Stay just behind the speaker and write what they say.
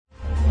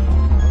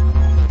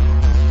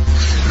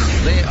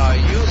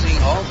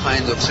all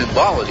kinds of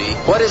symbology.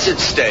 What is at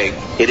stake?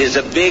 It is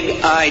a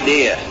big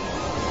idea,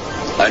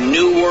 a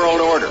new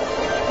world order,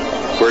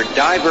 where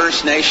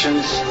diverse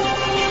nations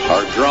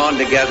are drawn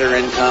together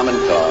in common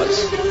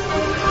cause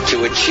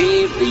to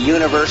achieve the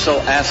universal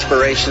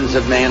aspirations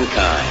of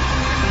mankind.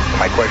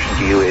 My question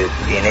to you is,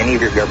 in any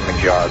of your government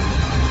jobs,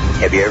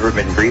 have you ever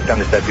been briefed on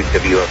the subject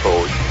of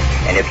UFOs?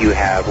 And if you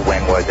have,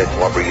 when was it?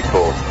 What were you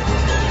told?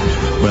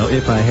 Well,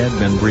 if I had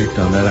been briefed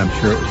on that, I'm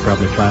sure it was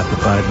probably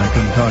classified and I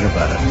couldn't talk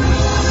about it.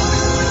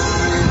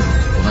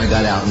 When I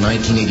got out in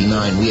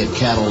 1989, we had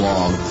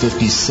cataloged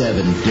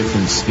 57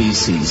 different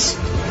species.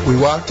 We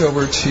walked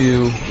over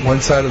to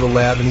one side of the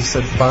lab and he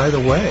said, by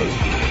the way,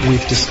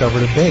 we've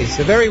discovered a base.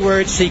 The very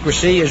word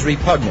secrecy is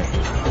repugnant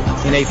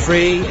in a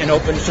free and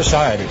open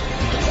society.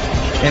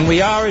 And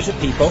we are, as a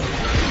people,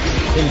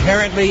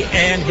 inherently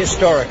and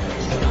historically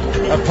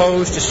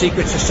opposed to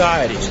secret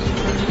societies,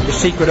 to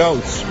secret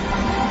oaths,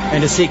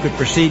 and to secret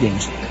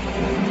proceedings.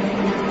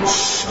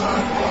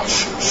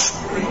 Skywatchers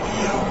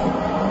Radio.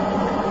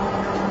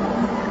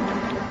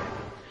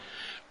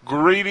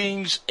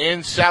 Greetings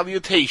and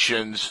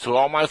salutations to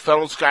all my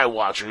fellow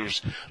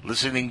Skywatchers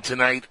listening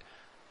tonight.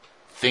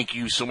 Thank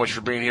you so much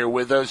for being here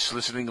with us,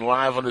 listening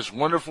live on this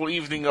wonderful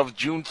evening of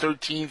June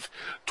 13th,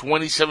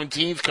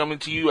 2017, coming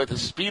to you at the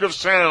speed of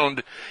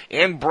sound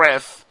and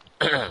breath.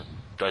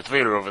 Darth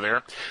Vader over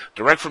there.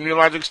 Direct from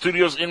Neologic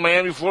Studios in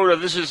Miami, Florida.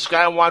 This is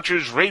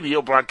Skywatchers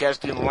Radio,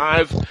 broadcasting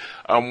live.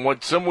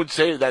 What some would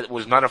say, that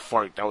was not a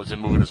fart. That was him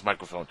moving his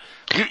microphone.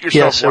 Mute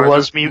yourself. Yes, it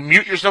was mute.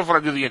 Mute yourself when I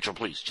do the intro,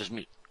 please. Just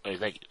mute. Okay,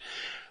 thank you.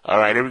 All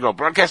right, here we go.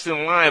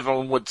 Broadcasting live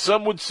on what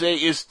some would say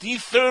is the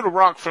third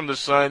rock from the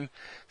sun.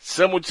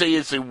 Some would say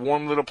it's a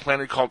warm little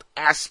planet called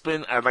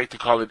Aspen. I'd like to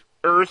call it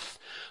Earth.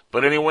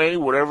 But anyway,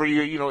 whatever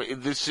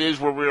this is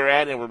where we're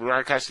at, and we're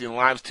broadcasting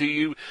live to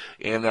you.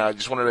 And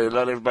just wanted to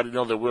let everybody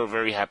know that we're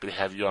very happy to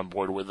have you on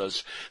board with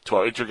us. To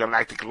our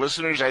intergalactic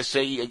listeners, I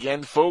say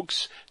again,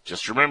 folks,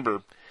 just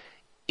remember,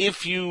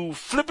 if you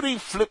flippity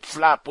flip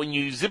flop when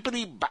you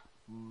zippity bop,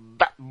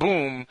 bop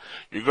boom,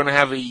 you're going to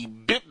have a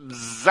bip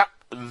zap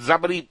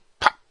zappity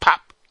pop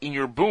pop in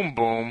your boom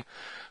boom.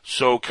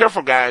 So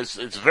careful, guys.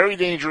 It's very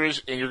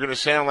dangerous, and you're going to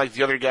sound like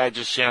the other guy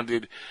just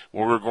sounded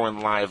when we were going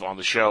live on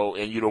the show,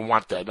 and you don't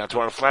want that. Now, to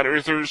our flat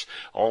earthers,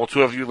 all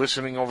two of you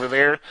listening over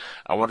there,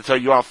 I want to tell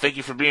you all thank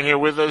you for being here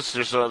with us.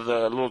 There's the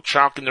little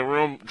chalk in the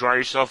room. Draw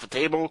yourself a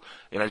table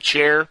and a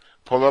chair.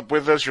 Pull up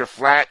with us. You're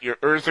flat. You're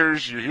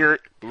earthers. You're here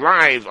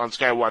live on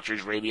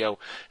Skywatchers Radio.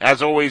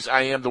 As always,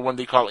 I am the one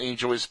they call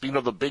Angel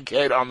Espino, the big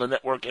head on the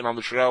network and on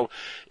the show.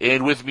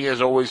 And with me,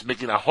 as always,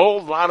 making a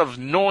whole lot of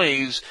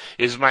noise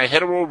is my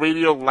hetero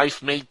radio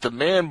life mate, the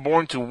man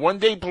born to one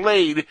day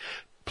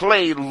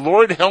play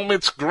Lord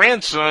Helmet's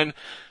grandson,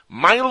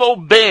 Milo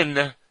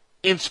Ben,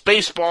 in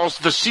Spaceballs,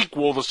 the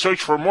sequel, The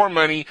Search for More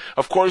Money.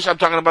 Of course, I'm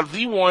talking about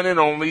the one and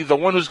only, the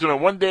one who's going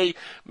to one day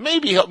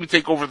maybe help me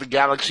take over the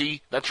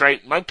galaxy. That's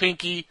right, my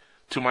pinky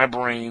to my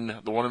brain,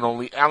 the one and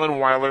only Alan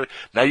Weiler.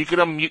 Now you can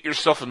unmute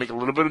yourself and make a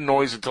little bit of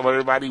noise and tell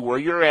everybody where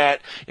you're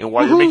at and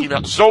why you're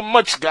making so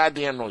much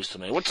goddamn noise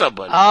tonight. What's up,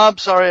 buddy? I'm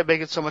sorry I'm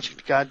making so much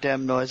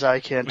goddamn noise. I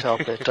can't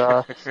help it.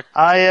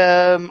 I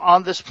am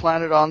on this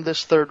planet, on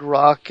this third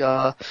rock.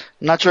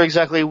 Not sure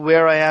exactly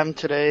where I am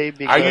today.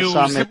 Because are you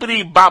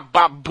zippity bop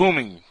bop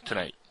booming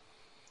tonight?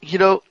 You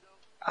know,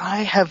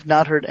 I have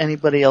not heard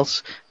anybody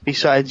else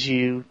besides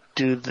you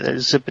do the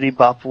zippity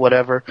bop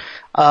whatever.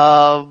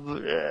 I'm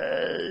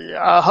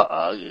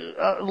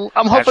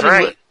hoping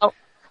right.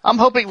 I'm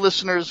hoping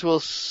listeners will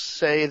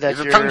say that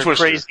It's you're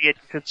crazy and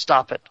you should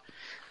stop it.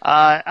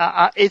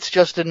 It's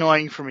just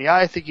annoying for me.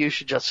 I think you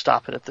should just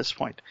stop it at this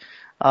point.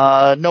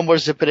 No more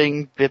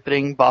zippiting,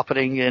 bippiting,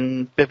 boppiting,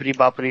 and bippity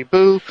boppity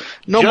boo.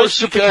 No more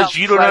just because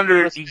you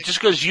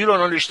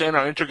don't understand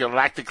our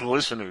intergalactic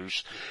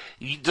listeners,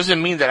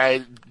 doesn't mean that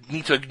I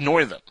need to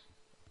ignore them.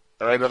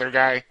 All right, other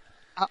guy.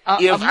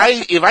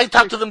 If I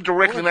talk to them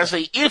directly and I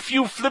say, if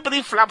you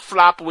flippity flop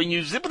flop, when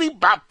you zippity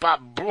bop bop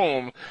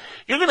boom,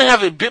 you're gonna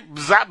have a bip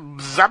zap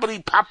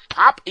zappity pop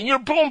pop in your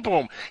boom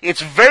boom.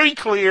 It's very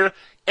clear.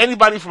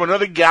 Anybody from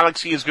another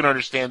galaxy is gonna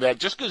understand that.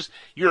 Just because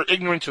you're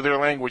ignorant to their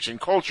language and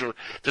culture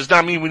does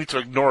not mean we need to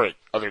ignore it,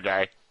 other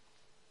guy.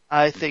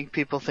 I think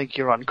people think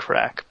you're on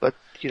crack, but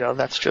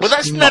that's just. But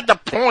that's not the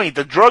point.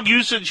 The drug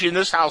usage in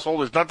this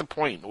household is not the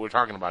point we're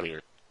talking about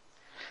here.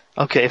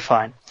 Okay,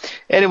 fine.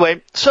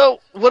 Anyway, so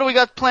what do we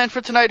got planned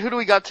for tonight? Who do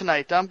we got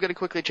tonight? I'm going to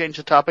quickly change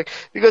the topic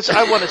because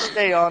I want to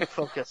stay on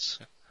focus.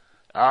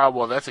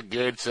 Well, that's a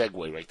good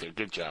segue right there.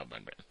 Good job, my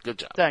man. Good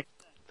job. Thank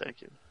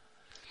you.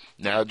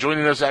 Now,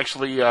 joining us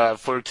actually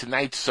for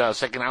tonight's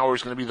second hour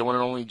is going to be the one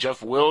and only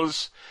Jeff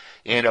Wills,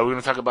 and we're going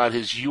to talk about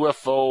his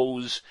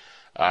UFOs,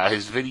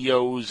 his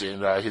videos,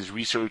 and his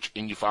research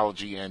in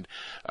ufology, and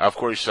of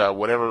course,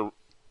 whatever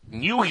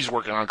new he's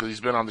working on, because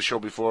he's been on the show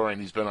before, and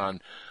he's been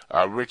on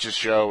Rich's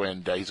show,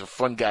 and he's a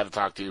fun guy to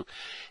talk to.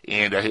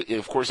 And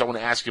of course, I want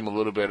to ask him a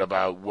little bit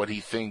about what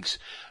he thinks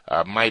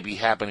might be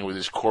happening with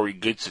his Corey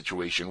Goode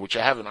situation, which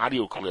I have an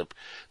audio clip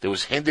that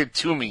was handed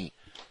to me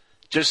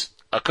just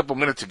a couple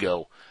minutes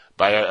ago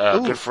by a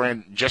good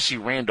friend, Jesse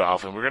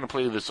Randolph, and we're going to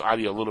play this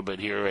audio a little bit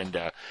here, and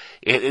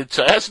it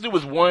has to do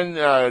with one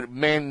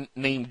man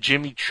named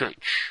Jimmy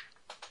Church.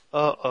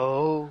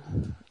 Uh-oh.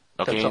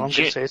 Okay, that's all I'm going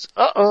to say is,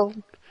 uh-oh.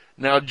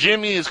 Now,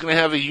 Jimmy is going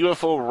to have a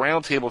UFO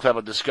roundtable type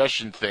of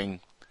discussion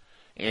thing,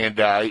 and,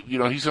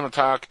 he's going to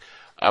talk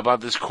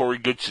about this Corey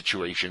Good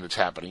situation that's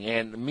happening.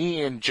 And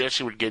me and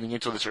Jesse were getting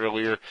into this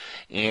earlier,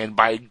 and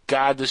by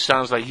God, this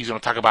sounds like he's going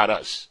to talk about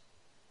us.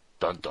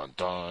 Dun, dun,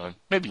 dun.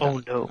 Maybe not.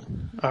 Oh, no.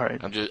 All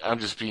right. I'm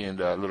just being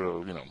a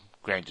little,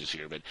 grandiose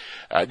here, but,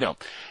 no.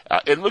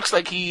 It looks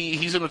like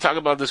he's going to talk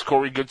about this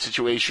Corey Good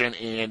situation,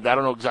 and I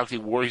don't know exactly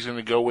where he's going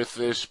to go with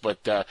this,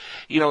 but,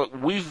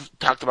 we've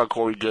talked about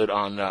Corey Good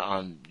on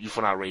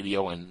UFOnaut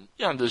Radio and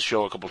on this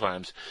show a couple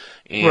times.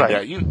 And,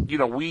 right.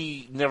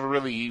 We never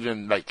really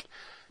even,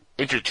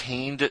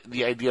 entertained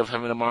the idea of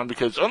having him on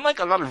because unlike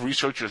a lot of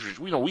researchers,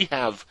 we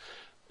have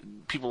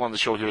people on the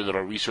show here that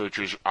are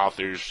researchers,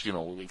 authors,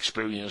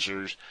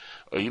 experiencers,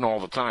 all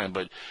the time.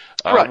 But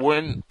right.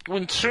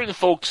 when certain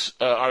folks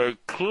are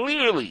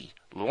clearly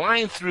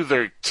lying through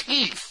their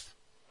teeth,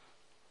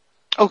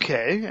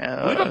 okay,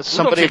 we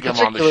don't take him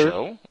on the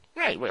show.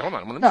 Right, wait, hold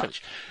on, let me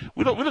finish.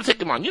 We don't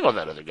take him on. You know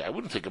that other guy.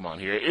 We don't take him on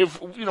here. If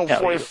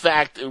for a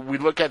fact we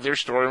look at their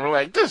story and we're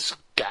like, this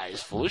guy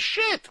is full of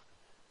shit.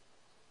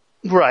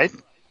 Right.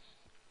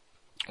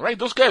 Right,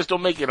 those guys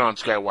don't make it on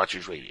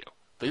Skywatchers Radio.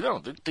 They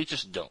don't. They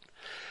just don't.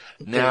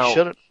 Now, they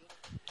shouldn't.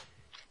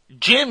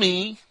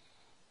 Jimmy,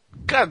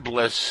 God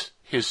bless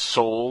his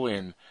soul,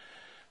 and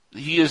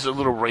he is a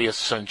little ray of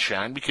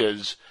sunshine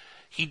because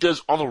he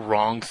does all the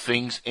wrong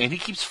things, and he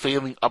keeps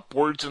failing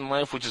upwards in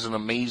life, which is an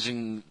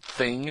amazing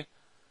thing.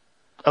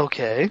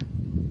 Okay.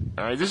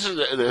 All right, this is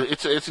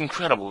it's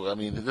incredible. I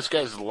mean, this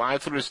guy's lying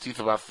through his teeth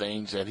about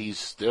things, and he's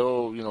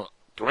still,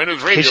 during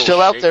his radio. He's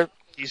still out there.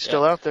 He's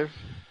still out there.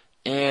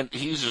 And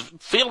he's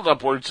failed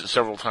upwards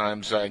several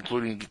times,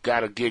 including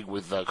got a gig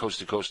with Coast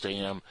to Coast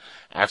AM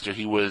after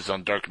he was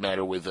on Dark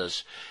Matter with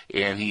us.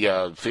 And he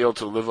failed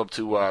to live up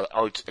to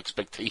Art's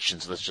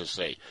expectations, let's just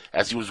say,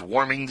 as he was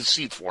warming the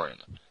seat for him,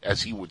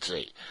 as he would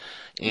say.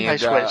 And,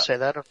 nice way to say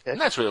that, okay.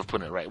 Nice way of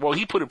putting it right. Well,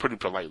 he put it pretty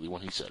politely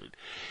when he said it.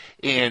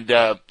 And,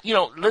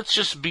 let's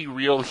just be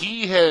real.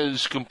 He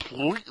has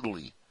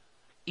completely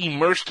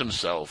immersed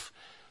himself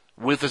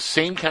with the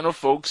same kind of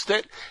folks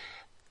that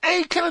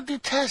I kind of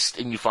detest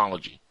in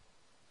ufology.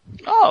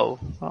 Oh,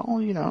 well,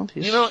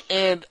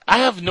 and I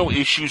have no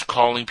issues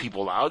calling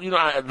people out.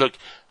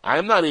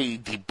 I'm not a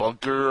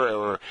debunker,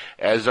 or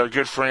as our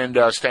good friend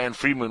Stan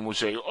Freeman would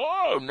say,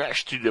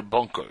 nasty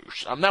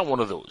debunkers. I'm not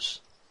one of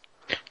those.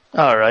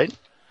 All right.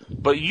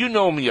 But you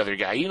know me, other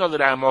guy. You know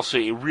that I'm also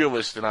a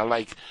realist, and I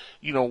like,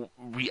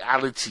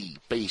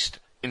 reality-based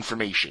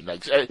information.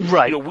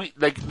 Right.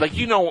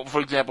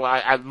 For example,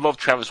 I love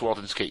Travis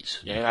Walton's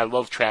case. And I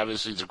love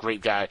Travis. He's a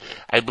great guy.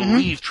 I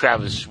believe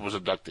Travis was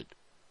abducted.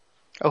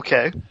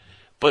 Okay.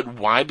 But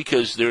why?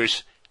 Because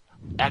there's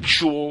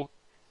actual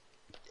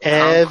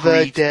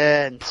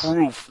evidence,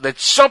 proof that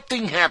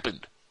something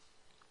happened.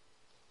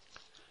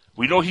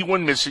 We know he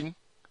went missing.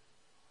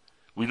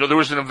 We know there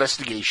was an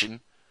investigation.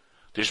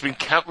 There's been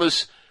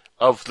countless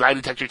of lie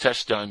detector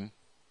tests done.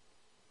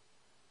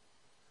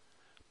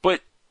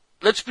 But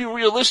let's be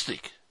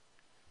realistic.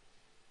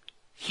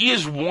 He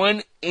is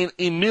one in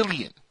a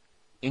million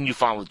in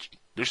ufology.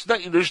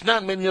 There's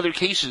not many other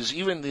cases,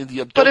 even in the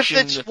abduction.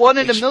 But if it's one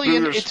in a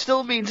million, it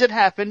still means it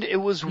happened. It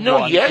was one in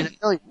a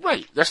million.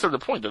 Right. That's not the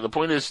point. The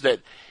point is that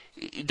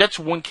that's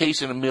one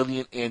case in a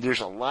million, and there's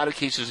a lot of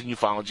cases in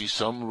ufology,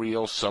 some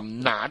real,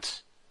 some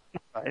not.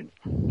 Right.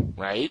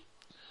 Right?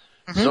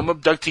 Mm-hmm. Some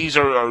abductees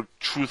are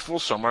truthful,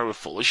 some are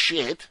full of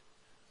shit.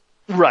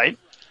 Right.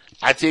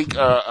 I take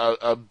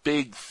a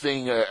big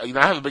thing, I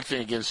have a big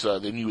thing against the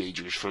New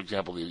Agers, for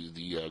example,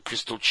 the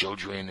Crystal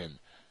Children and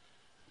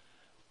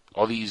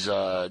all these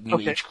New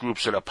Age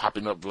groups that are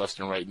popping up left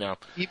and right now.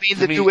 You mean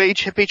the New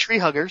Age hippie tree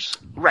huggers?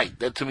 Right.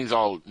 That to me is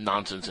all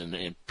nonsense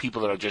and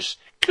people that are just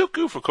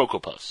cuckoo for Cocoa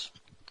Puffs.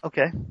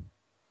 Okay.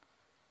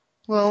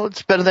 Well,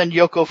 it's better than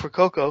Yoko for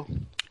Cocoa.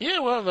 Yeah,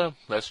 well,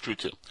 that's true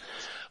too.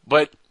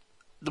 But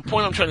the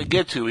point I'm trying to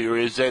get to here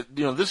is that,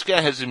 this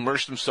guy has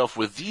immersed himself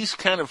with these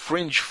kind of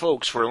fringe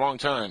folks for a long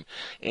time.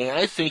 And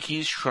I think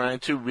he's trying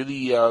to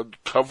really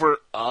cover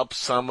up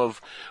some of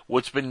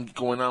what's been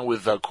going on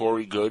with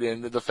Corey Good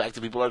and the fact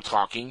that people are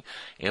talking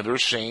and they're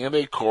saying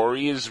that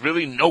Corey is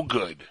really no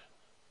good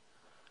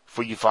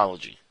for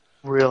ufology.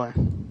 Really?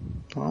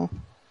 Well.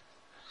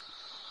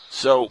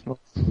 So,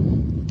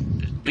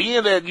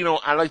 being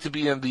that, I like to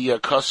be on the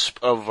cusp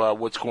of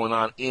what's going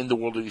on in the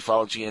world of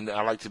ufology, and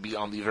I like to be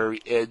on the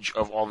very edge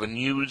of all the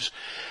news.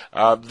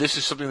 This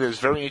is something that is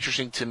very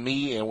interesting to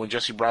me, and when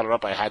Jesse brought it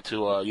up, I had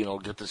to,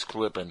 get this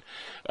clip, and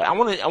I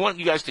want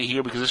you guys to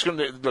hear, because it's going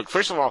to, look,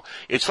 first of all,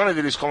 it's funny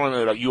that he's calling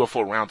it a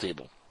UFO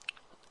roundtable.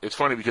 It's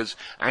funny because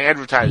I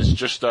advertised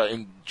just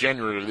in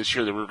January of this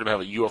year that we were going to have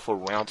a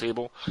UFO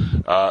roundtable.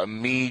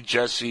 Me,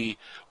 Jesse,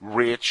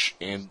 Rich,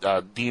 and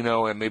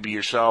Dino, and maybe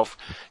yourself.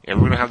 And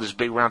we're going to have this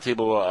big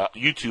roundtable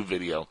YouTube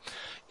video.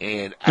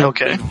 And I've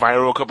been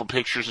viral a couple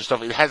pictures and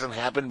stuff. It hasn't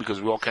happened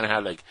because we all kind of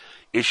had like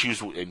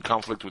issues and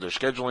conflict with our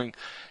scheduling,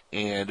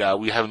 and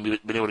we haven't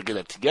been able to get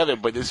that together.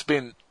 But it's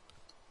been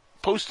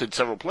posted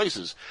several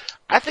places.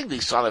 I think they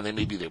saw that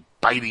maybe they're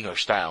biting our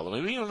style.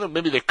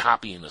 Maybe they're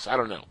copying us. I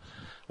don't know.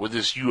 With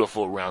this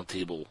UFO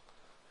roundtable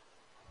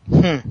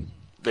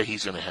that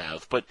he's going to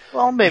have, but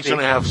he's going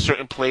to have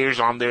certain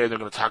players on there. They're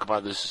going to talk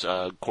about this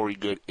Corey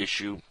Good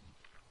issue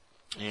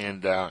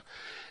and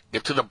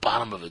get to the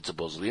bottom of it,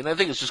 supposedly. And I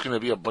think it's just going to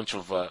be a bunch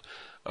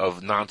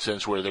of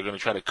nonsense where they're going to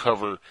try to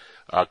cover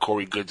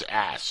Corey Good's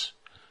ass.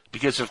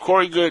 Because if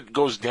Corey Good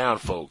goes down,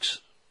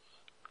 folks,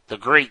 the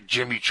great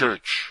Jimmy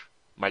Church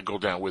might go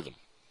down with him.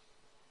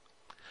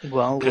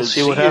 Well, we'll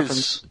see what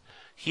happens.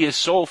 He is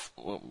so...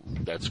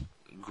 that's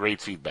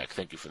great feedback.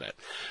 Thank you for that.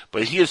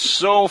 But he is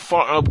so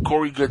far up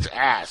Corey Good's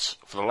ass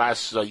for the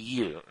last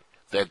year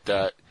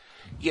that...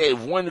 if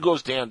one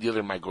goes down, the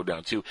other might go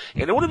down too.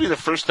 And it wouldn't be the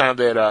first time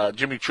that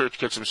Jimmy Church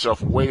gets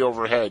himself way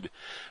overhead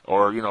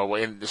or,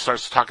 and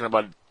starts talking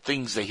about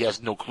things that he has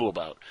no clue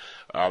about.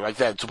 Like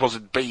that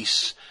supposed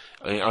base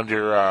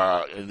under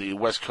in the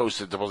West Coast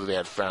that supposedly they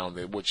had found,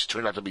 which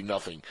turned out to be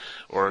nothing.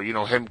 Or,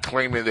 him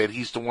claiming that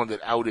he's the one that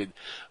outed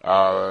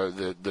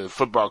the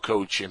football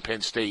coach in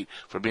Penn State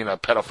for being a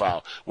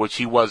pedophile, which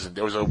he wasn't.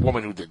 There was a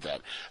woman who did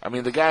that. I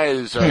mean, the guy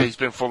is he's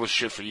been full of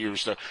shit for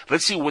years. So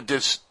let's see what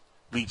this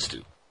leads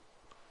to.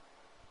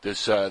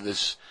 This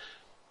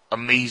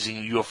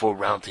amazing UFO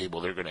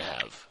roundtable they're going to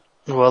have.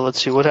 Well,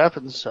 let's see what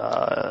happens.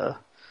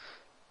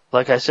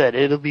 Like I said,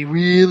 it'll be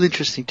real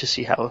interesting to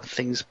see how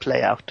things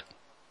play out.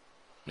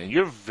 Man,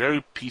 you're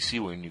very PC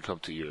when it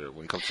comes to your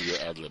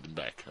ad-lib and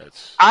back.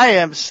 I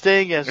am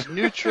staying as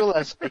neutral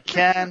as I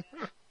can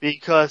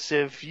because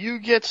if you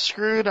get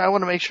screwed, I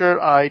want to make sure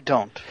I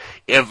don't.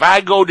 If I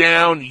go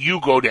down,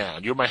 you go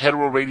down. You're my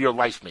hetero radio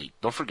life mate.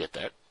 Don't forget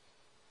that.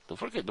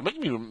 Don't make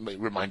me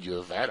remind you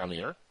of that on the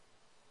air.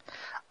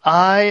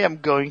 I am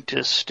going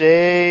to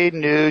stay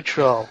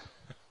neutral.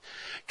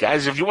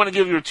 Guys, if you want to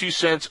give your 2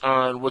 cents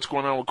on what's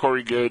going on with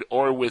Corey Good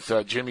or with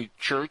Jimmy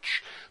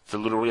Church, the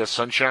Little Ray of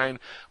Sunshine,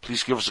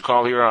 please give us a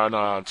call here on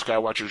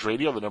Skywatchers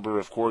Radio. The number,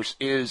 of course,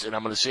 is, and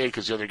I'm going to say it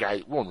because the other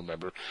guy won't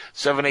remember,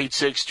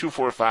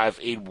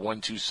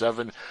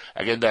 786-245-8127.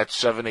 Again,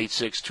 that's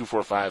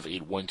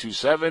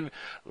 786-245-8127.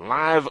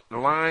 Live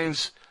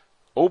lines,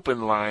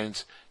 open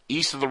lines,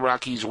 east of the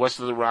Rockies,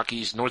 west of the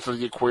Rockies, north of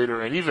the equator,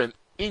 and even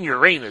in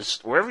Uranus,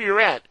 wherever you're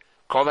at.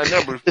 Call that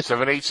number,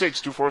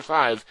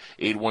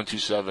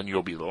 786-245-8127.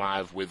 You'll be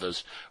live with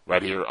us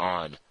right here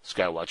on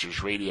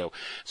Skywatchers Radio.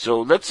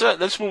 So let's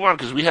move on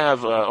because we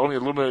have only a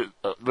little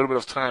bit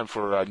of time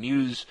for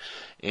news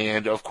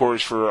and, of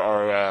course, for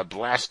our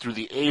blast through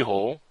the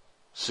a-hole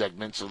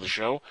segments of the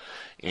show.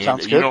 And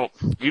sounds good.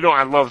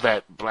 I love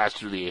that blast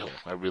through the a-hole.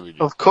 I really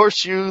do. Of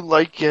course, you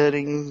like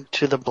getting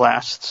to the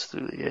blasts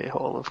through the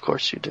a-hole. Of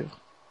course, you do.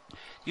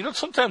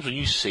 Sometimes when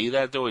you say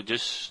that though, it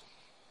just,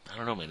 I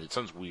don't know, man. It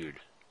sounds weird.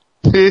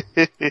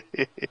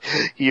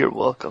 You're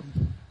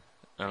welcome.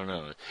 I don't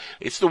know.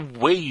 It's the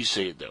way you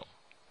say it, though.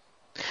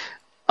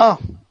 Oh,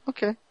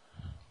 okay.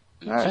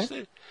 All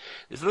right.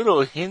 There's a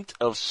little hint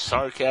of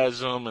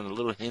sarcasm and a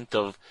little hint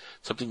of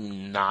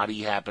something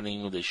naughty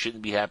happening that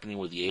shouldn't be happening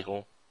with the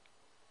a-hole.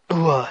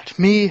 What?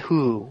 Me?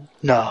 Who?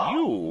 No.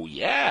 You?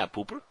 Yeah,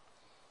 Pooper.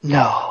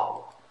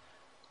 No.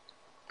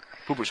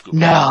 Pooper Scoop.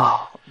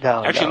 No.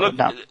 Actually, look,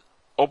 no.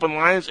 Open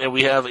lines, and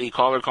we have a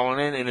caller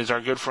calling in, and it's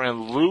our good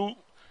friend Lou.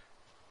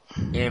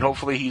 And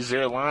hopefully he's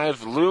there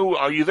live. Lou,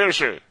 are you there,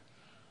 sir?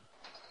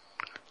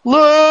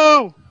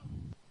 Lou!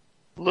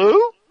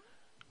 Lou?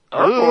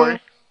 Oh, boy.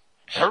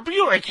 Help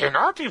you, I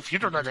cannot if you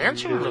do not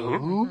answer,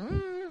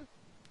 Lou.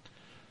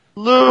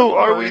 Lou,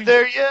 are we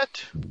there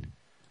yet?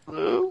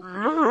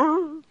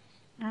 Lou?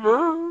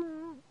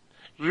 Lou,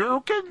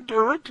 you can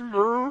do it,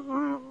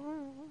 Lou.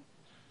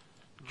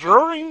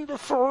 Join the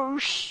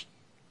force.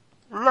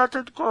 Let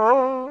it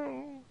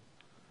go.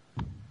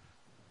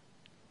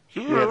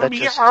 Yeah, that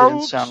just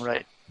didn't sound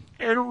right.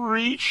 And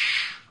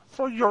reach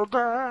for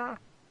Yoda.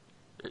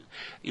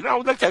 I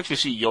would like to actually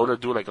see Yoda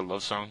do like a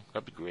love song.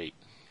 That'd be great.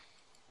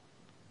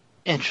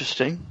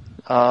 Interesting.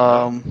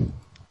 That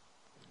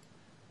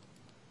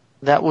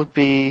would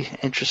be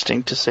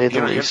interesting to say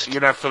the least.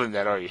 You're not feeling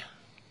that, are you?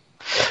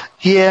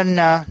 Yeah,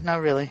 no,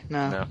 not really.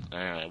 No. All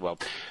right. Well,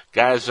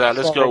 guys,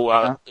 let's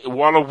go.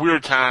 Wall of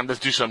Weird time. Let's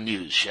do some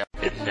news, shall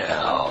we? And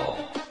now,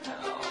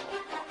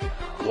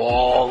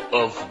 Wall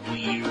of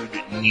Weird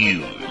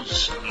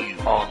News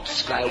on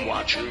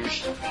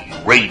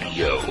Skywatchers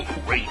Radio.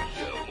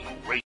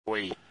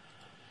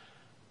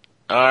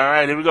 All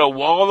right, here we go.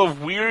 Wall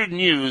of Weird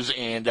News,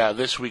 and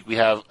this week we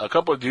have a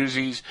couple of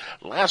doozies.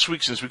 Last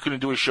week, since we couldn't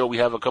do a show, we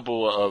have a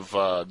couple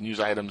of news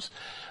items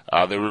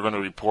that we're going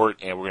to report,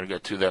 and we're going to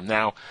get to them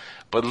now.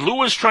 But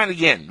Lou is trying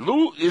again.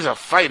 Lou is a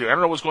fighter. I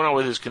don't know what's going on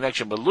with his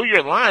connection, but Lou,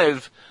 you're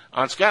live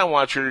on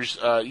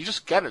Skywatchers. You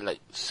just got to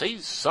say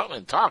something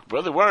and talk,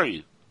 brother. Where are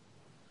you?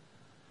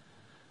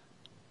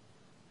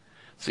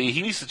 See,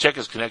 he needs to check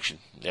his connection.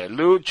 Yeah,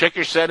 Lou, check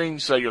your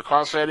settings, your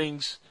call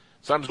settings.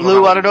 Something's going on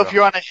Lou, with I don't you, know bro. if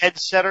you're on a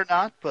headset or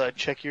not, but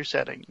check your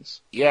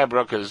settings. Yeah,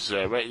 bro, because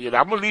I'm going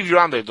to leave you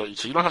on there, though,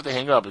 so you don't have to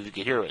hang up if you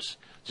can hear us.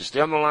 Just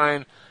stay on the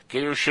line,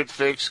 get your shit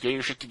fixed, get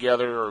your shit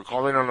together, or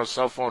call in on a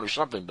cell phone or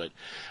something. But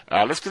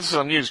let's get to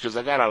some news, because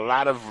I got a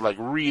lot of like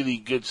really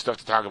good stuff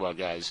to talk about,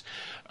 guys.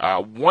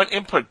 One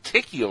in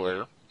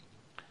particular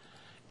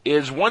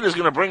is one that's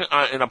going to bring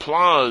an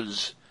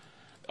applause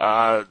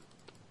sound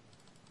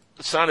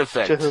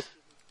effect.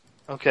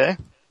 Okay.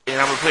 And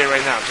I'm going to play it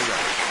right now. Check it out.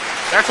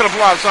 That's an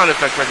applause sound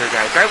effect right there,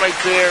 guys. That right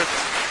there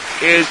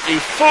is a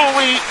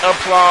fully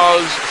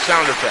applause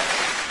sound effect.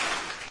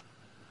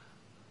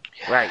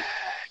 Right.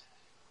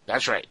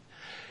 That's right.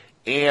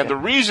 And the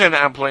reason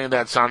I'm playing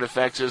that sound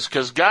effect is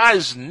because,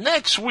 guys,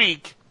 next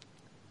week,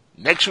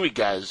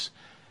 guys,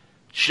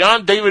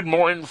 Sean David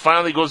Morton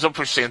finally goes up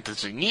for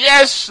sentencing.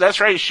 Yes, that's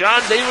right, Sean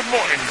David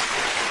Morton.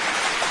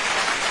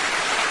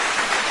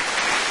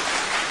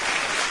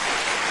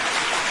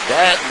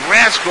 That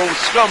rascal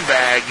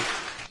scumbag.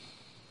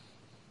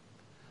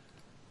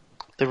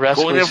 The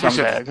rascal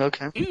scumbag,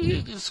 okay.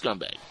 He's a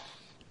scumbag.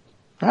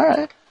 All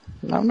right.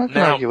 No, I'm not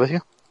going to argue with you.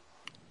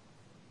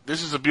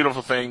 This is a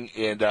beautiful thing,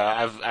 and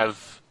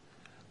I've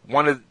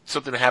wanted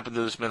something to happen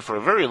to this man for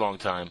a very long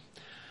time.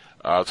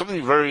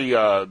 Something very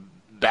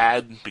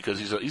bad, because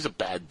he's a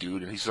bad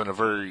dude, and he's done a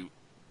very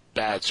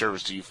bad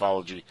service to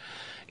ufology.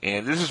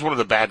 And this is one of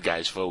the bad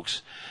guys,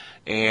 folks.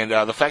 And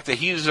the fact that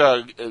he's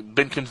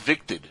been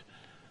convicted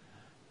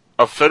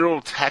of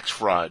federal tax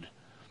fraud,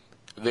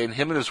 then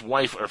him and his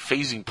wife are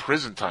facing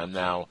prison time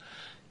now.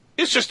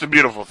 It's just a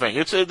beautiful thing.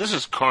 This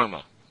is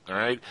karma. All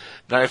right.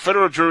 Now, a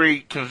federal jury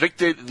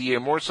convicted the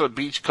Amorsa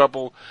Beach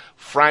couple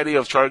Friday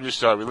of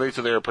charges related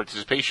to their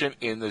participation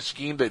in the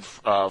scheme that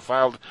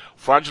filed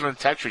fraudulent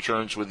tax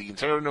returns with the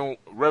Internal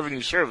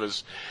Revenue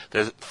Service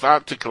that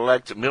thought to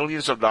collect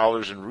millions of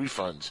dollars in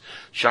refunds.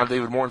 Sean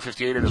David Morton,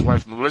 58, and his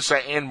wife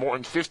Melissa Ann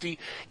Morton, 50,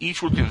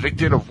 each were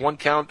convicted of 1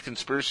 count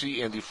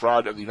conspiracy and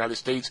defraud of the United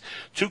States,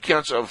 2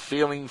 counts of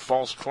failing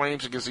false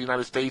claims against the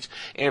United States,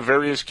 and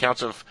various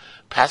counts of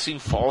passing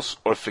false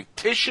or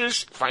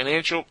fictitious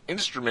financial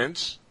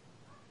instruments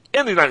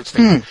in the United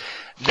States.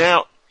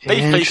 Now,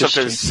 they face up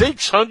to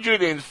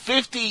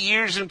 650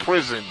 years in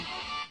prison.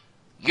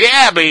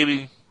 Yeah,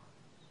 baby.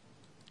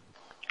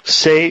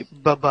 Say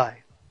bye-bye.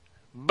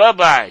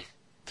 Bye-bye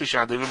to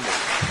Sean David Morton.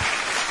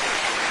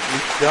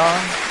 You've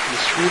gone, you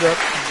screwed up,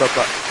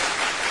 bye-bye.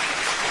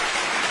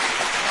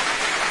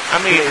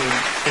 I mean,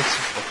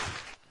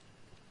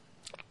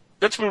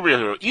 let's be real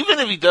here. Even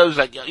if he does,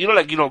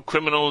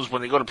 criminals,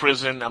 when they go to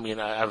prison, I mean,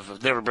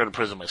 I've never been to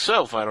prison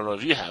myself. I don't know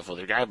if you have,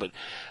 other guy, but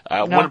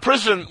when a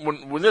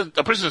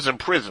person's in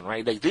prison,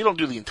 right, like, they don't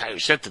do the entire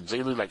sentence. They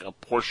do, like, a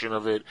portion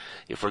of it.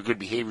 If for good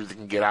behavior, they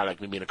can get out, like,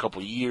 maybe in a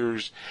couple of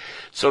years.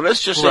 So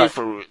let's just say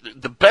for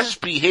the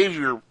best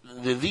behavior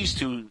that these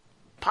two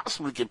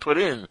possibly can put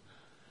in,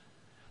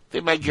 they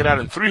might get out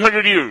in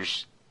 300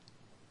 years.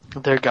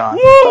 They're gone.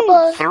 Woo!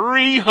 Bye-bye.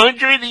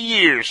 300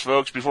 years,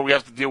 folks, before we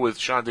have to deal with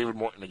Sean David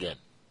Morton again.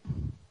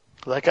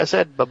 Like I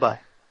said, bye-bye.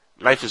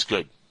 Life is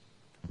good.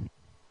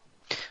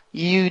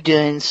 You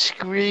done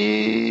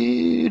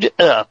screwed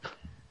up.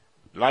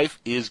 Life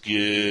is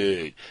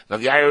good. Now,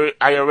 the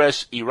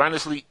IRS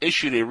erroneously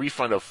issued a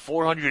refund of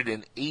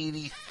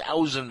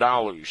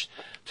 $480,000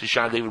 to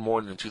Sean David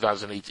Morton in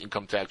 2008's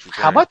income tax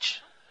return. How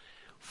much?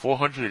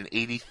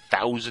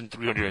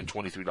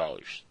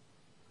 $480,323.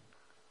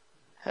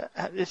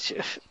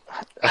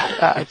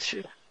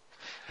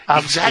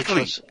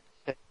 Exactly.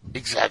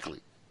 Exactly.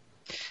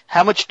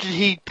 How much did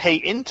he pay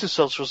into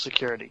Social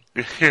Security?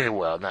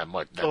 Well, not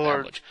much. Not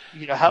that much.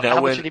 How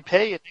much did he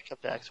pay in income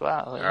tax?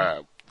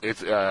 Wow. I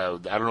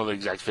don't know the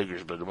exact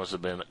figures, but it must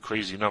have been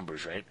crazy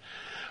numbers, right?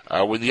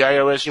 When the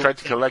IRS tried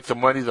to collect the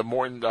money, the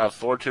Morton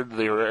thwarted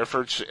their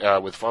efforts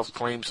with false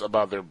claims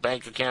about their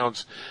bank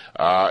accounts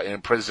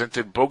and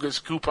presented bogus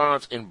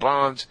coupons and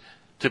bonds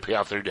to pay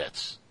off their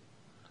debts.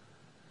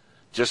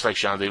 Just like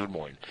Sean David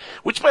Morton.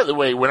 Which, by the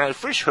way, when I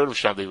first heard of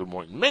Sean David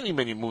Morton, many,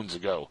 many moons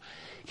ago,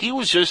 he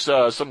was just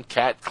some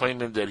cat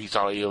claiming that he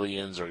saw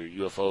aliens or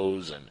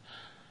UFOs, and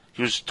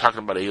he was talking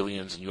about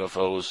aliens and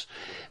UFOs.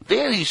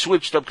 Then he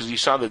switched up because he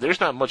saw that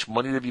there's not much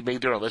money to be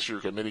made there unless you're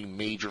committing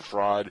major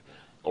fraud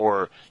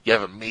or you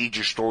have a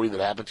major story that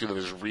happened to you that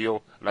is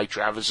real, like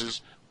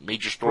Travis's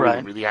major story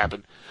that really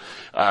happened.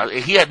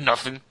 He had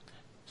nothing.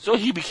 So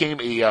he became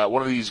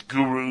one of these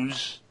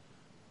gurus,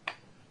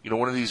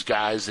 one of these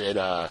guys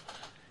that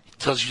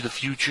tells you the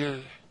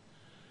future.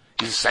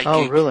 He's a psychic.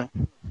 Oh, really?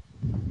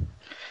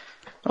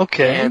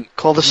 Okay. And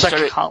call the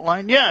psychic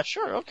hotline? Yeah,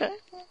 sure, okay.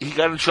 He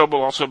got in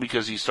trouble also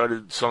because he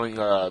started selling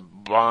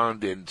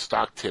bond and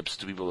stock tips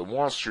to people in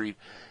Wall Street,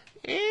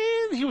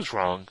 and he was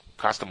wrong.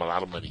 Cost him a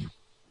lot of money.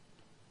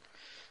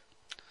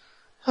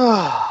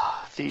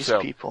 These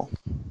people.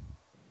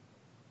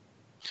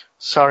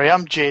 Sorry,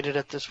 I'm jaded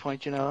at this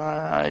point,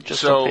 I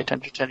just don't pay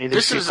attention to any of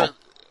these people.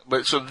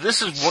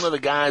 This is one of the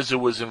guys who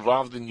was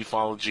involved in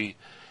ufology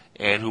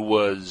and who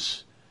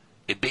was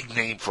a big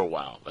name for a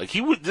while. Like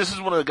this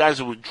is one of the guys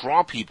who would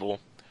draw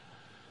people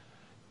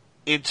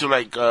into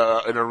like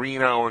an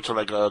arena or into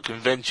like a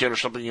convention or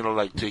something,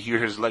 like to hear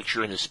his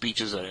lecture and his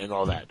speeches and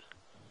all that.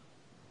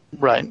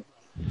 Right.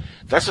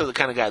 That's the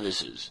kind of guy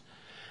this is.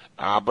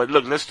 But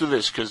look, let's do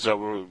this because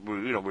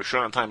we're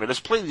short on time. Let's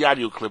play the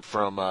audio clip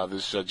from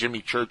this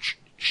Jimmy Church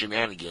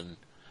shenanigan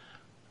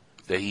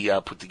that he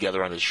put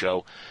together on his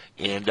show,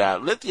 and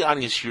let the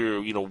audience hear,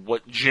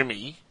 what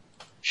Jimmy,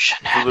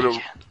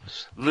 the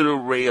little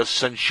ray of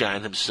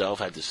sunshine himself,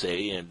 had to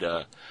say, and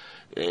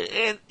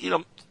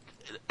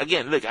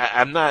again, look,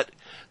 I'm not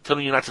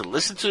telling you not to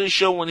listen to his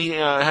show when he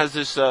has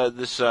this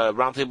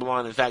roundtable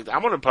on. In fact,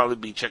 I'm going to probably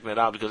be checking it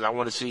out because I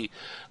want to see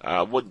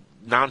what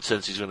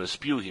nonsense he's going to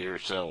spew here.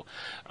 So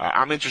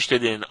I'm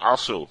interested in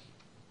also,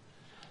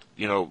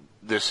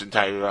 this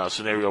entire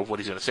scenario of what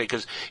he's going to say,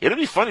 because it'll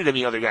be funny to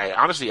me, other guy.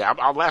 Honestly,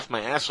 I'll laugh my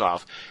ass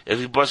off if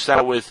he busts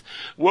out with,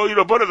 well,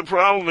 part of the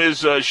problem is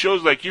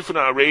shows like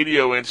Ufanaut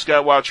Radio and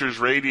Skywatchers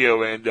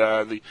Radio and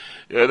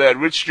that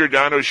Rich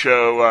Giordano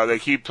show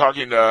that keep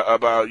talking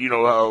about,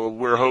 how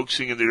we're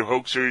hoaxing and the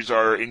hoaxers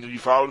are in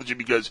ufology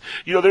because,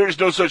 there is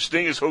no such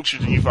thing as hoaxers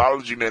in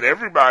ufology, man.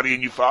 Everybody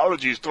in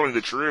ufology is telling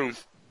the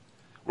truth.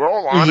 We're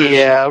all honest.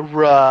 Yeah,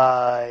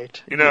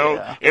 right.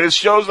 And it's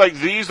shows like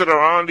these that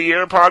are on the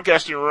air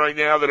podcasting right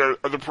now that are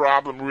the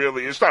problem,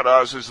 really. It's not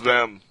us, it's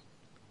them.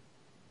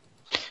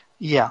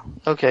 Yeah,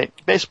 okay.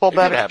 Baseball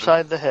bat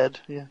upside the head.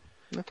 Yeah,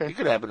 okay. It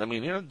could happen. I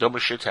mean, dumber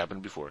shit's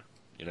happened before,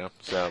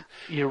 so.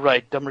 You're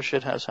right, dumber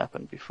shit has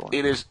happened before.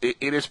 It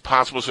is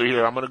possible. So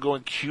here, I'm going to go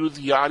and cue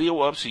the audio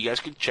up so you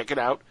guys can check it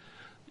out.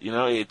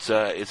 It's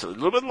a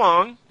little bit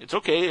long. It's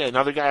okay.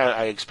 Another guy,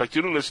 I expect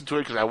you to listen to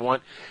it because I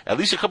want at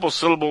least a couple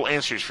syllable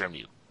answers from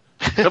you.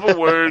 A couple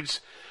words,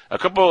 a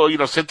couple,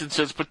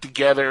 sentences put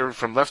together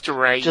from left to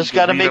right. Just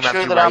got to make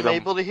sure that I'm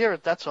able to hear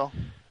it. That's all.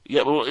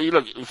 Yeah, well,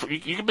 look,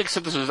 you can make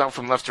sentences out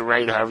from left to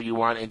right, however you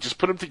want, and just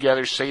put them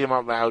together, say them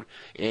out loud,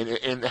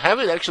 and have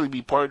it actually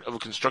be part of a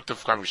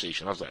constructive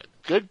conversation. How's that?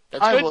 Good?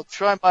 That's good? I will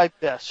try my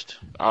best.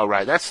 All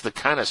right. That's the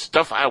kind of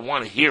stuff I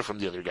want to hear from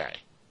the other guy.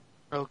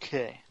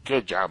 Okay.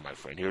 Good job, my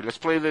friend. Here, let's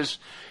play this,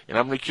 and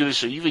I'm going to cue this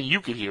so even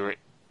you can hear it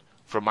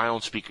from my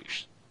own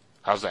speakers.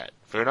 How's that?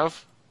 Fair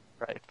enough?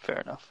 Right, fair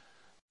enough.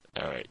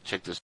 All right,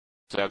 check this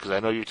out, because I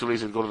know you're too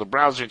lazy to go to the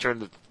browser and turn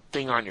the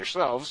thing on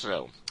yourself,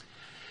 so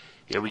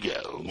here we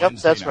go. Yep,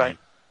 that's right.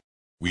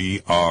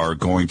 We are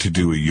going to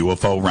do a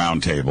UFO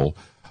roundtable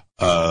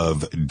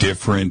of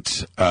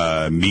different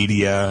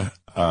media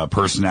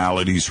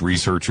personalities,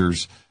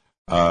 researchers,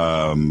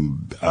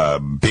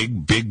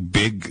 big,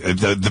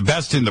 the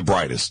best and the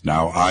brightest.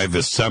 Now, I've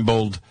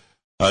assembled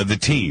the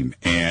team,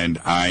 and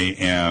I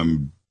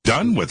am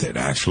done with it,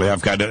 actually.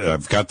 I've got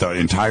the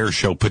entire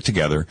show put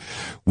together.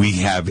 We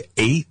have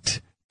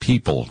 8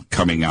 people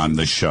coming on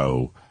the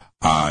show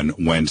on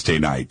Wednesday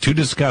night to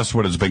discuss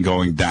what has been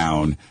going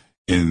down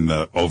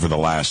over the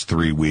last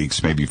 3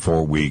 weeks, maybe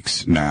 4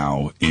 weeks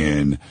now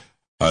in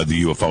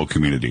the UFO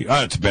community.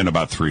 It's been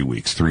about 3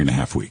 weeks,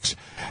 3.5 weeks.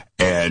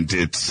 And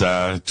it's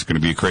going to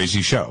be a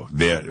crazy show.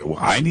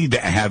 I need to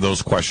have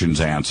those questions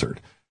answered.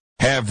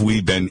 Have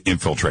we been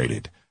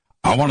infiltrated?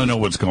 I want to know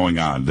what's going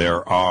on.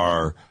 There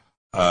are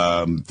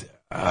a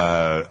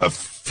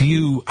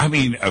few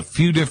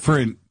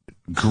different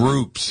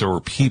groups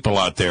or people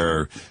out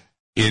there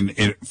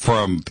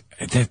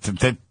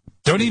that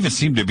don't even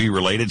seem to be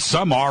related.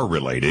 Some are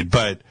related,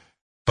 but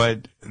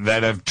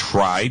that have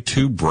tried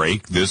to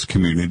break this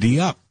community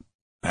up.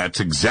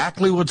 That's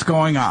exactly what's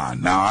going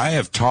on. Now, I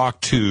have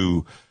talked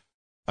to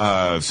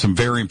some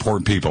very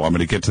important people. I'm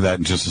going to get to that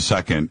in just a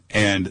second.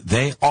 And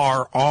they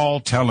are all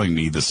telling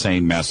me the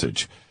same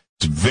message.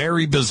 It's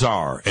very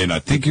bizarre. And I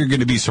think you're going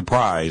to be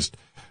surprised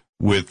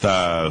with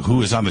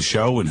who is on the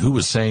show and who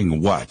is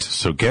saying what.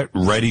 So get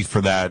ready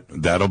for that.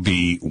 That'll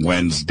be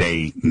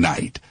Wednesday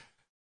night.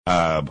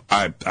 I'll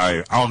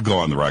go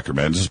on the record,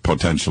 man. This is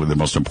potentially the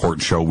most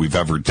important show we've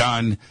ever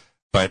done.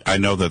 But I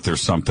know that there's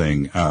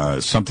something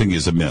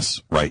is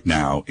amiss right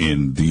now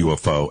in the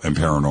UFO and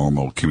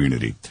paranormal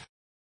community.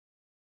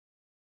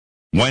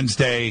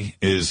 Wednesday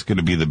is going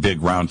to be the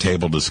big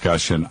roundtable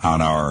discussion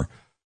on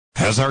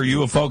has our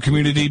UFO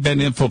community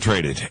been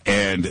infiltrated?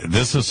 And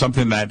this is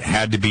something that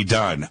had to be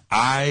done.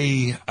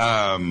 I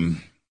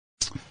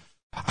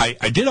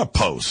did a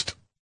post.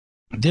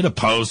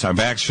 I've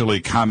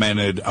actually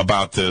commented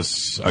about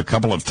this a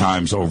couple of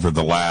times over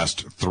the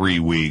last 3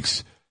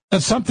 weeks.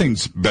 And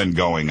something's been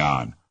going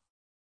on.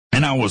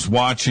 And I was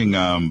watching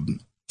a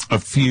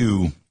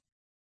few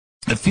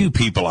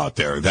people out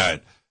there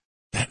that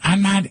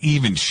I'm not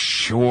even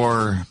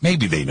sure.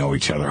 Maybe they know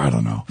each other. I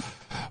don't know.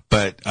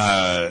 But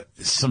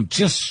some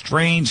just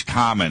strange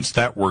comments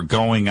that were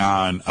going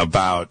on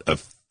about a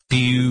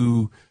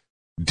few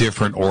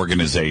different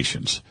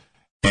organizations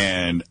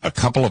and a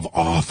couple of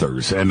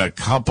authors and a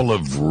couple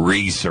of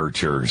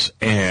researchers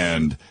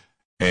and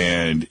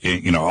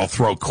I'll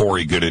throw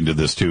Corey Good into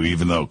this too,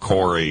 even though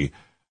Corey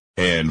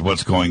and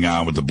what's going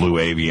on with the Blue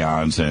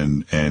Avions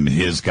and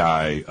his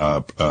guy,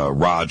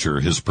 Roger,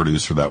 his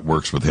producer that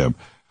works with him.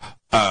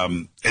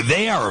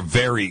 They are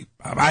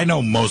I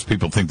know most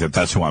people think that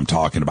that's who I'm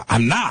talking about.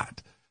 I'm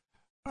not.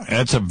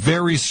 It's a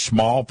very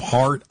small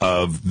part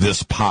of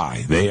this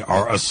pie. They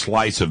are a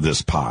slice of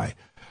this pie.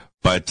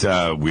 But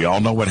we all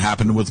know what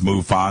happened with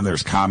MUFON.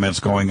 There's comments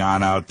going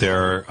on out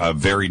there,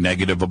 very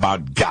negative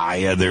about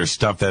Gaia. There's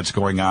stuff that's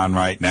going on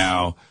right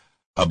now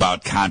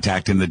about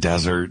contact in the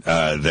desert.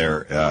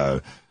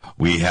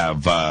 We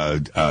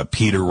have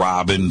Peter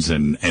Robbins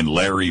and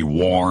Larry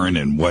Warren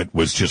and what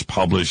was just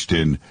published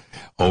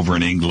over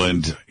in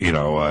England,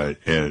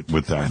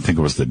 with I think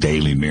it was the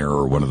Daily Mirror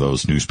or one of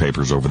those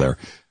newspapers over there,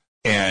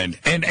 and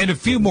a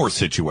few more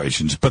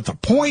situations. But the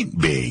point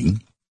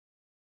being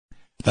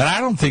that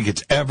I don't think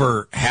it's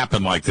ever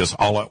happened like this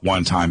all at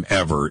one time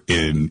ever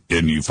in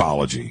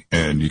ufology,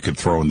 and you could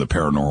throw in the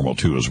paranormal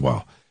too as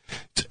well.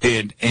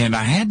 And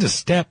I had to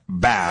step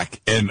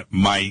back, and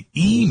my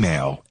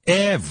email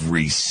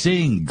every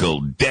single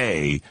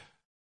day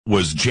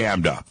was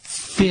jammed up.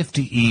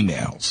 50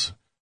 emails,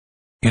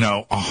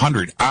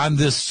 100 on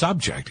this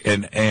subject,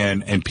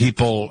 and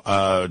people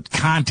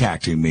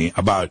contacting me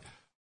about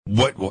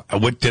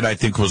what did I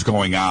think was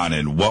going on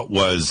and what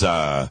was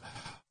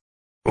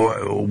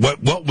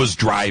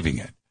driving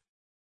it.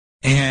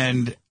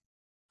 And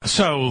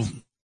so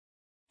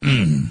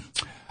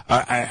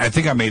I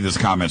think I made this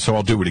comment, so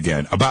I'll do it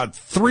again. About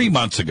 3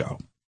 months ago,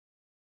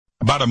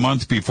 about a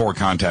month before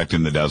Contact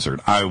in the Desert,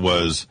 I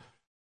was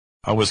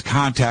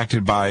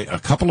contacted by a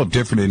couple of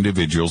different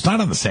individuals,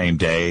 not on the same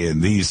day,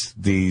 and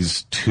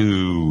these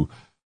two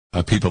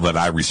people that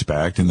I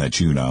respect and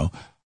that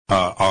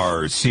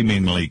are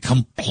seemingly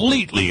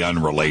completely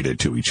unrelated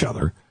to each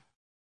other,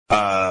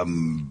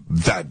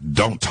 that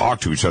don't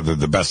talk to each other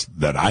the best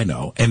that I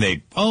know, and they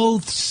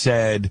both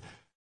said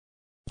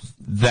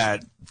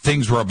that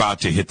things were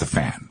about to hit the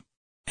fan.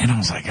 And I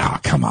was like, oh,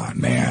 come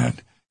on, man.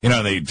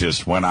 They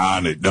just went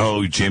on.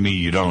 No, Jimmy,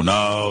 you don't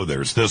know.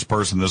 There's this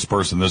person, this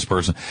person, this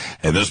person,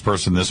 and this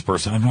person, this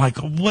person. I'm like,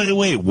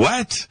 wait,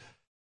 what?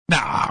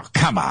 No,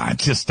 come on,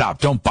 just stop.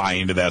 Don't buy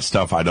into that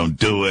stuff. I don't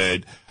do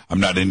it.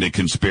 I'm not into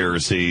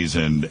conspiracies,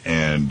 and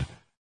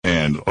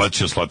let's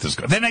just let this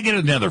go. Then I get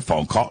another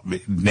phone call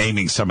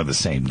naming some of the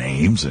same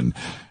names and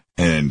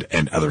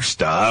other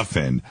stuff,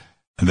 and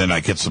then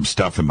I get some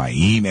stuff in my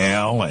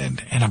email,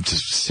 and I'm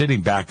just sitting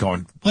back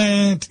going,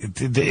 what?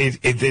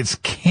 It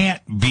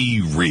can't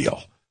be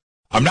real.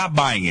 I'm not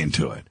buying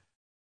into it.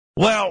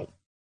 Well,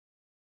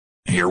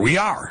 here we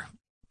are.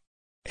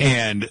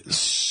 And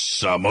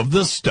some of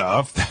the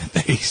stuff that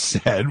they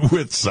said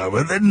with some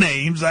of the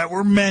names that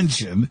were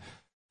mentioned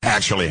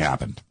actually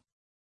happened.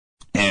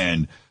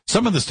 And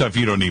some of the stuff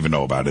you don't even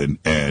know about and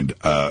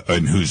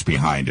who's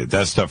behind it.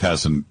 That stuff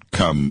hasn't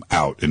come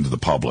out into the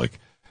public.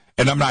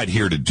 And I'm not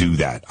here to do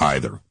that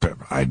either.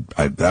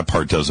 That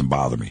part doesn't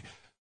bother me.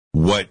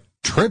 What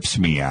trips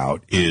me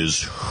out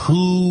is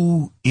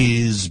who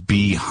is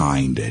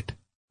behind it.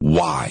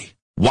 Why?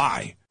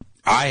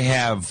 I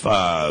have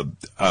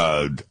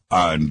on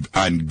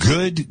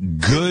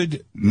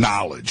good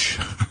knowledge.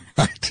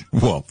 Right?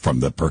 Well, from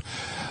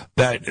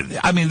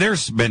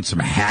there's been some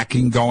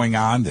hacking going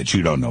on that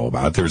you don't know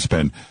about. There's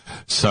been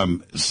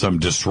some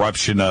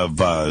disruption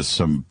of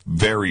some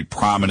very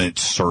prominent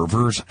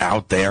servers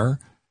out there.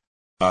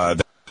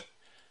 Hold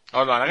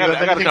on, I got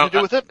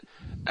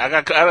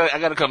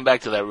to come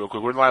back to that real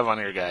quick. We're live on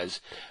here, guys.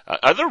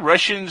 Are there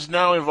Russians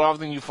now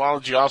involved in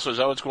ufology also? Is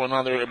that what's going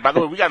on there? By the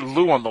way, we got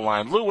Lou on the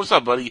line. Lou, what's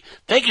up, buddy?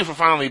 Thank you for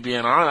finally being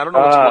on. I don't know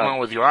what's going on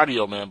with your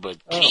audio, man, but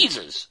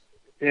Jesus.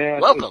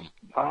 Yeah. Welcome.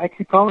 I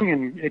keep calling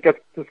and it gets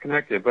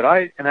disconnected, but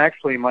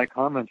actually my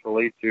comments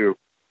relate to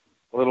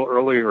a little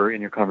earlier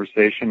in your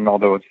conversation,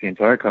 although it's the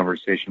entire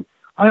conversation.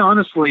 I don't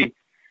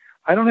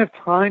have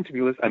time to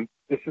be listening.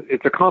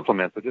 It's a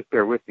compliment, so just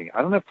bear with me.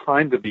 I don't have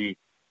time to be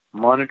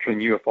monitoring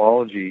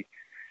ufology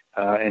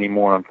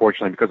anymore,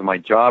 unfortunately, because of my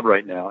job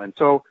right now. And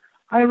so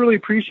I really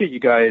appreciate you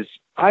guys.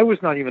 I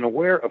was not even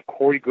aware of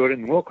Corey Goode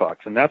and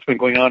Wilcox, and that's been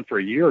going on for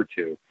a year or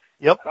two.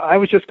 Yep. I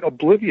was just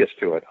oblivious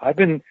to it. I've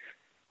been,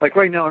 like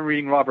right now I'm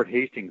reading Robert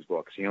Hastings'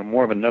 books,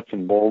 more of a nuts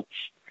and bolts,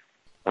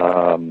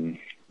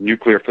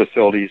 nuclear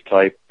facilities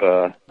type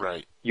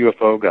right.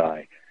 UFO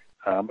guy.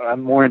 But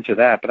I'm more into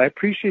that. But I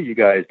appreciate you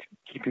guys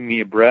keeping me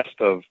abreast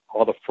of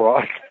all the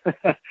fraud.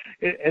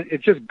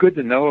 It's just good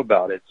to know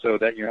about it so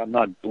that I'm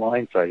not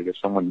blindsided if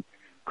someone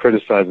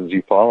criticizes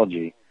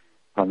ufology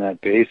on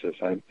that basis.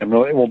 I'm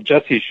really, well,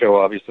 Jesse's show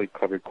obviously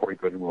covered Corey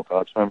Goode and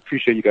Wilcox, so I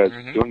appreciate you guys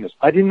doing this.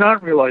 I did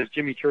not realize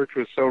Jimmy Church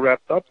was so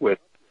wrapped up with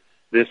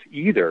this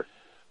either.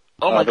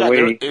 Oh my God!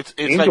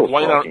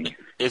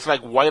 It's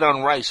like white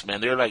on rice,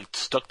 man. They're like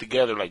stuck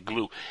together like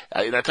glue.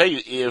 And I tell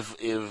you, if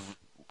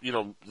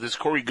this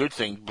Corey Goode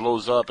thing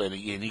blows up and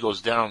he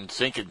goes down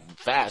sinking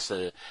fast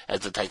as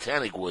the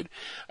Titanic would,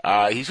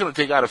 he's going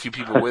to take out a few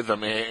people with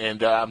him.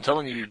 And I'm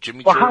telling you,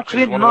 Jimmy Church how could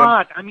is it one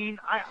not? of them. I mean,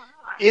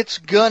 it's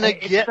going to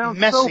get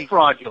messy. So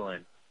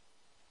fraudulent.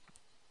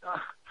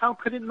 How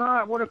could it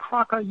not? What a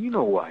crock on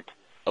you-know-what.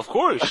 Of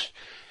course.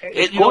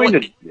 It's going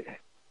to...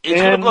 It's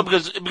going to blow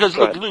because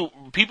look, Lou,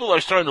 people are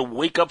starting to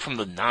wake up from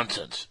the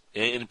nonsense.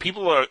 And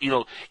people are,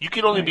 you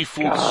can only be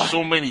fooled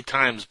so many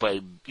times by,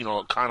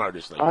 con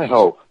artists like I these.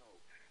 hope.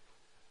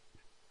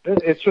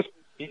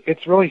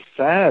 it's really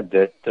sad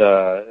that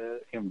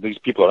these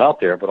people are out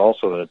there, but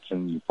also that it's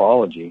in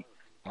ufology.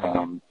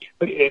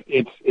 But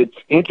it's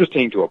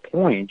interesting to a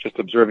point, just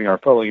observing our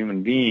fellow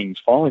human beings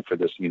falling for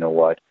this, you know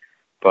what.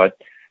 But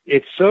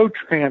it's so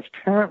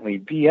transparently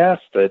BS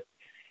that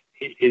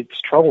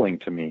it's troubling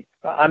to me.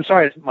 I'm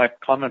sorry, my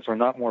comments are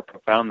not more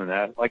profound than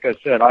that. Like I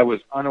said, I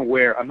was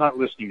unaware. I'm not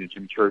listening to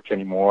Jim Church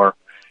anymore.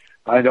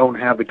 I don't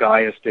have the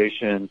Gaia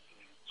station.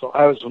 So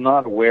I was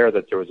not aware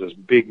that there was this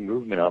big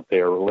movement out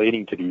there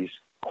relating to these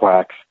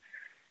quacks.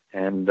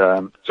 And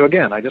so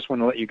again, I just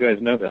want to let you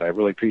guys know that I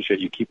really appreciate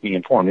you keeping me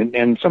informed.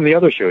 And some of the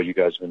other shows you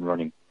guys have been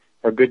running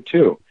are good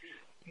too.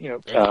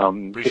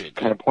 Just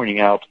kind of pointing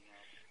out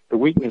the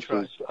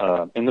weaknesses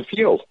in the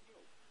field.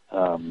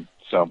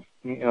 So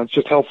it's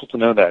just helpful to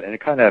know that. And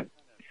it kind of,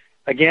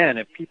 again,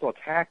 if people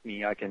attack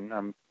me,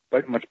 I'm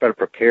much better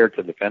prepared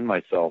to defend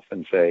myself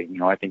and say,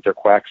 I think they're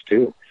quacks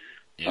too.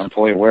 Yeah. I'm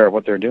fully aware of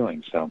what they're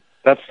doing. So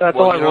that's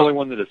all I really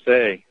wanted to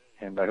say.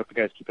 And I hope you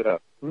guys keep it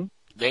up.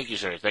 Thank you,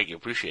 sir. Thank you.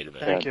 Appreciate it,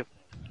 man. Thank you.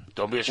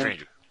 Don't be a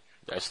stranger.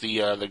 That's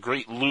the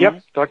great Lou.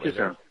 Yep. Talk to you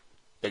soon.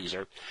 Thank you,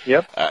 sir.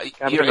 Yep.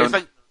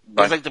 It's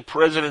like the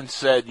president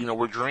said,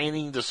 we're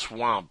draining the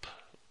swamp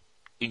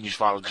in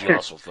ufology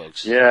also,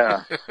 folks.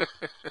 Yeah.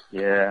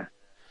 Yeah.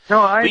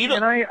 No,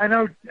 I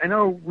know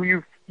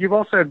you've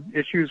also had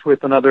issues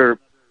with another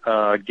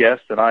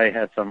guest that I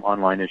had some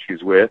online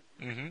issues with,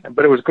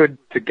 but it was good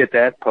to get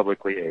that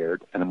publicly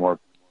aired in a more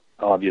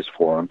obvious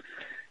forum.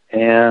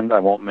 And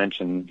I won't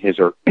mention his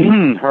or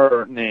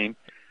her name.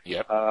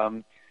 Yep.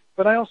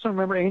 But I also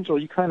remember, Angel,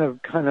 you kind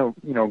of got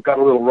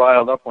a little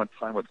riled up one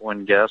time with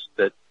one guest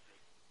that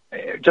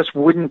just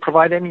wouldn't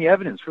provide any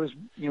evidence for his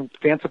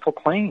fanciful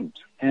claims,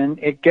 and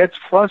it gets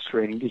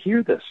frustrating to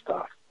hear this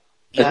stuff.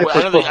 Yeah,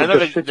 I know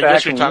the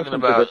guest you're talking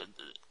about.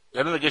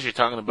 I know the guest you're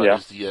talking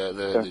about is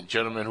the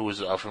gentleman who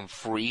was from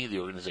Free, the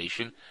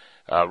organization,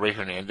 Ray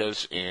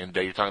Hernandez, and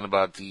you're talking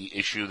about the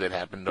issue that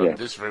happened on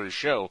this very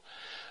show,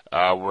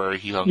 where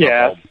he hung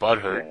up all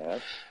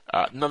butthurt.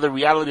 Yes. No, the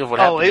reality of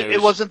what happened there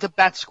it wasn't the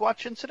Bat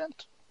Squatch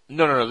incident?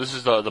 No. This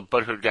is the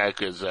butthurt guy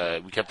because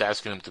we kept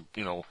asking him to,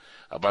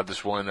 about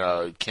this one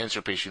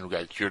cancer patient who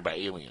got cured by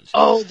aliens.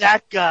 Oh,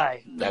 that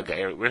guy. That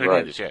guy, Rick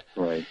Hernandez, yeah.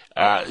 Right.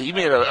 He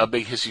made a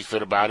big hissy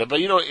fit about it,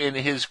 but in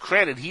his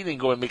credit, he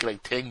didn't go and make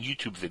like 10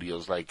 YouTube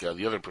videos like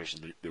the other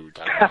person they were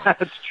talking about.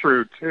 That's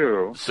true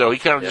too. So he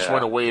kind of just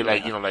went away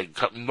like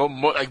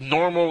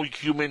normal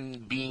human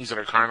beings that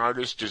are con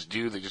artists just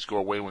do. They just go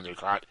away when they're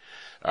caught.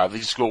 They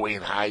just go away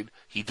and hide.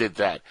 He did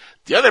that.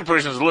 The other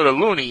person's a little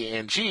loony,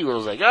 and she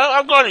was like, "Oh,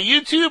 I'm going to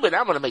YouTube, and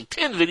I'm going to make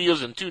 10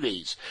 videos in 2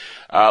 days."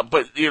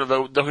 But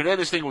the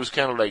Hernandez thing was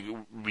kind of like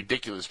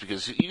ridiculous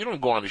because you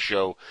don't go on the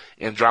show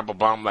and drop a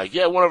bomb like,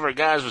 "Yeah, one of our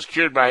guys was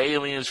cured by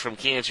aliens from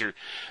cancer,"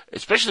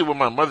 especially when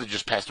my mother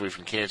just passed away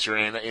from cancer,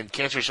 and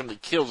cancer is something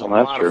that kills a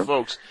lot of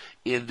folks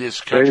in this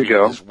country,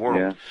 in this world.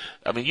 Yeah.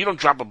 I mean, you don't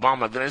drop a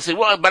bomb like that and say,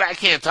 "Well, but I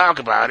can't talk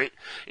about it.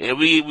 And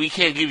we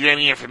can't give you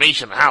any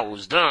information on how it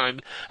was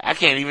done. I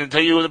can't even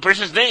tell you the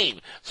person's name."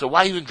 So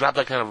why even drop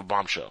that kind of a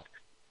bombshell?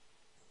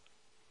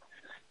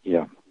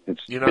 Yeah, it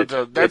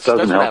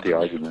doesn't help the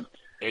argument.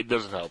 It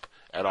doesn't help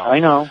at all. I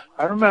know.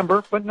 I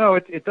remember, but no,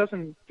 it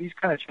doesn't. These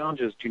kind of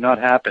challenges do not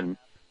happen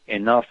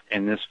enough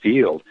in this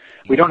field.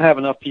 We don't have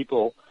enough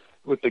people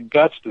with the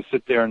guts to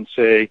sit there and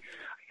say,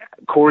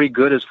 Corey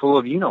Good is full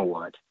of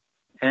you-know-what.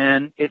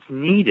 And it's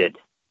needed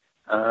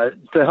to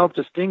help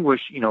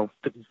distinguish, the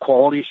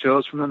quality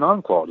shows from the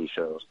non-quality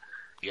shows.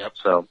 Yep.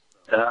 So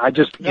I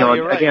just,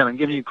 right. Again, I'm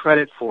giving you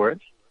credit for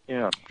it.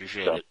 Yeah.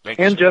 Appreciate it. Thank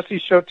and you,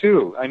 Jesse's show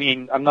too.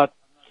 He's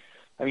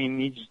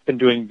been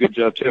doing a good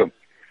job too.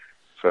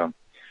 So,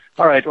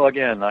 all right. Well,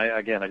 again,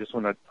 I just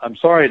want to. I'm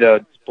sorry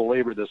to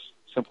belabor this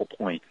simple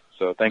point.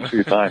 So, thanks for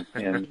your time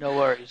and no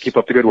worries. Keep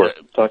up the good work.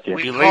 Talk to you.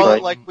 We call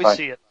it like we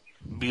see it.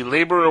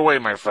 Belabor away,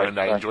 my friend.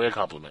 I enjoy a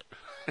compliment.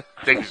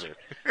 Thank you, sir.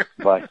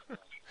 Bye.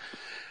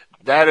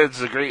 That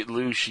is a great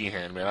Lou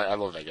Sheehan, man. I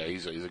love that guy.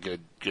 He's a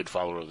good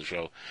follower of the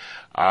show.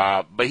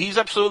 But he's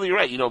absolutely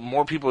right.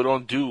 More people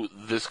don't do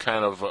this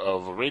kind of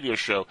a radio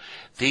show.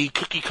 They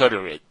cookie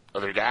cutter it.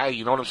 Other guy,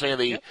 you know what I'm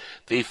saying?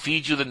 They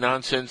feed you the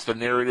nonsense, the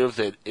narrative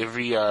that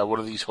every one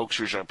of these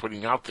hoaxers are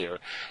putting out there,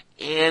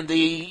 and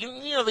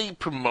they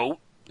promote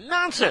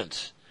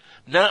nonsense.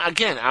 Now,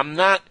 again, I'm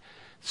not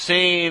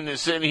sitting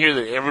here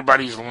that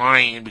everybody's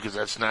lying because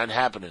that's not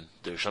happening.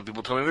 There's some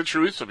people telling the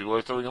truth, some people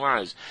are telling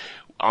lies.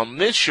 On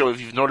this show,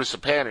 if you've noticed a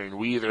pattern,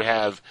 we either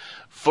have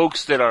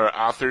folks that are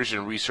authors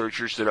and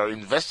researchers that are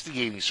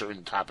investigating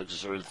certain topics or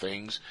certain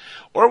things,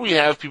 or we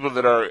have people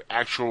that are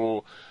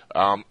actual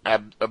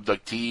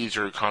abductees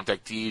or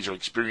contactees or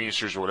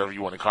experiencers or whatever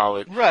you want to call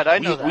it. Right, I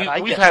know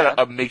that. We've had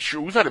a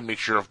mixture. We've had a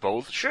mixture of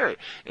both, sure,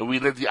 and we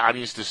let the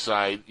audience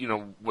decide,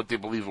 what they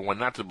believe and what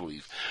not to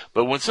believe.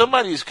 But when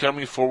somebody is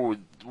coming forward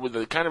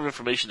the kind of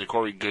information that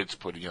Corey Goode's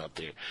putting out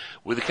there,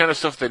 with the kind of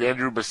stuff that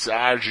Andrew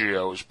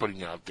Basaggio is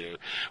putting out there,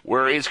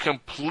 where it's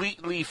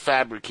completely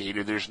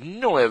fabricated, there's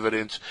no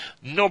evidence,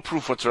 no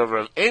proof whatsoever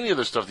of any of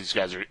the stuff these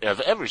guys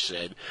have ever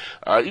said.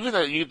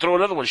 Even you throw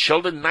another one,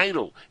 Sheldon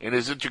Neidl and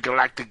his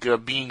intergalactic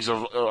beings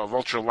of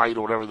ultralight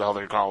or whatever the hell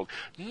they're called.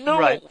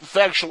 No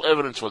factual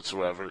evidence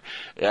whatsoever.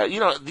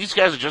 These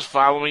guys are just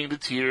following the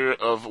tier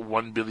of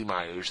one Billy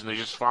Myers, and they're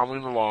just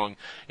following along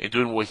and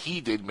doing what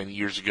he did many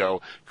years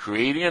ago,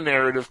 creating a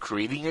narrative,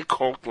 creating a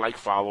cult-like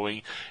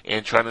following,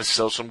 and trying to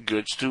sell some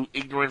goods to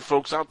ignorant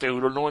folks out there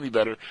who don't know any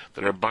better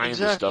that are buying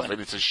this stuff.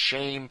 And it's a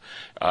shame.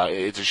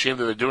 It's a shame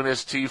that they're doing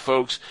this to you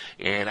folks,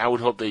 and I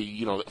would hope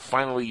they,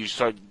 finally you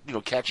start,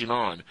 catching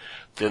on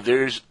that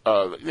there's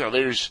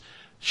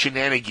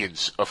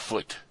shenanigans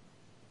afoot.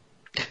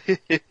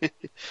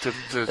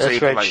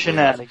 That's right,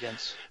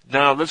 shenanigans.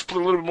 Now, let's put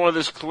a little bit more of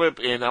this clip,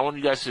 and I want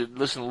you guys to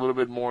listen a little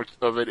bit more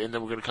of it, and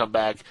then we're going to come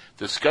back,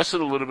 discuss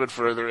it a little bit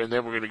further, and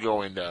then we're going to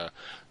go and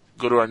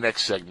go to our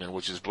next segment,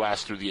 which is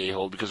Blast Through the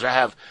A-Hole, because I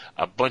have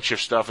a bunch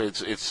of stuff.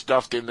 It's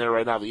stuffed in there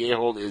right now. The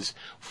A-Hole is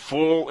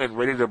full and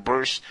ready to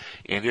burst,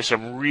 and there's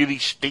some really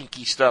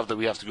stinky stuff that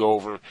we have to go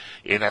over,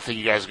 and I think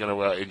you guys are going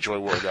to enjoy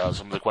what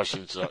some of the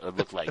questions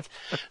look like.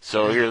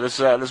 So here, let's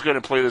go ahead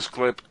and play this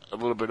clip a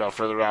little bit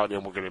further out,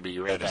 and we're going to be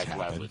right back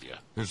live with you.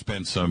 There's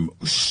been some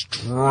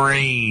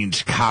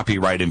strange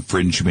copyright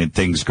infringement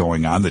things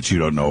going on that you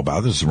don't know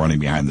about. This is running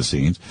behind the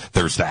scenes.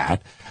 There's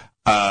that.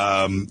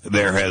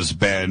 There has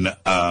been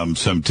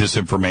some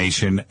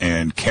disinformation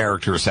and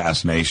character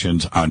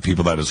assassinations on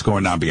people that is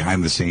going on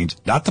behind the scenes,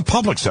 not the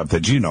public stuff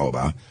that you know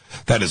about,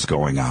 that is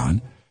going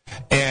on.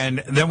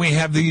 And then we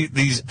have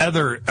these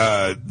other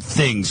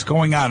things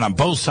going on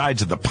both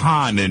sides of the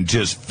pond and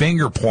just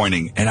finger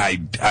pointing, and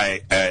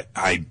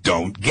I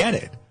don't get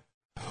it.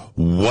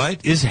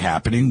 What is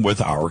happening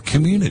with our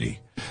community?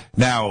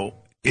 Now,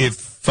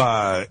 if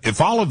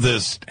all of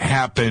this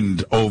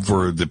happened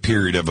over the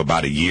period of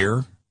about a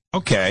year,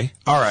 okay,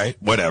 all right,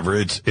 whatever.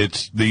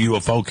 It's the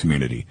UFO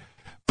community.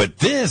 But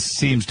this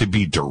seems to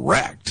be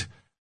direct.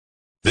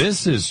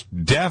 This is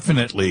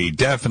definitely,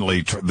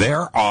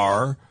 there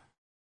are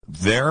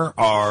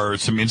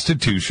some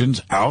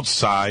institutions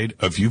outside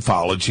of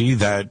ufology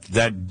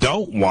that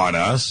don't want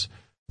us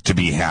to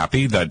be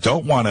happy, that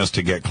don't want us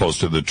to get close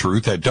to the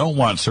truth, that don't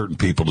want certain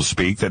people to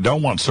speak, that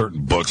don't want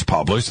certain books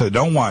published, that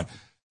don't want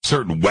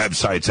certain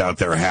websites out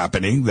there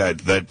happening,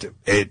 that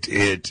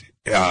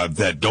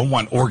don't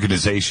want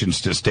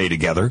organizations to stay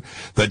together,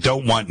 that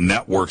don't want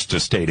networks to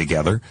stay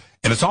together.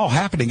 And it's all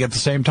happening at the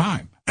same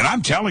time. And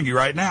I'm telling you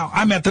right now,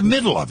 I'm at the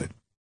middle of it.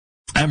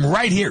 I'm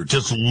right here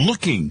just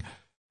looking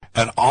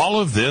at all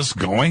of this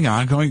going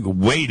on,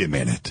 wait a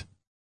minute.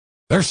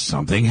 There's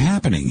something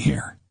happening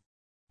here.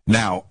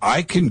 Now,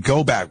 I can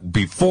go back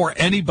before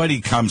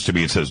anybody comes to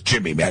me and says,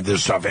 Jimmy, man,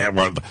 this stuff,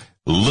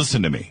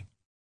 listen to me.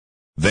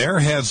 There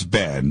has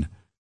been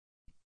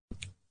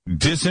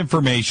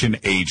disinformation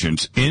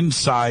agents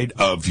inside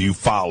of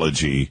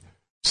ufology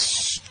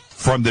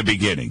from the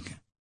beginning.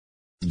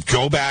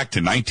 Go back to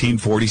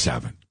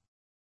 1947.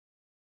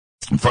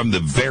 From the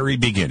very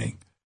beginning.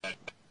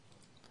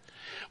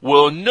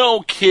 Well,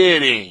 no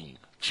kidding,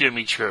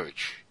 Jimmy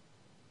Church.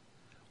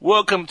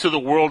 Welcome to the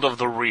world of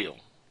the real,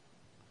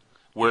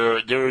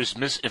 where there is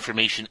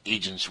misinformation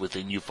agents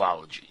within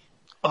ufology.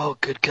 Oh,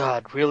 good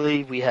God,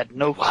 really? We had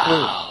no clue.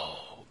 Wow,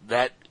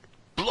 that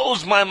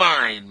blows my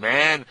mind,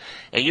 man.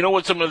 And you know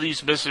what some of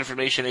these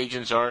misinformation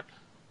agents are?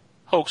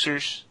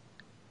 Hoaxers.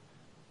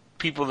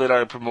 People that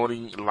are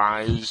promoting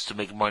lies to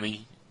make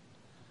money.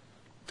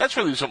 That's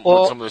really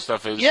what some of the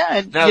stuff is. Yeah,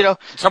 and, now,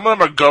 some of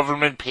them are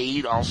government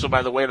paid also,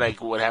 by the way,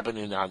 like what happened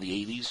in the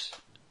 80s.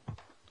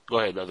 Go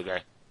ahead, other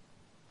guy.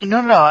 No,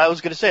 I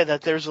was going to say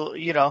that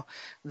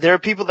there are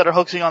people that are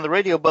hoaxing on the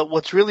radio, but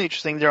what's really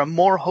interesting, there are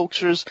more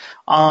hoaxers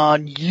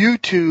on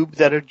YouTube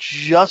that are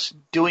just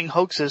doing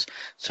hoaxes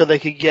so they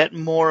could get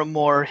more and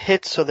more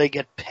hits so they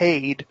get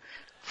paid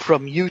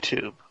from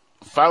YouTube.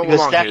 Follow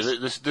along here.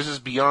 This is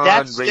beyond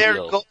that's radio.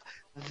 Their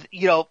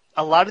goal.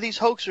 A lot of these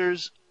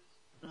hoaxers,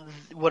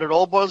 what it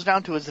all boils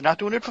down to is they're not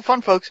doing it for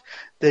fun, folks.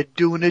 They're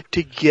doing it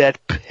to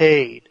get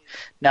paid.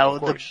 Now,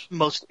 the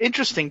most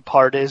interesting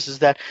part is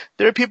that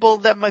there are people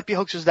that might be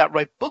hoaxers that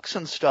write books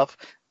and stuff,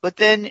 but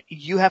then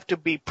you have to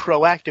be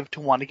proactive to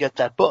want to get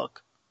that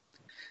book.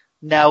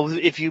 Now,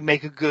 if you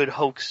make a good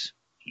hoax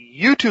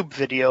YouTube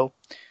video,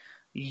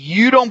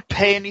 you don't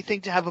pay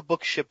anything to have a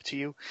book shipped to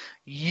you.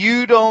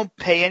 You don't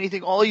pay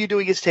anything. All you're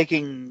doing is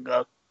taking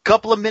a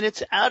couple of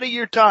minutes out of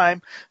your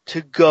time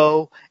to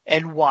go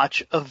and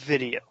watch a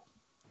video.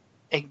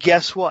 And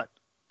guess what?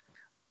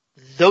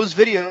 Those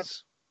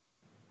videos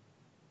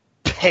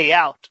pay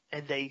out,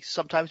 and they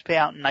sometimes pay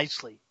out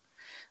nicely.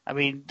 I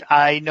mean,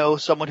 I know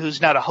someone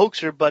who's not a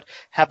hoaxer, but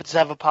happens to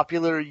have a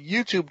popular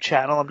YouTube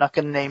channel. I'm not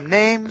going to name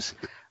names,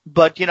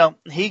 but,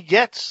 he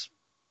gets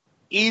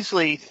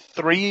easily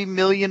 3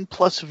 million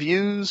plus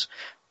views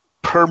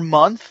per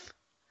month,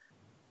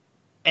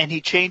 and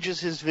he changes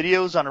his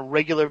videos on a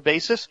regular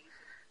basis.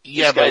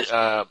 Yeah,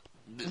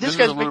 this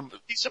guy's making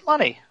decent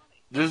money.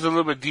 this is a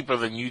little bit deeper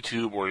than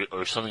YouTube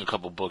or something. A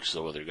couple books,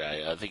 though, other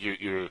guy. I think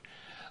you're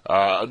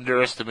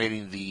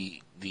underestimating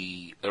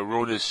the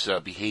erroneous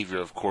behavior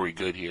of Corey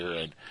Good here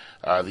and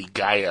the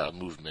Gaia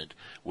movement,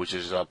 which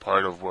is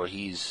part of where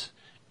he's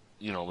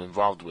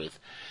involved with.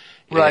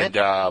 Right.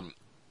 And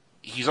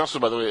he's also,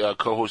 by the way, a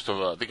co-host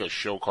of I think a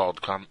show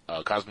called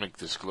Cosmic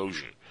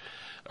Disclosure.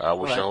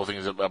 Which Right. the whole thing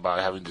is about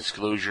having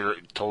disclosure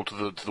told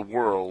to the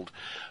world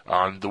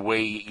on the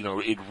way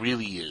it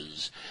really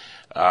is,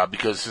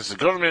 because since the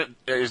government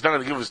is not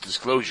going to give us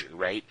disclosure,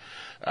 right?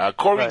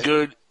 Corey Right.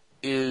 Good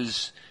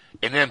is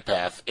an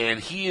empath, and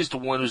he is the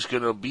one who's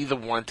going to be the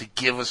one to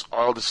give us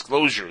all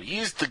disclosure.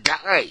 He's the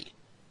guy.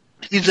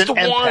 He's an the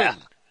empath. one.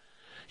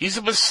 He's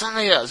a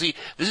messiah. See,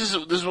 this is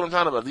what I'm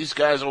talking about. These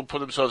guys all put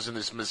themselves in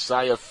this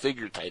messiah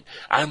figure type.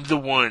 I'm the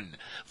one.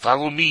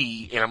 Follow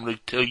me, and I'm going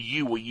to tell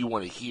you what you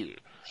want to hear.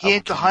 He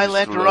ain't the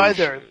Highlander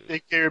either. There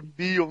can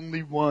be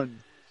only one.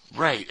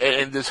 Right,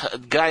 and this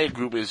Gaia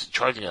group is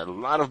charging a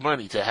lot of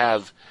money to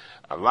have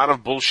a lot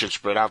of bullshit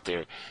spread out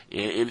there.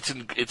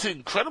 It's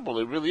incredible.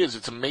 It really is.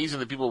 It's amazing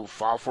that people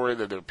fall for it,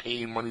 that they're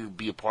paying money to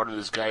be a part of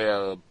this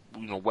Gaia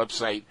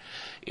website,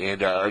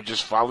 and are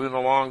just following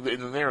along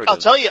in the narrative. I'll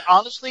tell you,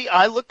 honestly,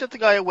 I looked at the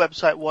Gaia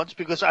website once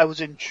because I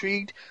was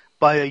intrigued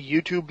by a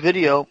YouTube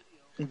video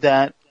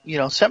that,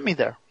 sent me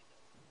there.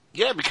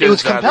 Yeah, because it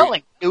was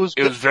compelling. It was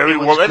very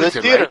well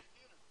edited, theater. right?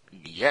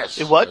 Yes,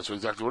 It what? That's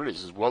exactly what it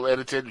is. It's well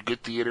edited,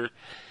 good theater,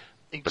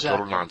 but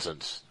total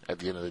nonsense at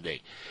the end of the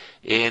day.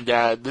 And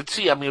let's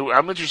see. I mean,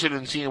 I'm interested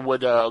in seeing what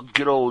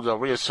good old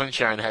Ray of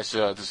Sunshine has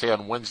to say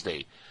on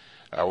Wednesday,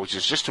 which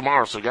is just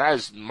tomorrow. So,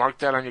 guys, mark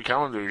that on your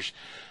calendars.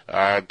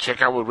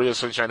 Check out what Ray of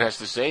Sunshine has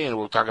to say, and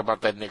we'll talk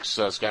about that next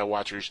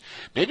Skywatchers.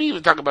 Maybe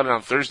even talk about it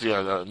on Thursday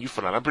on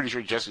Newfoundland. I'm pretty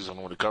sure Jesse's going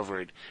to want to cover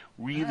it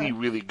really,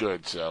 really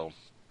good. So.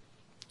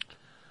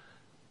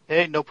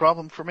 Hey, no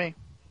problem for me.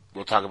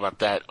 We'll talk about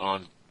that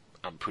I'm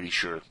pretty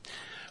sure.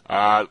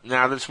 Now,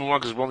 let's move on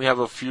because we only have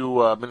a few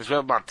minutes. We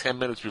have about 10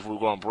 minutes before we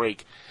go on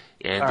break.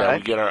 And right.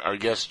 we get our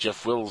guest,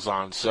 Jeff Wills,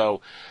 on.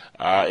 So,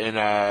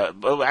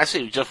 I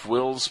say Jeff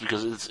Wills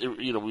because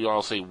we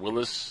all say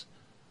Willis,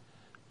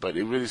 but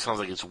it really sounds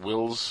like it's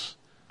Wills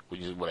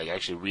when I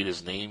actually read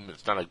his name.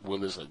 It's not like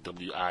Willis, like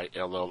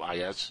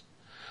Willis.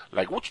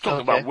 Like, what you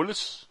talking about,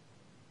 Willis?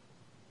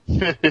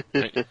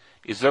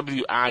 It's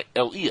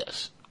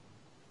Wiles.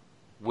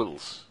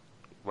 Wills,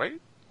 right?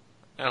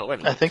 Oh,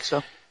 anyway. I think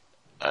so.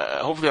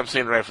 Hopefully I'm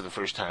saying it right for the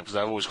first time, because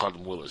I've always called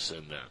him Willis,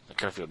 and I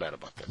kind of feel bad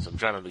about that, so I'm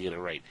trying to get it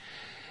right.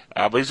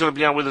 But he's going to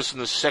be on with us in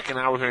the second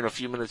hour here in a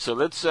few minutes, so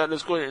let's go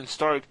ahead and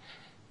start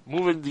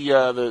moving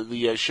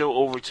the show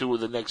over to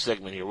the next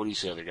segment here. What do you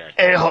say, other guy?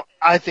 A-hole.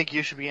 I think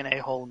you should be an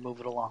a-hole and move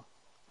it along.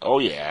 Oh,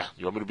 yeah.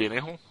 You want me to be an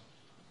a-hole?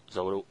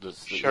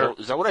 Sure.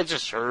 Is that what I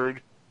just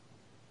heard?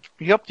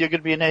 Yep, you're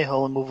going to be an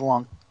a-hole and move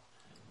along.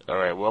 All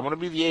right, well, I'm going to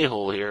be the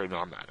a-hole here. No,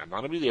 I'm not. I'm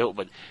not going to be the a-hole,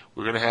 but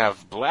we're going to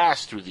have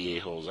blast through the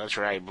a-holes. That's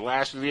right,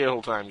 blast through the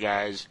a-hole time,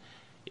 guys.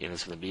 And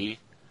it's going to be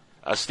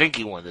a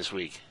stinky one this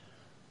week.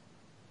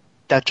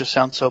 That just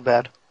sounds so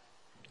bad.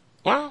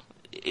 Well,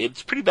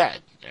 it's pretty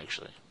bad,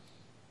 actually.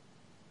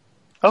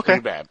 Okay.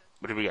 Pretty bad,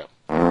 but here we go.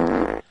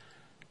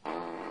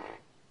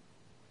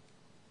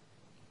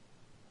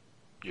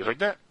 You heard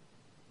that?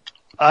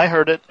 I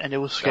heard it, and it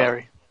was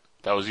scary.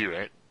 That was you,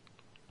 right?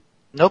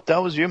 Nope, that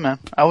was you, man.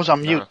 I was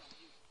on mute.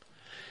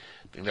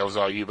 I think that was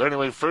all you. But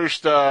anyway,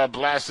 first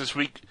blast this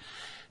week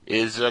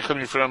is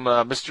coming from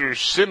Mr.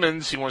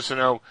 Simmons. He wants to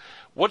know,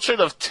 what sort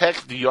of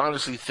tech do you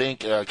honestly think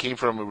came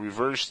from a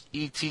reverse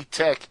ET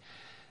tech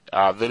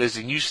that is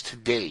in use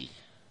today?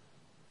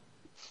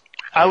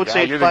 I would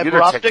say fiber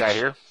optics, tech guy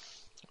here.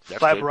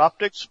 fiber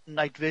optics,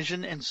 night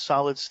vision, and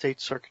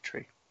solid-state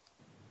circuitry.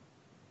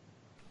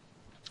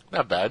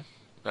 Not bad.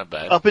 Not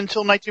bad. Up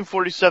until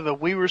 1947,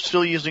 we were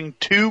still using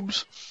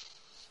tubes,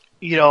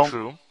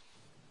 True.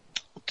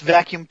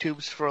 Vacuum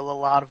tubes for a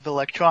lot of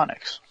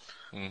electronics.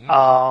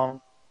 Mm-hmm.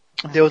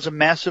 There was a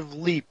massive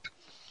leap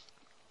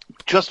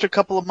just a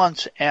couple of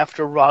months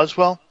after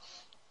Roswell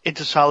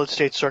into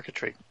solid-state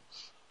circuitry.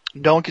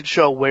 No one could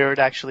show where it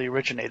actually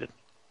originated.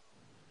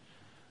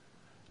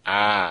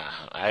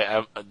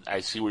 I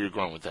see where you're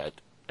going with that.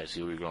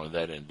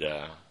 And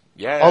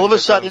yeah. All of a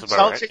sudden,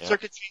 solid-state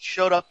circuitry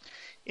showed up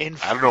in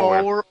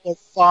 4 or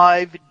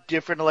 5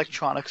 different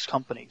electronics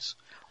companies,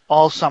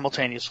 all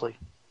simultaneously.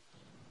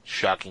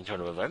 Shocking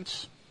turn of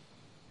events.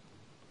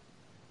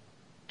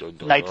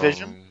 Night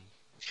vision.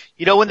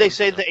 When they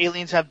say the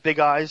aliens have big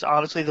eyes,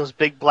 honestly, those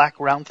big black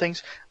round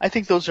things, I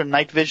think those are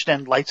night vision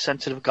and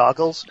light-sensitive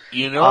goggles.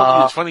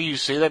 It's funny you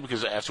say that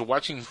because after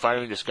watching Fire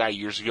in the Sky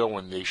years ago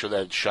when they showed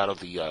that shot of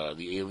the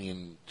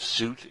alien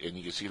suit and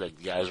you can see like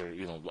the eyes are,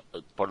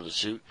 part of the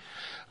suit,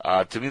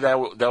 to me that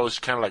was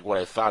kind of like what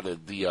I thought,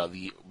 that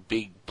the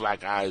big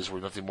black eyes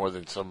were nothing more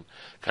than some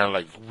kind of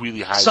like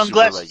really high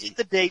sunglasses in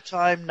the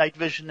daytime, night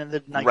vision in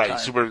the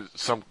nighttime. Right,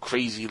 some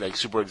crazy like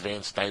super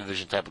advanced night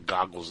vision type of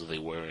goggles that they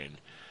wear, and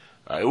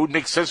it would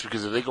make sense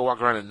because if they go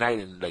walk around at night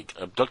and like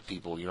abduct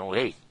people,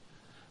 hey,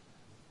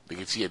 they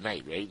can see at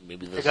night, right?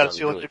 Maybe that's they got to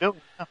see what they're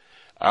doing.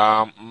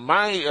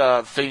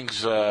 My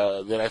things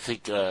that I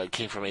think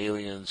came from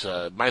aliens,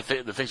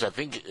 the things I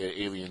think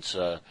aliens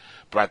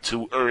brought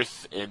to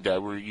Earth and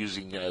were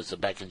using as a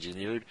back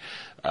engineered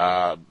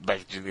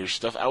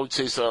stuff. I would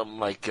say something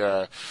like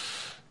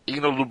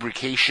anal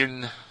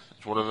lubrication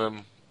is one of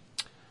them.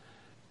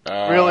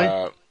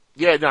 Really?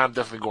 Yeah, no, I'm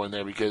definitely going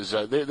there because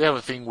they have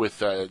a thing with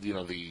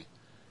the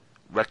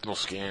rectal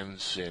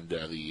scans and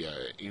the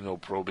anal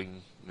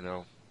probing,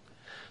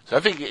 So I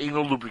think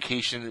anal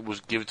lubrication was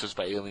given to us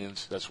by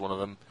aliens. That's one of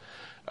them.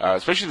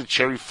 Especially the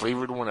cherry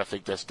flavored one. I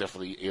think that's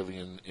definitely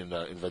alien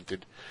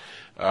invented.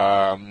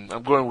 I'm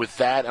going with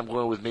that. I'm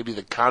going with maybe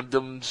the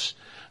condoms.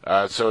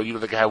 So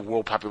they can have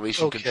world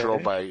population control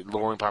by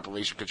lowering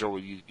population control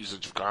with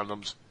usage of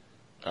condoms.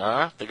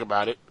 Think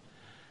about it.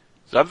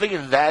 So I'm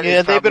thinking that.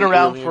 Yeah, they've been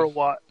around alien. for a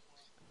while.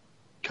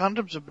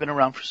 Condoms have been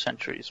around for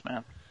centuries,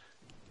 man.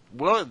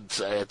 Well,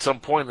 at some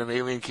point, an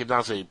alien came down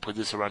and said, "Put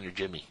this around your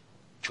Jimmy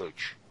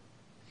church."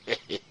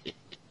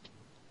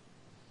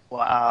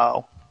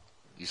 Wow.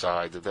 You saw how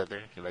I did that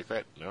there? You like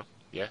that? No?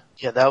 Yeah?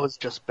 Yeah, that was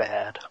just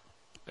bad.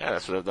 Yeah,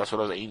 that's what I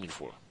was aiming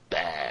for.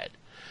 Bad.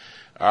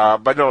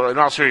 But no, in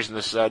all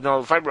seriousness,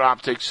 fiber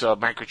optics,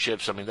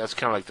 microchips, I mean, that's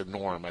kind of like the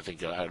norm, I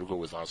think I would go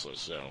with also,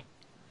 so.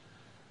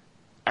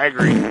 I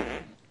agree.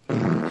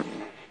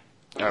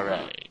 All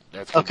right.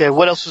 Okay,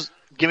 what else is,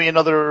 give me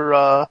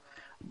another,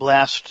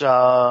 blast,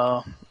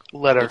 letter.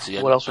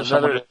 What else was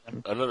another,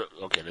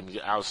 okay,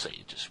 I'll say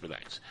it, just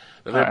relax.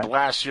 Another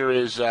blast here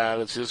is,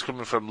 let's see, this is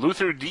coming from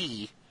Luther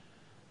D.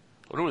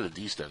 I wonder what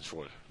the D stands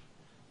for.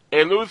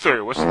 Hey,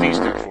 Luther, what's the D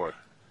stand for?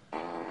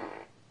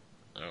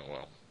 Oh,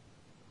 well.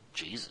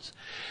 Jesus.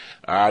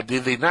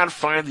 Did they not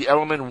find the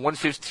element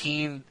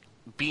 115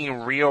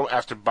 being real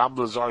after Bob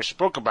Lazar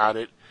spoke about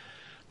it?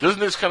 Doesn't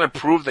this kind of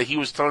prove that he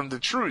was telling the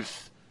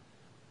truth?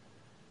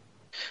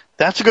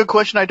 That's a good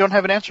question I don't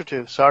have an answer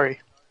to. Sorry.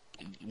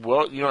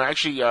 Well,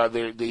 actually,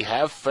 they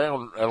have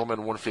found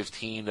element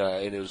 115,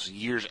 and it was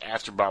years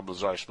after Bob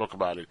Lazar spoke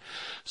about it.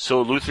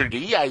 So Luther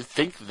D, I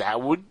think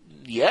that would,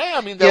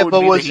 that would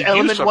but mean was that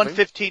element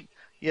 115?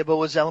 Yeah, but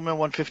was element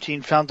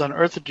 115 found on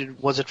Earth, or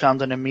was it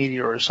found on a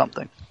meteor or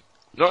something?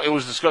 No, it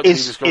was discovered.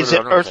 Is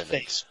it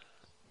Earth-based?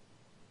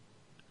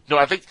 No,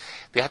 I think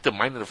they had to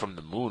mine it from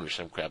the moon or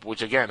some crap.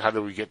 Which again, how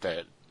did we get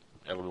that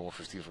element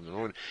 115 from the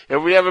moon?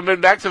 If we haven't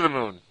been back to the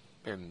moon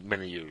in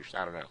many years,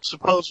 I don't know.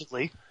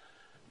 Supposedly.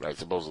 Right,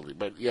 supposedly.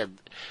 But yeah,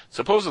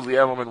 supposedly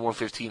element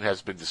 115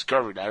 has been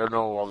discovered. I don't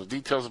know all the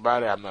details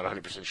about it. I'm not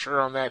 100% sure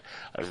on that.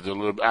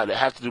 I'd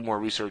have to do more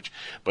research.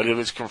 But if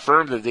it's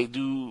confirmed that they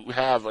do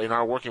have and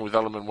are working with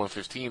element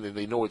 115 and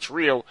they know it's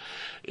real,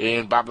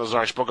 and Bob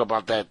Lazar spoke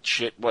about that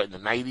shit, in the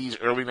 90s,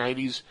 early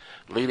 90s,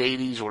 late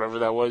 80s, whatever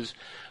that was,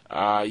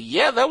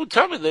 that would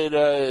tell me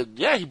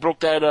that, he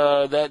broke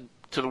that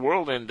to the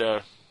world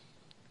and,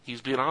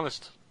 he's being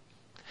honest.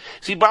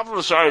 See, Bob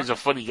Lazar is a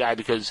funny guy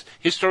because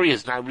his story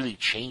has not really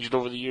changed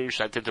over the years.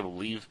 I tend to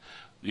believe,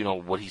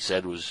 what he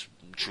said was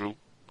true.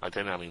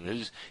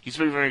 He's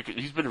been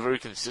very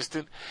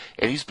consistent,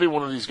 and he's been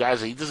one of these guys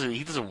that he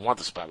doesn't want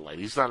the spotlight.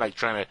 He's not like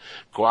trying to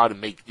go out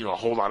and make a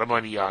whole lot of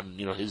money on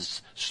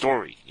his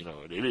story.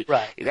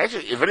 Right. It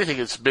actually, if anything,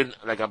 it's been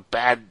like a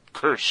bad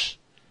curse.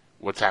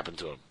 What's happened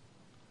to him?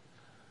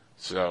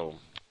 So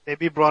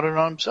maybe he brought it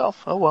on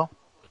himself. Oh well.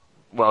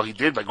 Well, he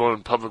did by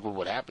going public with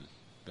what happened.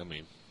 I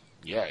mean.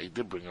 Yeah, he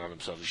did bring it on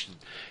himself.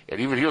 And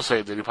even he'll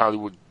say that he probably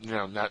would,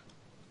 not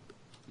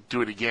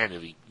do it again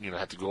if he,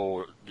 had to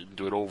go and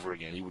do it over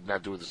again. He would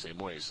not do it the same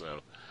way,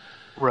 so.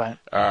 Right.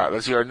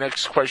 Let's see our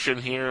next question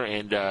here,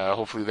 and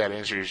hopefully that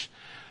answers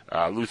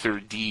Luther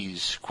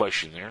D's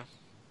question there.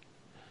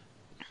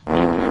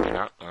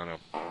 I don't know.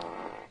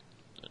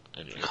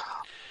 Anyway.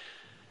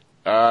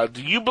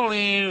 Do you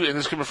believe, and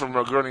this is coming from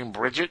a girl named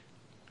Bridget,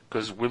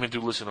 because women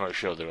do listen to our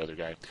show, the other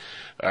guy.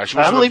 I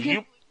believe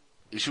you.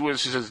 She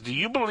says, do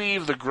you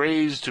believe the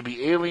Greys to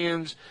be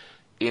aliens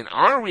in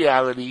our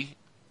reality,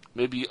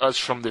 maybe us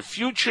from the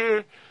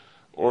future,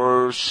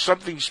 or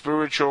something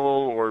spiritual,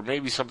 or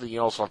maybe something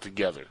else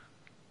altogether?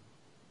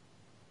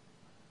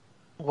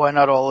 Why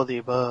not all of the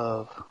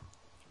above?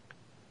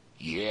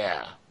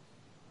 Yeah.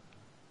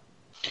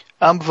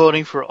 I'm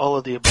voting for all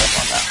of the above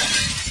on that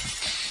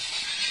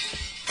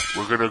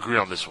one. We're going to agree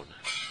on this one.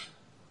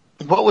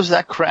 What was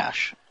that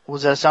crash?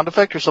 Was that a sound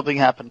effect or something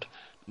happened?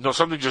 No,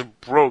 something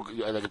just broke,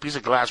 like a piece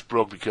of glass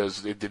broke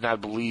because it did not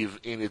believe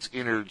in its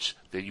innards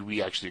that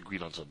we actually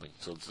agreed on something.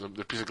 So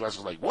the piece of glass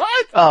was like,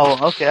 what?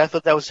 Oh, okay. I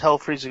thought that was hell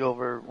freezing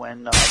over when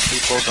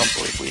people don't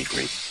believe we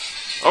agree.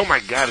 Oh my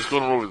God, it's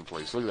going all over the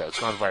place. Look at that. It's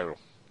gone viral.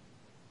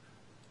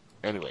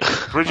 Anyway,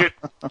 Bridget,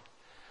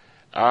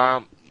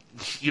 I'm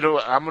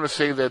going to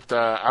say that,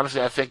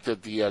 honestly, I think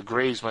that the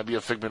Greys might be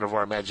a figment of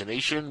our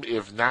imagination.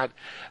 If not,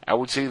 I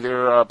would say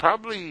they're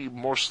probably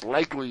most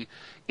likely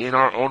in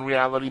our own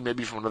reality,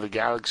 maybe from another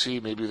galaxy,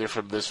 maybe they're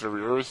from this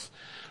very Earth,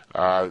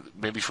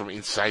 maybe from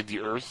inside the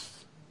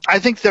Earth. I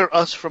think they're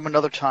us from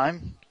another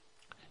time.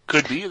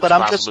 Could be, but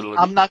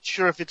I'm not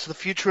sure if it's the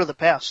future or the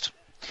past.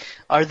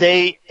 Are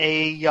they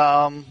a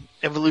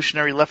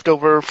evolutionary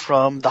leftover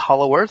from the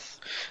Hollow Earth?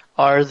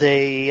 Are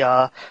they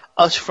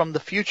us from the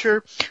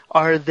future?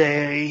 Are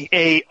they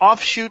a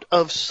offshoot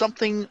of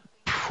something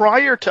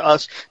prior to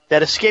us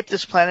that escaped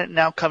this planet and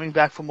now coming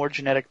back for more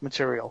genetic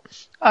material?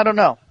 I don't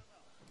know.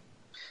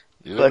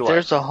 But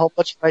there's a whole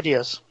bunch of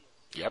ideas.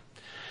 Yep.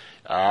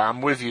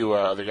 I'm with you,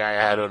 the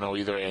guy. I don't know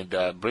either.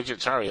 And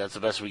Bridget, sorry, that's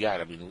the best we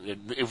got. I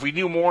mean, if we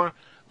knew more,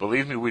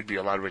 believe me, we'd be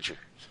a lot richer.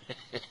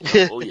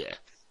 Oh, yeah.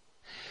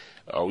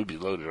 Oh, we'd be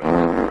loaded right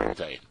now, I'll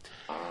tell you.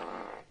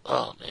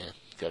 Oh, man.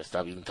 Gotta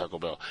stop eating Taco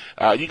Bell.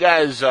 You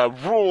guys,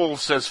 rule,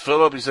 says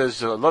Philip. He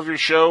says, love your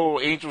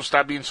show. Angel,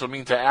 stop being so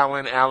mean to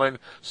Alan. Alan,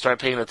 start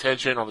paying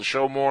attention on the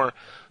show more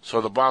so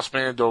the boss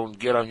man don't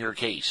get on your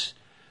case.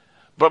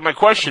 But my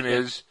question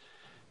is,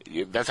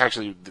 that's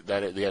actually,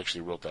 they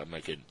actually wrote that, I'm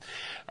not kidding.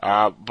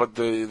 But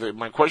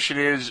my question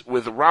is,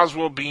 with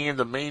Roswell being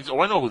the main,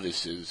 I know who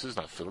this is. This is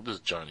not Philip, this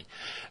is Johnny.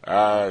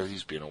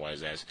 He's being a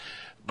wise ass.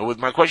 But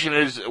my question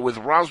is, with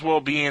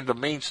Roswell being the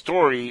main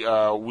story,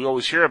 we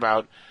always hear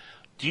about,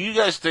 do you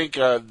guys think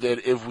that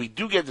if we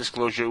do get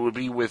disclosure, it would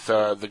be with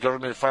the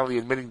government finally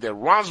admitting that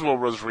Roswell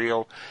was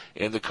real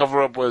and the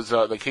cover-up was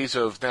the case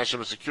of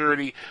national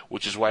security,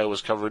 which is why it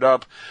was covered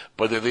up,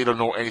 but that they don't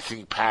know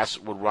anything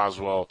past with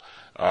Roswell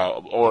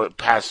or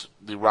past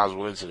the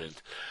Roswell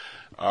incident?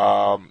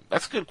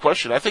 That's a good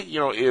question. I think,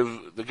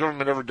 if the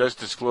government ever does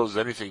disclose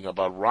anything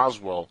about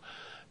Roswell,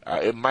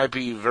 it might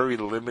be very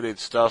limited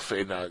stuff,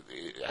 and I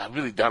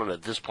really doubt it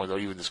at this point they'll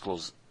even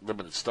disclose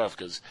limited stuff,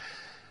 because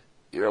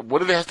what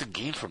do they have to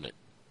gain from it?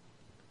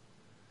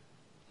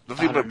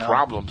 Nothing but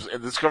problems,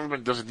 and this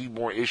government doesn't need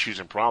more issues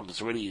and problems.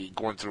 It's already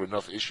going through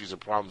enough issues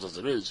and problems as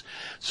it is.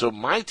 So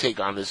my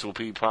take on this will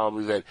be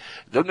probably that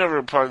they'll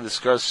never probably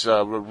discuss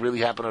what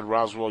really happened at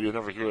Roswell. You'll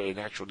never hear an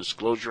actual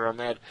disclosure on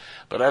that.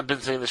 But I've been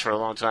saying this for a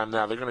long time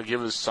now. They're going to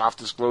give us soft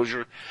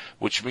disclosure,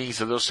 which means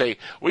that they'll say,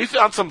 we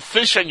found some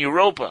fish on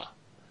Europa.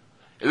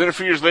 And then a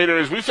few years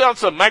later, we found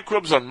some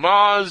microbes on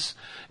Mars,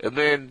 and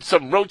then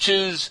some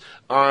roaches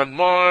on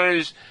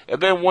Mars,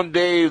 and then one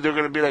day they're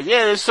going to be like,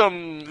 yeah, there's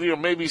some,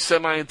 maybe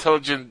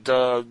semi-intelligent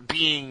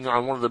being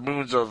on one of the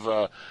moons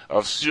of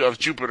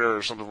Jupiter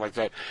or something like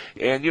that.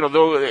 And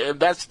and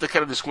that's the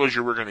kind of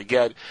disclosure we're going to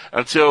get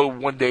until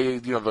one day,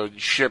 the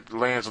ship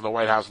lands on the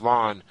White House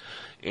lawn,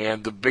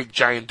 and the big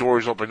giant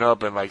doors open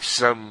up, and like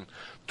some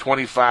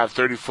 25,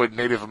 30-foot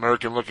Native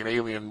American-looking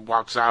alien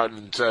walks out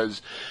and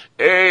says,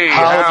 hey,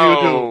 how do you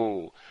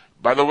do?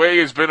 By the way,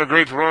 it's been a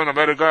great run,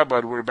 America,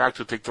 but we're back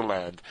to take the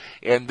land.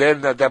 And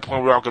then at that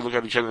point, we all can look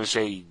at each other and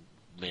say,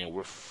 man,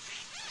 we're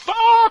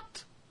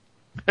fucked.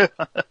 It's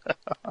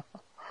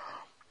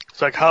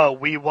like, how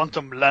we want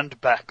them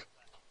land back.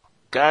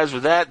 Guys,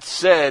 with that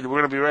said, we're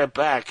going to be right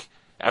back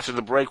after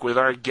the break with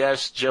our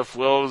guest, Jeff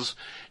Wills.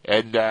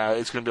 And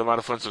it's going to be a lot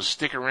of fun, so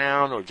stick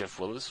around, or Jeff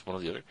Willis, one or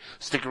the other.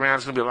 Stick around,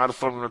 it's going to be a lot of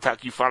fun. We're going to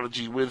talk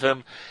ufology with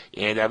him,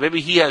 and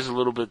maybe he has a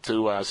little bit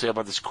to say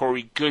about this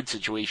Corey Good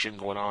situation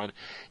going on,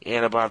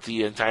 and about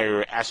the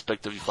entire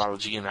aspect of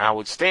ufology and how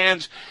it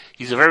stands.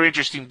 He's a very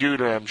interesting dude,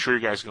 and I'm sure you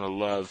guys are going to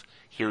love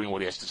hearing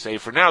what he has to say.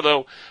 For now,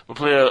 though, we'll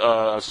play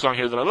a song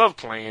here that I love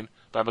playing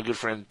by my good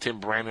friend Tim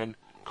Brannan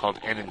called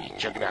Enemy.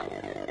 Check it out.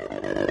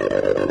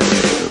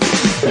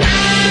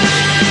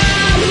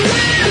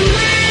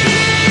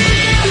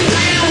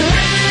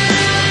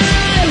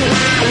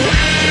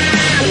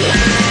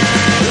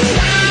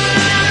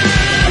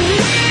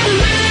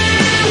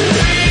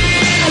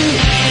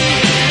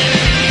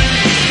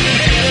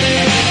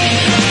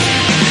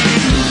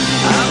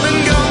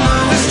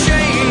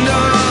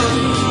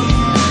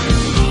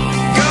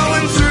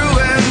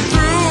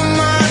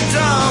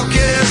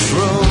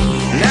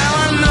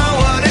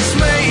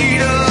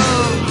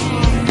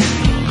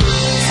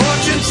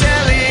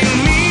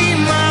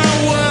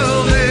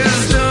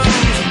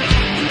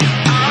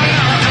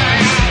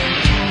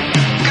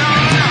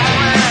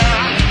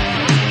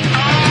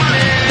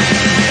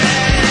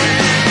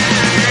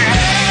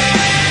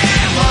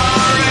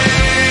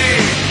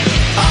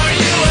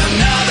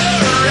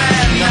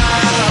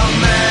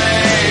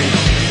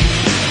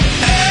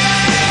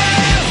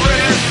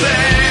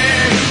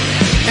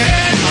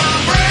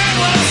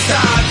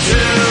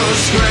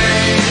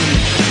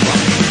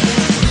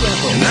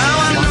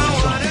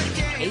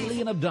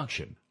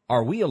 Abduction.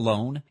 Are we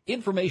alone?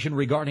 Information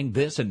regarding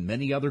this and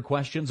many other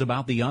questions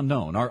about the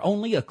unknown are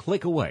only a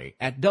click away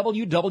at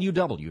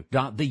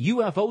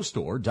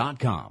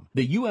www.theufostore.com.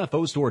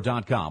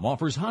 TheUFOstore.com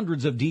offers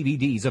hundreds of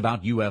DVDs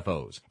about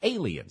UFOs,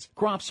 aliens,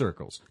 crop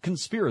circles,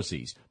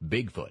 conspiracies,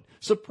 Bigfoot,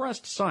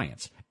 suppressed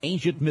science,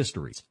 ancient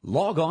mysteries.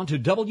 Log on to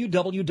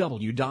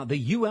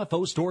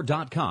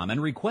www.theufostore.com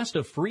and request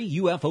a free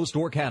UFO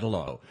Store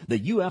catalog.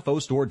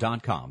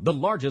 TheUFOstore.com, the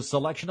largest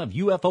selection of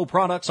UFO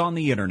products on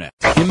the internet.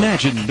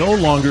 Imagine no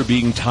longer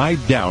being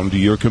tied down to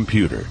your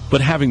computer,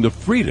 but having the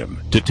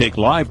freedom to take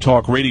live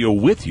talk radio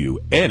with you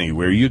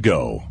anywhere you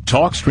go.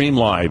 TalkStream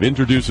Live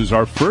introduces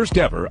our first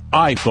ever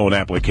iPhone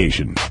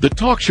application. The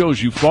talk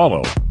shows you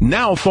follow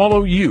now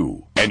follow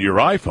you. And your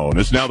iPhone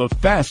is now the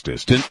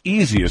fastest and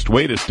easiest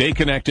way to stay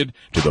connected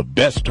to the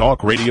best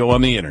talk radio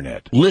on the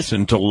internet.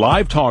 Listen to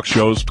live talk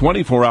shows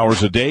 24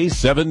 hours a day,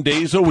 7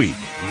 days a week.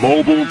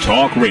 Mobile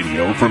talk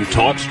radio from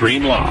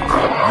TalkStream Live.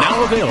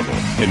 Now available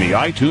in the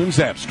iTunes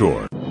App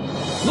Store.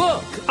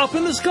 Look, up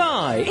in the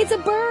sky. It's a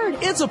bird.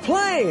 It's a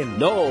plane.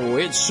 No,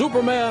 it's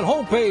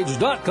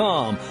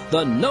SupermanHomepage.com,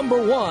 the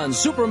 #1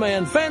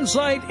 Superman fan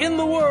site in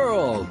the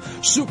world.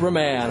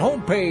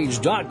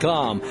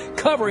 SupermanHomepage.com,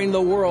 covering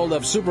the world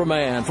of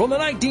Superman from the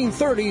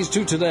 1930s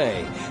to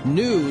today.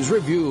 News,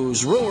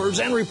 reviews, rumors,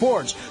 and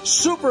reports.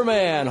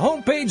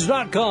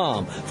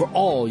 SupermanHomepage.com for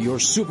all your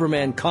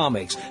Superman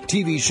comics,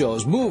 TV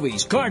shows,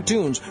 movies,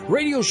 cartoons,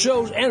 radio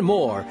shows, and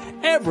more.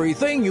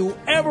 Everything you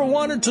ever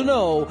wanted to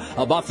know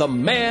about the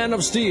Man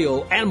of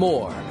Steel and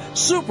more.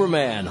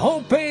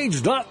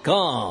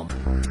 SupermanHomepage.com.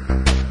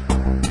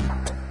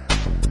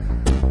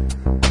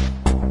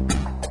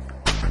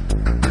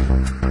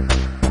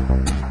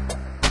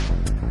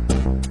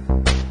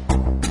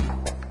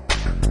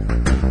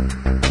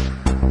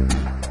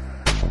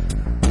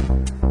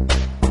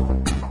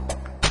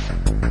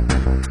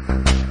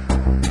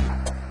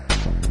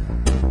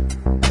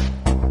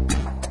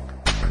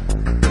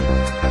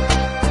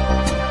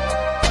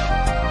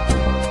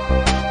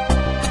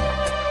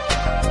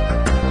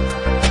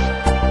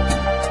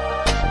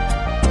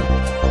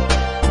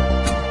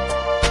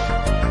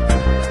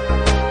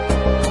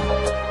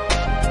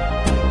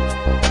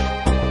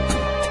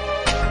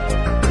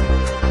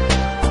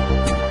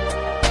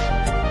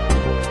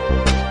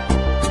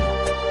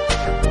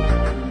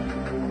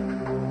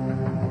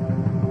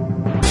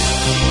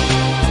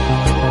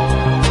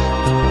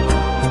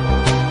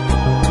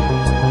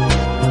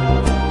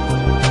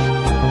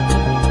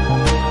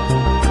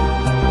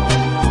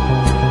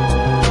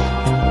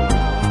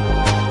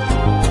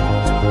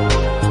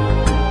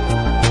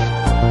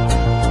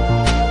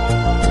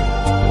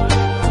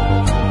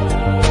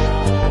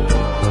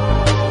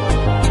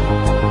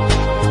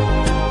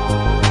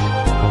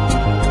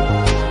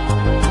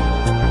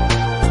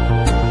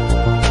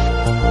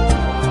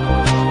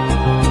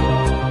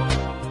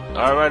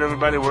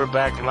 We're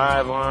back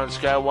live on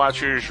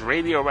Skywatchers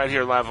Radio, right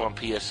here live on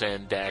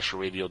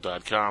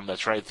PSN-radio.com.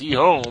 That's right, the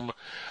home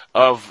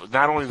of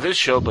not only this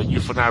show, but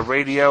UFONAUT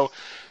Radio,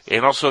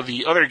 and also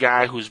the other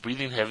guy who's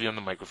breathing heavy on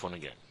the microphone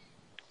again.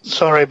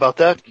 Sorry about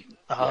that. Yes,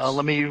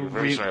 let me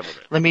very sorry about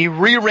that. let me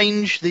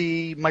rearrange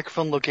the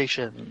microphone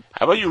location.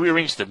 How about you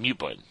rearrange the mute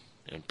button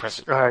and press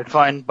it? All right,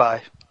 fine,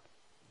 bye.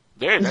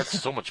 There, that's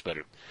so much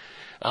better.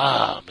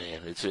 Ah,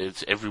 man, it's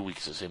every week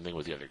it's the same thing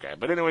with the other guy.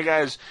 But anyway,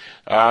 guys,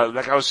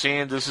 like I was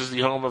saying, this is the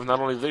home of not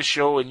only this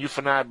show and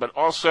UFONAUT, but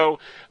also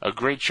a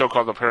great show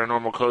called The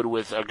Paranormal Code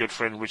with our good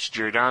friend Rich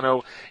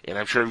Giordano. And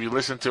I'm sure if you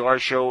listen to our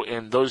show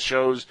and those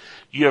shows,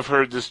 you have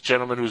heard this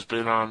gentleman who's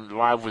been on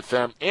live with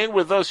them and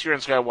with us here on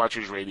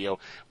Skywatchers Radio.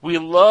 We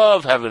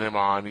love having him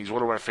on. He's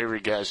one of our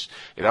favorite guests.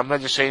 And I'm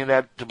not just saying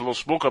that to blow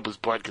smoke up his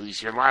butt because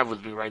he's here live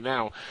with me right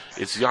now.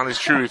 It's the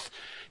honest truth.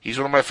 He's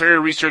one of my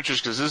favorite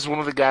researchers because this is one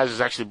of the guys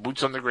who's actually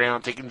boots on the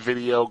ground, taking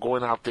video,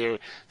 going out there,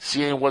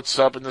 seeing what's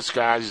up in the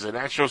skies. He's an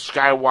actual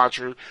sky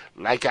watcher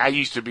like I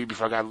used to be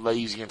before I got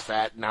lazy and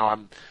fat. Now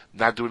I'm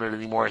not doing it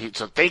anymore.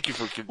 So thank you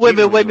for continuing.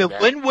 Wait a minute.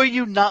 When were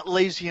you not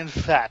lazy and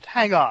fat?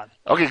 Hang on.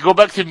 Okay, go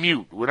back to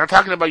mute. We're not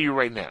talking about you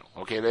right now.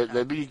 Okay,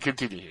 let me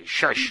continue here.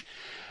 Shush.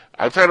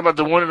 I'm talking about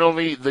the one and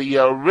only, the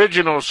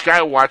original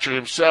sky watcher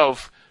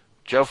himself,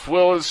 Jeff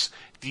Willis,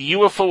 the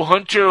UFO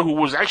hunter who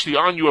was actually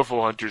on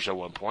UFO Hunters at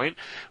one point.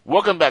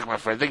 Welcome back, my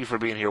friend. Thank you for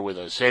being here with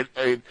us.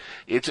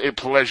 It's a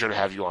pleasure to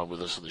have you on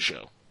with us on the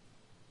show.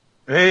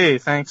 Hey,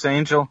 thanks,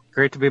 Angel.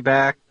 Great to be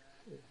back.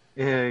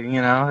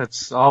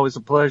 It's always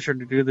a pleasure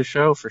to do the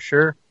show for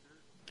sure.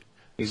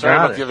 Sorry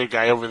about the other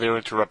guy over there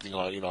interrupting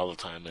all the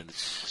time. And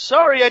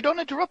sorry, I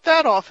don't interrupt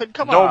that often.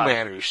 Come on. No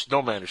manners to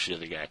the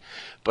other guy.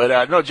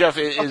 But no, Jeff.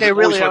 Okay,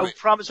 really, I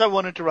promise I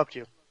won't interrupt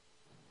you.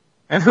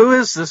 And who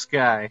is this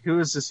guy? Who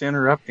is this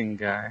interrupting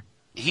guy?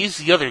 He's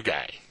the other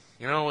guy.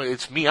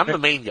 It's me. I'm the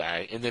main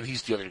guy, and then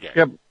he's the other guy.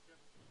 Yeah,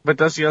 but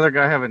does the other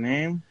guy have a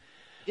name?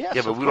 Yes,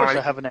 yeah, but we don't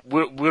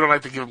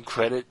like to give him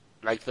credit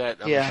like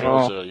that on the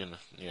show. So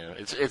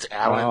it's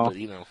Alan, but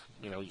the other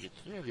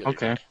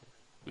okay. Guy.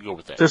 We go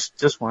with that.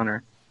 Just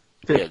wondering.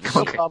 Yeah,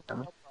 okay.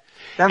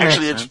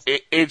 Actually,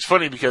 it's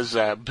funny because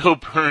Bill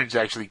Burns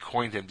actually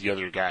coined him the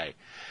other guy.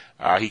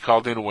 He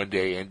called in one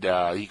day, and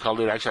he called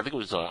in, actually, I think it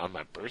was on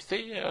my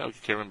birthday. I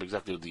can't remember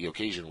exactly what the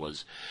occasion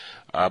was.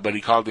 But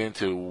he called in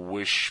to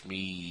wish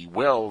me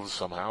well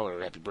somehow,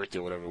 or happy birthday,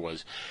 or whatever it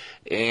was.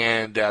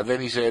 And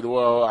then he said,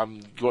 well,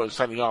 I'm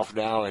signing off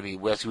now, and he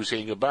was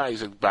saying goodbye. He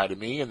said bye to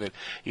me, and then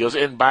he goes,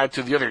 and bye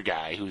to the other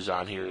guy who's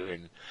on here.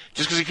 And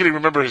just because he couldn't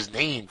remember his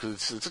name,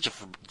 because it's such a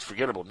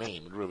forgettable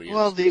name, it really is.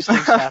 Well, these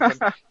things happen.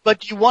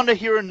 But you want to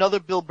hear another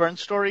Bill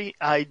Burns story?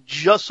 I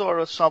just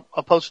saw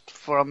a post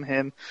from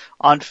him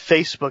on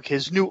Facebook.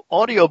 His new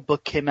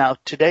audiobook came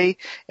out today,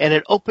 and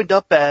it opened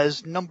up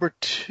as number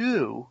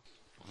 2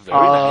 Very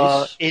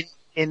nice.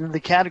 in the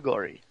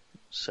category.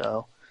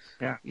 So,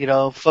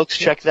 yeah. Folks,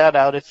 check that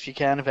out if you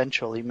can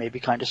eventually, maybe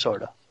kind of,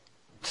 sort of.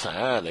 That's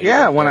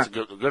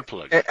a good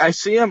plug. I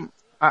see him.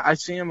 I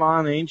see him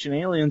on Ancient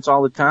Aliens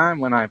all the time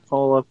when I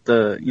pull up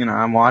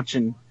I'm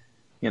watching,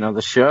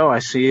 the show. I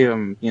see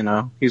him,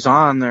 he's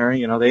on there,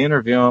 they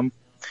interview him.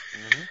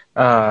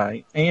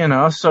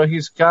 Mm-hmm. So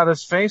he's got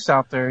his face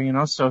out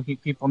there, so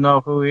people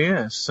know who he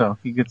is. So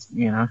he gets,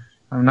 I'm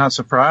not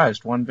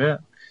surprised one bit.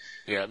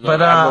 Yeah, no,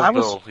 but, I love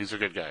Bill. He's a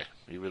good guy.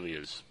 He really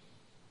is.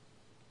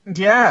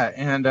 Yeah,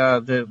 and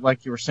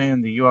like you were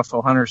saying, the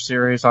UFO Hunter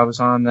series, I was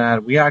on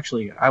that.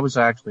 I was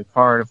actually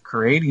part of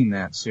creating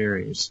that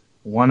series.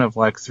 One of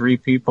like 3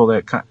 people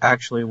that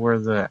actually were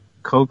the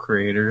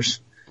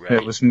co-creators. Right.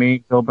 It was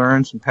me, Bill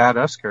Burns, and Pat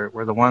Uskert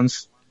were the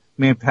ones.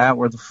 Me and Pat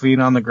were the feet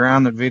on the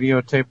ground that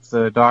videotaped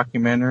the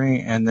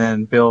documentary, and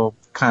then Bill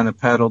kind of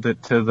peddled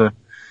it to the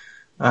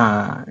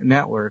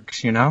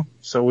networks,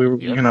 So we were,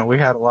 we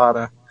had a lot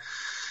of.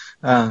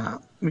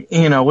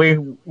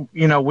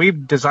 We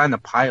designed the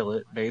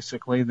pilot,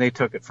 basically. They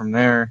took it from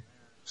there.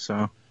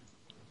 So,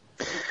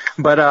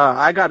 but,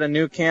 I got a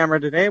new camera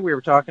today. We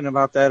were talking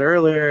about that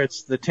earlier.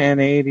 It's the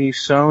 1080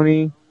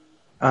 Sony,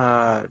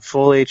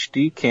 full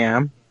HD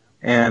cam,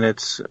 and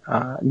it's,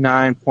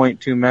 9.2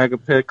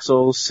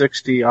 megapixels,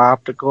 60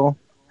 optical.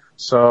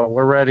 So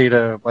we're ready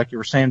to, like you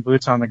were saying,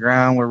 boots on the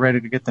ground. We're ready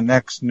to get the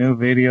next new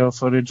video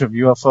footage of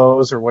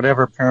UFOs or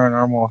whatever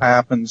paranormal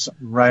happens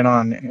right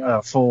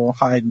on full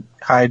high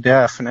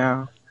def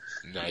now.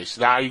 Nice.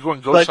 Now, are you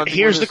going ghost hunting? But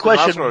here's the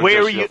question: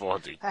 where are you?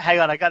 Hunting? Hang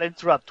on, I got to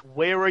interrupt.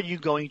 Where are you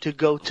going to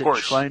go to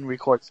try and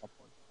record something?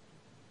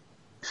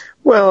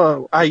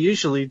 Well, I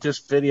usually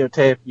just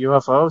videotape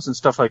UFOs and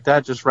stuff like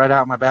that, just right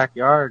out in my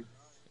backyard.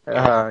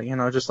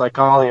 Just like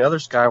all the other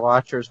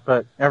Skywatchers.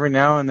 But every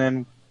now and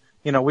then,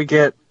 we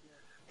get.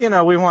 We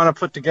want to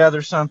put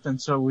together something,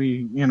 so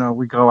we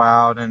go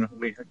out and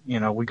we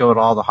go to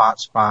all the hot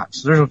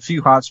spots. There's a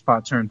few hot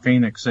spots here in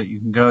Phoenix that you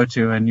can go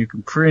to, and you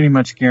can pretty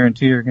much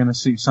guarantee you're going to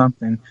see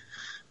something,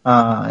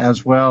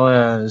 as well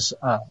as,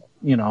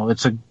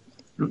 it's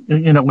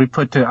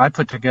I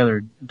put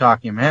together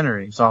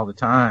documentaries all the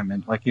time,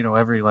 and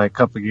every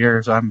couple of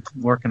years I'm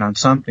working on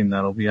something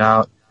that'll be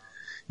out.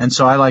 And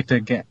so I like to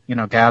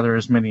gather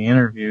as many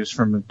interviews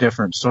from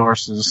different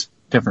sources,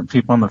 different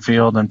people in the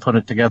field, and put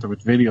it together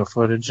with video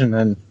footage, and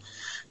then,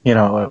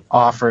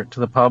 offer it to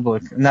the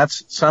public. And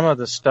that's some of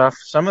the stuff.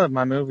 Some of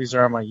my movies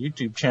are on my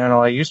YouTube channel.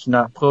 I used to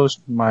not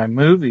post my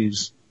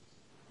movies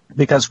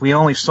because we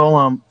only sell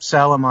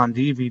them on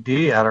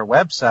DVD at our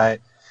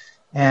website.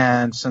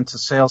 And since the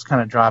sales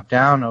kind of dropped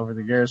down over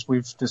the years,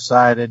 we've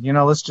decided,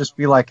 let's just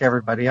be like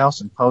everybody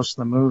else and post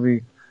the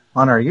movie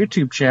on our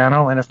YouTube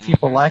channel, and if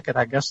people like it,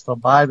 I guess they'll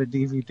buy the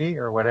DVD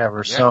or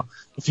whatever. Yeah. So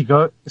if you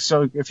go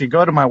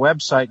to my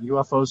website,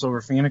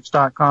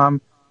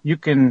 ufosoverphoenix.com, you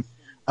can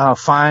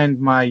find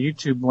my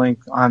YouTube link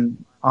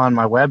on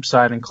my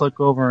website and click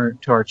over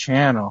to our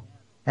channel,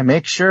 and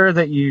make sure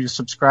that you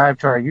subscribe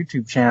to our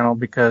YouTube channel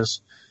because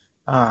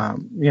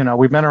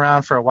we've been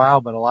around for a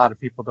while, but a lot of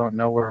people don't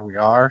know where we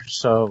are.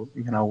 So,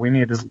 we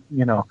need to,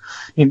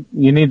 you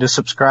need to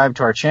subscribe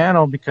to our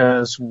channel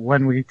because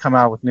when we come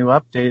out with new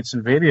updates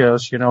and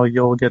videos,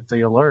 you'll get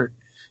the alert.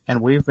 And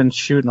we've been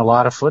shooting a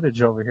lot of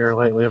footage over here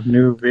lately of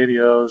new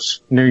videos,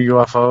 new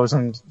UFOs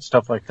and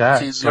stuff like that.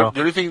 See, the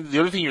only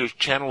thing your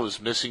channel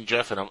is missing,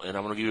 Jeff, and I'm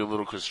going to give you a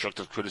little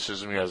constructive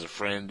criticism here as a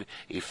friend,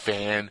 a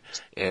fan,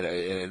 and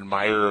an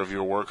admirer of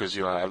your work, because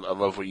I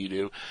love what you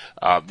do.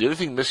 The other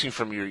thing missing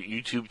from your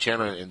YouTube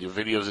channel and your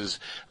videos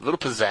is a little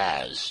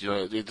pizzazz.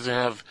 It doesn't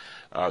have,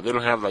 they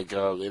don't have like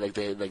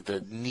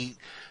the neat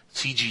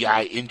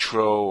CGI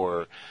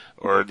intro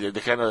or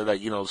the kind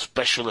of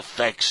special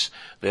effects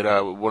that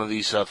one of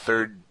these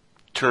third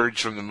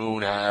turds from the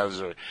moon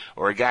has,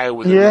 or a guy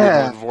with a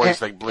really good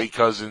voice like Blake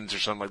Cousins or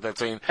something like that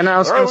saying,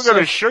 we're going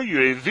to show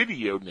you a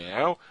video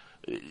now.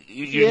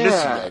 You're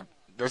missing that.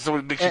 That's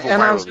what makes people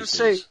viral these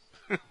days.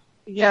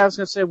 I was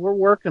going to say, we're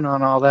working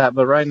on all that,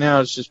 but right now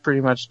it's just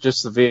pretty much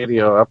just the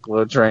video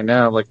uploads right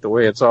now, like the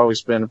way it's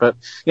always been. But,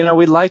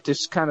 we'd like to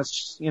kind of,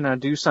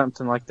 do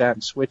something like that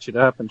and switch it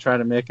up and try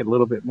to make it a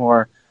little bit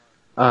more,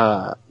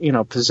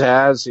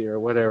 pizzazzy or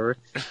whatever.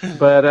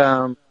 But,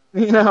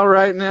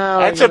 right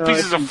now. Add some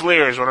pieces of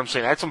flair is what I'm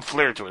saying. Add some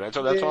flair to it.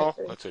 That's all.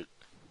 That's it.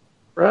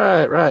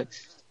 Right.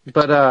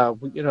 But,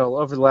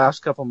 over the last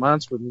couple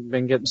months, we've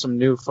been getting some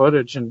new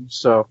footage, and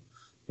so,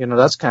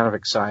 that's kind of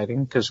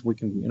exciting because we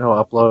can,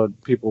 upload,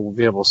 people will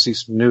be able to see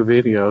some new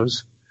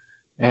videos.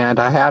 And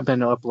I have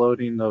been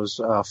uploading those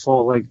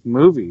full-length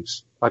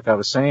movies, like I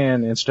was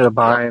saying, instead of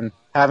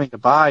having to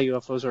buy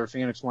UFOs Over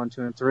Phoenix 1,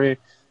 2, and 3.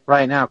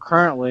 Right now,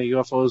 currently,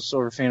 UFOs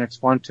Over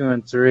Phoenix 1, 2,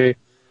 and 3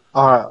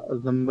 are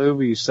the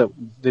movies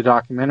the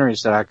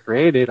documentaries that I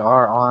created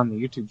are on the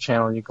YouTube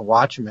channel, and you can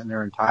watch them in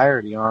their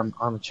entirety on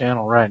the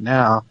channel right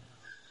now.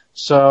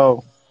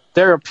 So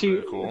there are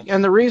people,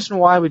 and the reason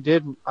why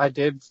I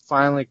did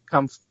finally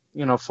come,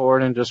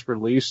 forward and just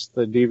release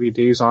the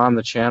DVDs on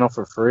the channel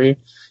for free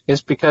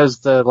is because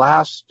the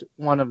last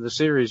one of the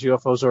series,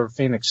 UFOs Over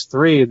Phoenix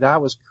 3,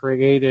 that was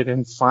created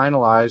and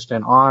finalized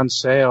and on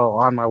sale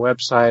on my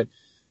website,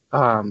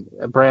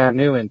 brand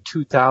new in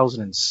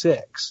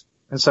 2006.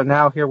 And so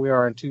now here we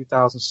are in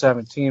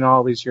 2017,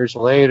 all these years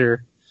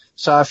later.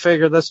 So I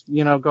figured let's,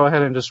 go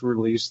ahead and just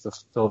release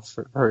the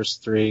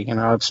first 3.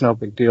 It's no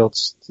big deal.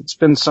 It's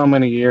been so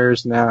many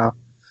years now.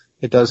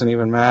 It doesn't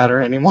even matter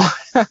anymore.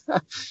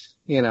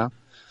 Yeah.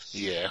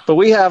 But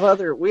we have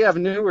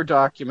newer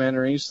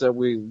documentaries that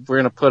we're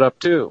going to put up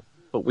too.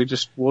 But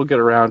we'll get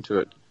around to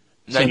it.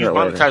 Now you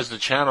monetize the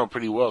channel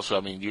pretty well,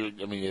 so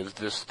if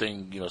this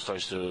thing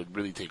starts to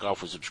really take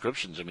off with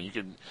subscriptions, you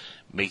can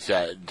make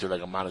that into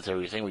like a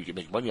monetary thing where you can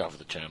make money off of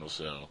the channel.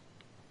 So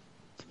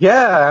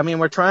yeah,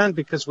 we're trying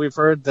because we've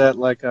heard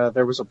that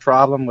there was a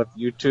problem with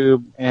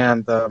YouTube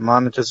and the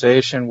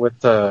monetization with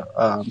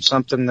the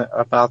something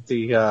about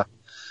the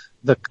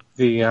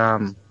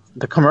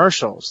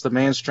commercials, the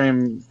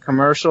mainstream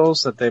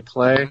commercials that they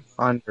play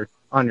on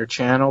your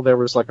channel. There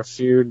was like a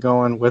feud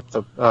going with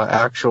the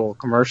actual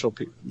commercial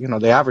people,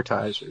 the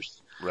advertisers.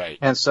 Right.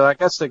 And so I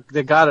guess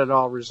they got it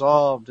all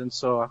resolved, and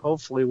so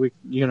hopefully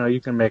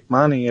you can make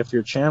money if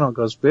your channel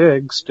goes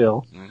big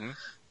still. Mm-hmm.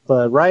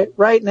 But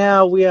right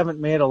now we haven't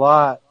made a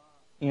lot,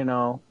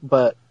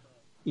 but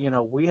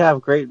we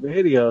have great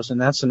videos, and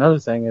that's another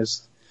thing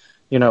is,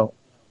 we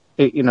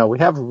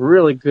have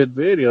really good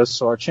videos,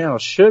 so our channel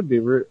should be,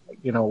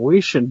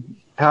 we should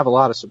have a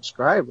lot of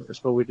subscribers,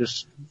 but we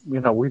just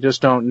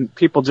don't,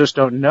 people just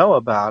don't know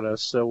about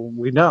us, so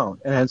we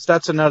don't. And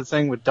that's another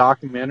thing with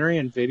documentary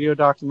and video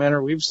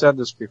documentary. We've said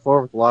this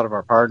before with a lot of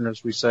our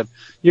partners. We said,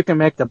 you can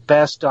make the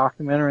best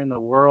documentary in the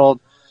world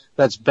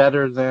that's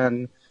better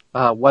than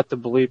What the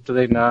Belief Do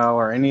They Know,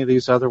 or any of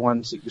these other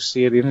ones that you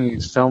see at any of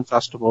these film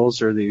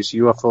festivals or these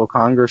UFO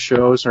Congress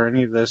shows or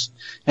any of this.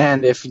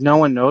 And if no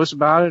one knows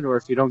about it, or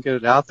if you don't get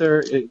it out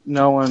there,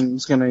 no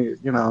one's going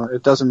to,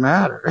 it doesn't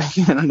matter.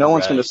 No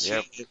one's going to see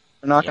it.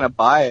 They're not going to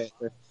buy it.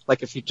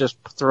 Like if you just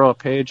throw a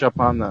page up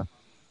on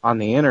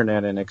the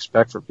internet and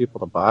expect for people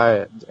to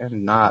buy it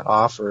and not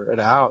offer it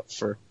out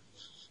for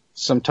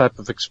some type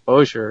of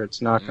exposure,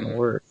 it's not going to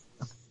work.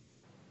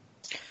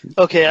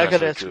 Okay, I got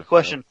to ask you a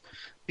question.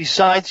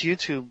 Besides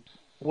YouTube,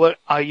 what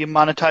are you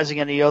monetizing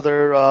any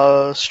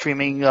other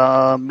streaming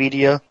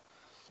media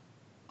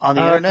on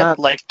the internet,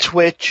 like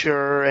Twitch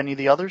or any of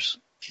the others?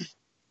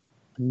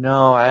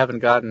 No, I haven't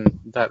gotten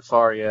that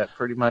far yet.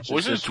 Pretty much.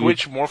 Wasn't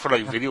Twitch more for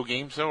like video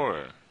games though,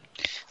 or?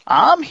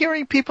 I'm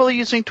hearing people are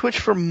using Twitch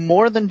for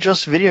more than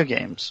just video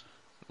games.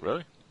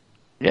 Really?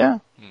 Yeah.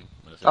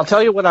 I'll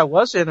tell you what I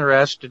was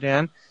interested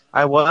in.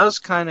 I was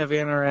kind of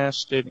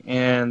interested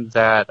in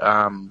that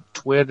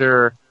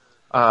Twitter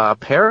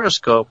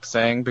Periscope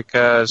thing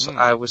because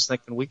I was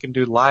thinking we can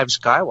do live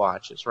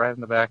Skywatches right in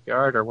the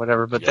backyard or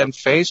whatever. But then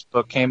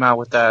Facebook came out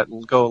with that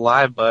go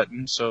live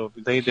button, so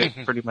they did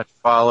pretty much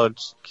followed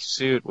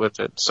suit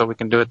with it. So we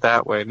can do it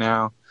that way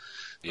now.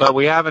 But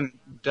we haven't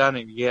done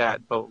it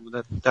yet. But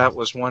that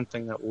was one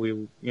thing that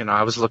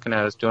I was looking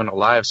at as doing a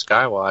live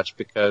Skywatch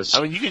because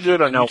you can do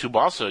it on YouTube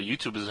also.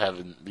 YouTube is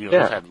having they've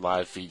had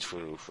live feeds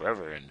for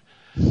forever and.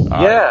 If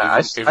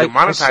you're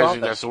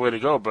monetizing, that's the way to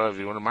go, bro. If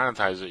you want to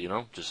monetize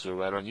it, just do it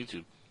right on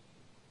YouTube.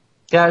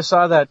 Yeah, I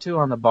saw that too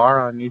on the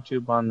bar on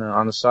YouTube on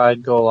the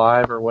side, go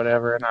live or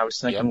whatever. And I was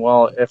thinking,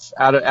 well, if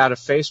out of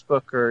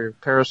Facebook or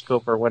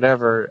Periscope or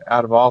whatever,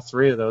 out of all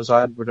three of those,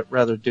 I'd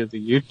rather do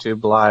the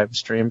YouTube live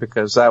stream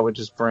because that would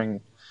just bring,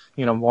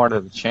 more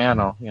to the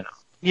channel,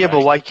 Yeah,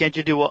 but why can't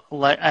you do,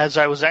 as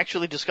I was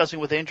actually discussing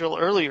with Angel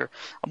earlier,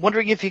 I'm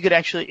wondering if you could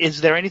is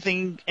there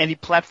any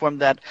platform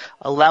that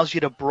allows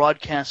you to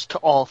broadcast to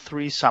all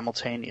three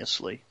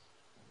simultaneously?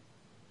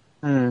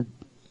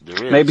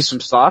 Maybe some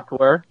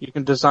software. You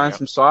can design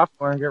some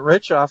software and get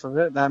rich off of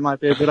it. That might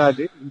be a good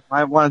idea. You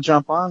might want to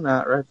jump on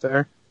that right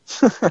there.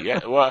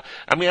 Yeah, well,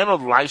 I know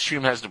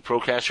Livestream has the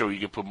Procaster where you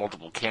can put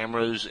multiple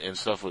cameras and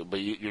stuff,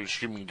 but you're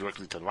streaming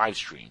directly to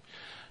Livestream.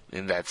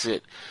 And that's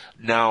it.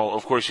 Now,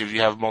 of course, if you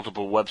have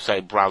multiple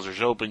website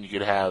browsers open, you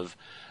could have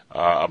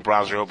a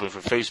browser open for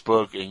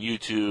Facebook and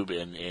YouTube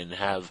and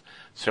have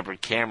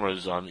separate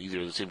cameras on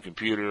either the same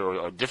computer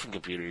or different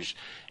computers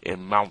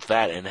and mount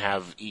that and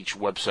have each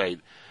website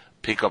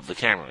pick up the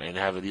camera and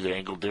have it either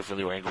angled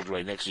differently or angled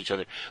right next to each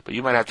other. But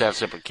you might have to have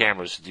separate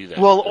cameras to do that.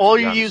 Well, or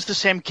you use the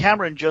same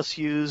camera and just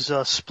use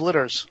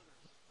splitters.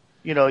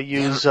 I don't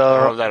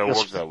know if that'll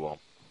work that well.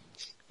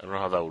 I don't know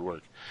how that would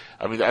work.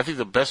 I think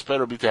the best bet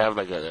would be to have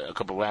like a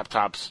couple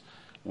laptops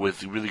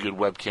with really good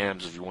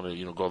webcams if you want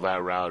to, go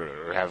that route,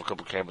 or have a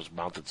couple cameras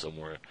mounted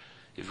somewhere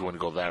if you want to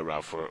go that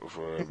route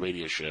for a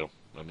radio show.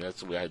 I mean,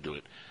 that's the way I do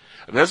it.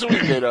 I mean, that's the way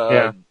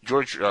that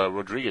George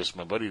Rodriguez,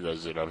 my buddy,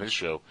 does it on his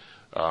show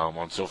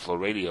on SoFlo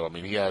Radio. I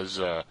mean, he has,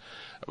 I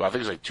think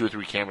it's like 2 or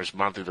 3 cameras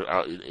mounted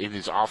in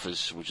his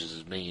office, which is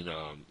his main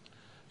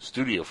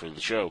studio for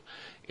the show,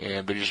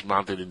 and they're just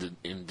mounted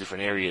in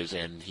different areas,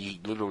 and he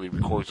literally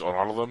records on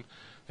all of them,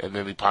 and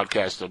then he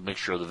podcasts a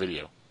mixture of the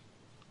video.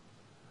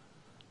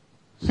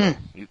 So,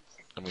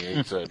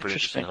 it's pretty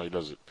interesting how he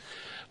does it.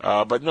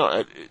 But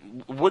no,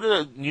 what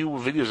new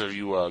videos have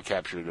you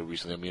captured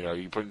recently? I mean, are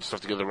you putting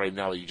stuff together right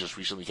now that you just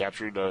recently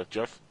captured,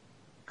 Jeff?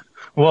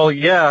 Well,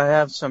 yeah, I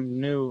have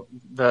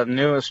the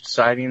newest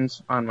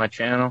sightings on my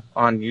channel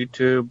on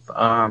YouTube.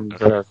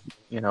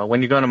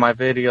 When you go to my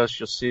videos,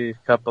 you'll see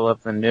a couple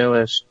of the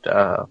newest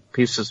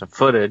pieces of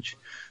footage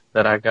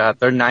that I got.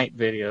 They're night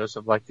videos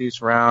of like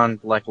these round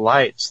like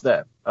lights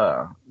that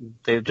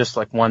they're just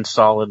like one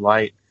solid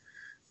light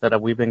that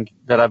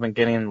I've been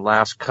getting the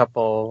last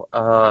couple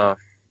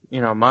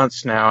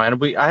months now.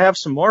 And I have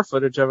some more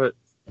footage of it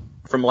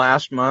from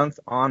last month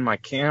on my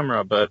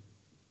camera, but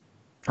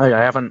I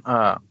haven't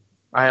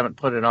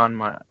put it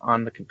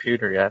on the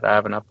computer yet. I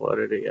haven't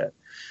uploaded it yet.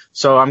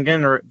 So I'm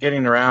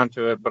getting around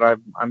to it, but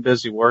I'm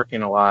busy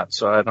working a lot,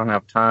 so I don't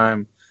have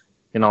time,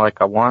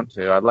 like I want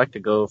to. I'd like to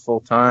go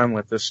full time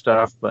with this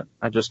stuff, but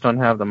I just don't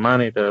have the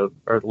money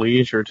or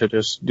leisure to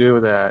just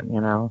do that,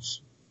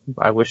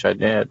 I wish I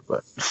did,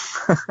 but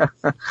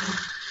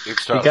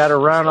it's tough. You got to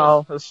run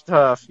all this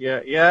stuff. Yeah.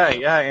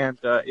 And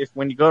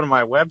when you go to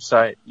my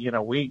website,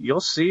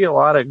 you'll see a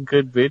lot of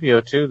good video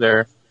too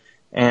there,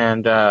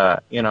 and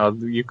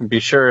you can be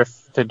sure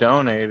to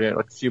donate it,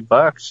 like a few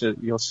bucks.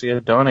 You'll see a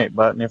donate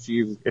button if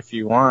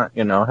you want,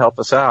 help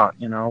us out,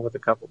 with a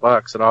couple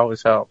bucks. It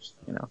always helps,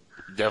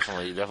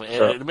 Definitely. So,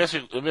 And let me ask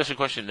you a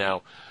question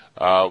now.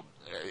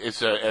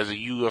 As a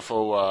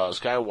UFO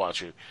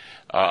skywatcher,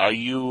 are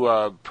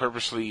you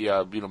purposely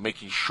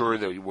making sure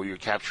that what you're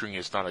capturing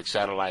is not like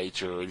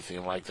satellites or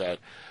anything like that?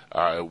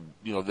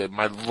 That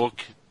might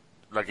look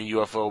like a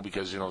UFO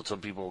because some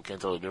people can't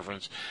tell the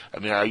difference. I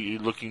mean, are you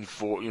looking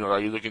for are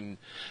you looking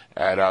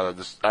at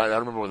this? I don't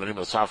remember what the name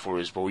of the software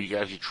is, but where you can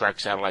actually track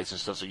satellites and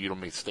stuff so you don't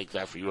mistake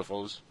that for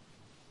UFOs.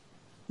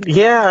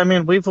 Yeah, I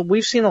mean,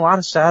 we've seen a lot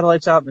of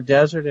satellites out in the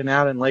desert and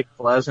out in Lake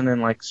Pleasant and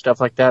like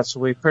stuff like that. So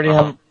we pretty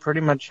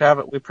much have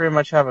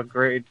a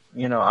great,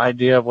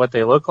 idea of what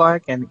they look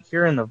like. And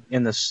here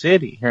in the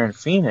city, here in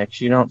Phoenix,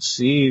 you don't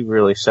see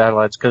really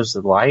satellites because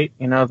of the light,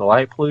 the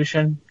light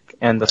pollution,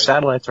 and the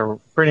satellites are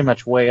pretty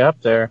much way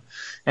up there.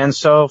 And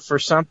so for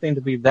something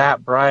to be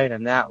that bright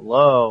and that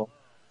low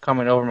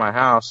coming over my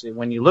house,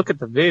 when you look at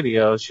the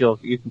videos,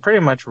 you can pretty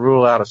much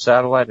rule out a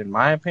satellite, in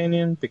my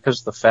opinion,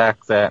 because of the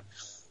fact that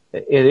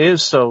it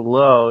is so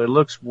low. It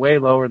looks way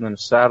lower than a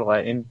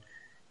satellite,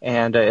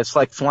 and it's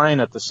like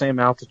flying at the same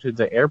altitude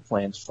the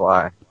airplanes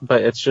fly,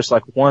 but it's just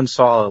like one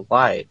solid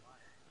light.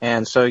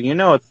 And so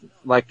it's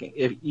like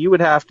if you would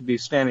have to be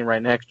standing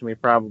right next to me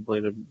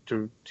probably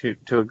to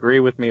agree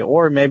with me,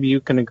 or maybe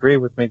you can agree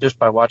with me just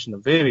by watching the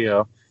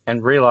video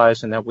and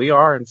realizing that we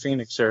are in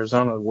Phoenix,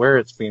 Arizona, where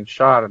it's being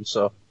shot. And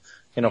so,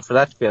 for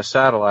that to be a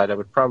satellite, it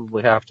would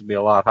probably have to be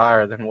a lot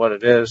higher than what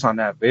it is on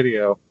that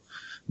video.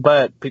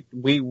 But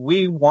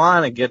we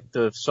want to get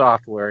the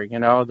software,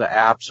 the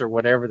apps or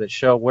whatever that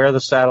show where the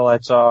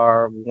satellites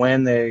are,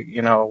 when they,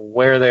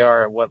 where they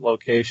are at what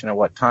location at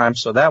what time.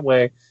 So that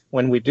way,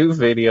 when we do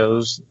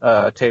videos,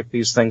 tape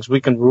these things,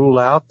 we can rule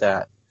out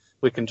that.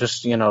 We can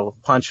just,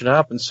 punch it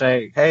up and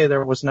say, hey,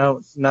 there was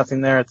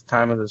nothing there at the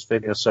time of this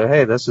video. So,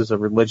 hey, this is a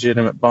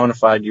legitimate bona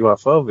fide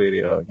UFO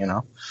video,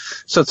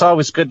 So it's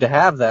always good to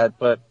have that.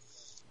 But,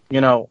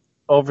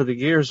 over the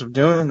years of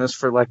doing this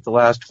for like the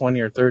last 20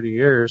 or 30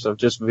 years of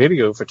just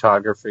video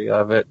photography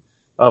of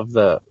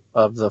the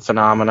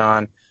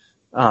phenomenon,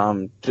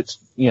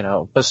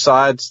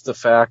 besides the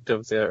fact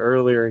of the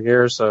earlier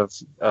years of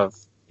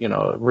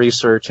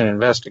research and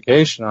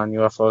investigation on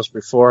UFOs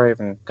before I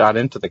even got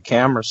into the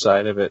camera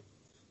side of it,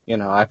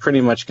 I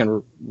pretty much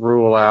can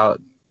rule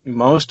out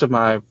most of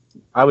I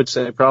would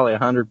say probably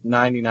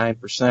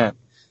 199%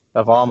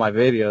 of all my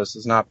videos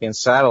as not being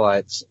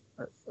satellites,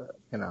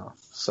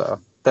 so.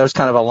 That was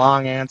kind of a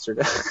long answer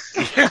to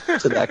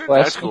that question.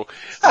 That's cool.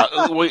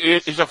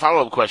 It's a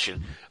follow-up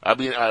question. I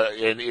mean,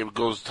 and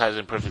it ties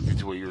in perfectly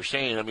to what you were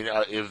saying. I mean,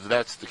 if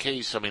that's the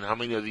case, I mean, how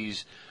many of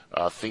these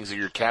things that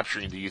you're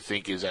capturing do you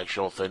think is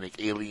actual authentic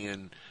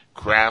alien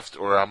craft,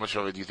 or how much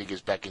of it do you think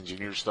is back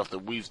engineered stuff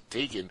that we've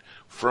taken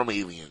from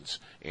aliens,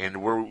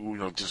 and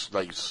we're just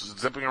like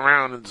zipping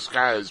around in the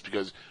skies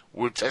because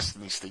we're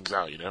testing these things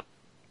out,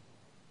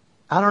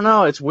 I don't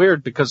know. It's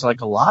weird because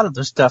like a lot of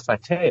the stuff I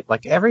tape,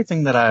 like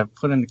everything that I've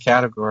put in the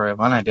category of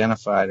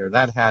unidentified, or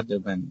that had to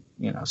have been,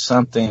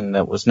 something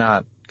that was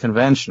not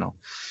conventional.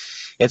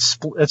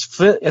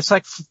 it's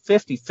like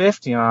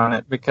 50-50 on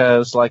it,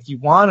 because like you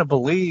want to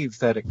believe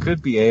that it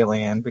could be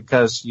alien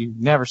because you've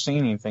never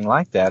seen anything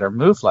like that or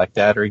moved like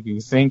that, or you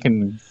think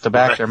in the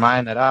back of their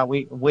mind that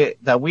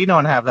we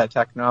don't have that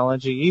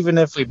technology. Even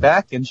if we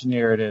back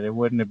engineered it, it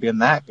wouldn't have been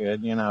that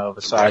good, of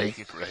a sighting.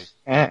 Right.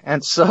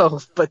 And so,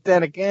 but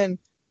then again,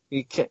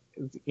 you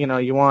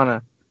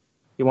want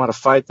to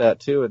fight that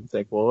too and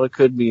think, well, it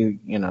could be,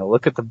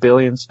 look at the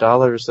billions of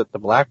dollars that the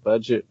black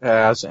budget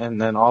has, and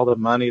then all the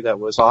money that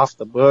was off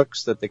the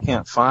books that they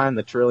can't find,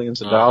 the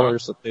trillions of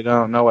dollars that they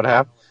don't know what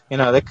happened.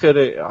 They could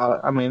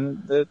have,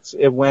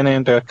 it went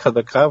into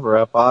the cover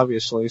up,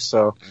 obviously.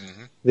 So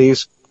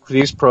these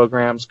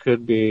programs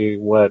could be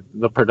what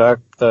the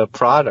product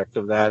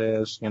of that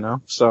is,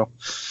 So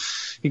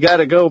you got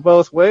to go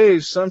both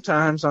ways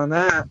sometimes on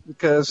that,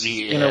 because,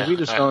 we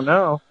just don't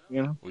know.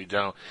 We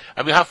don't.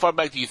 I mean, how far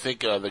back do you think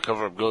the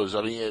cover-up goes?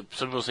 I mean,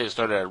 some people say it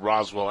started at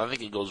Roswell. I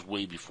think it goes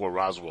way before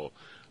Roswell.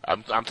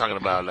 I'm talking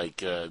about like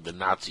the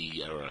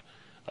Nazi era.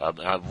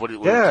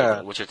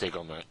 What's your take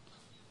on that?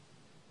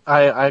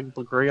 I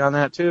agree on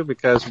that too,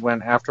 because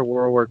after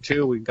World War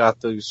II, we got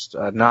those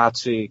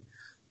Nazi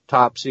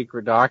top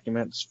secret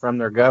documents from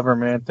their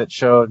government that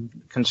showed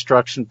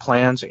construction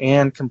plans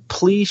and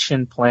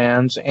completion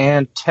plans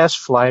and test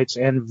flights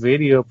and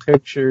video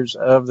pictures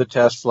of the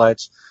test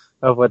flights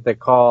of what they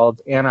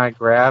called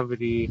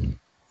anti-gravity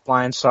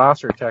flying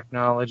saucer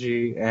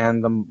technology,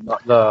 and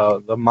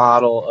the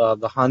model of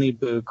the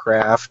Honeyboo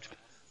craft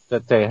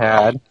that they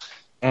had.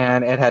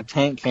 And it had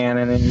tank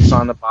cannons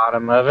on the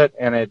bottom of it,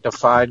 and it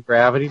defied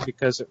gravity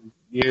because it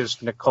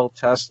used Nikola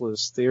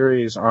Tesla's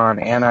theories on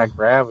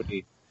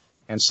anti-gravity.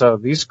 And so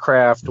these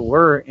craft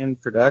were in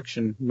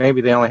production.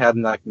 Maybe they only had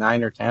like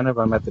 9 or 10 of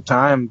them at the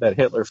time that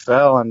Hitler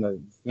fell and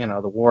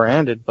the war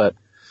ended, but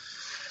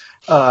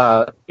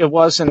it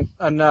wasn't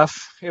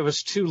enough. It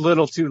was too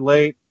little too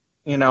late,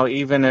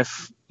 even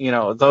if,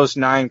 those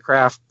 9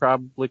 craft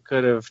probably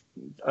could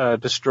have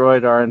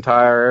destroyed our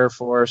entire Air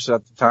Force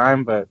at the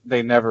time, but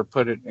they never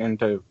put it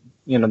into,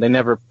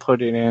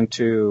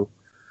 into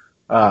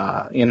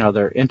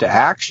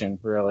action,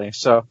 really.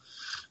 So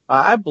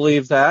I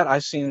believe that.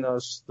 I've seen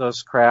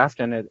those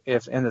craft, and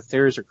if the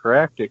theories are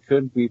correct, it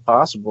could be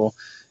possible.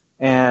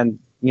 And,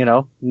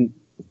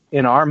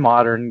 in our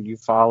modern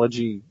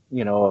ufology,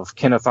 of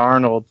Kenneth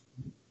Arnold,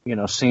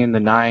 seeing the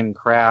 9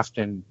 craft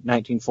in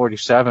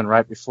 1947,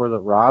 right before the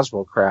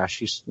Roswell crash,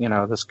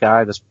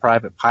 this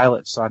private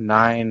pilot saw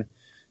 9,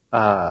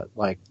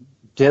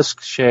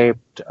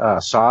 disc-shaped,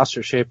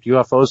 saucer-shaped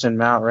UFOs in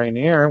Mount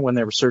Rainier when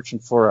they were searching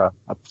for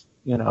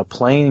a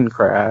plane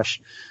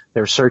crash.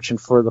 They were searching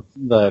for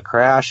the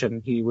crash,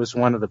 and he was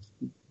one of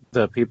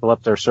the people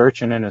up there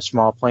searching in a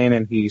small plane,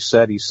 and he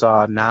said he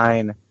saw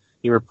 9.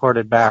 He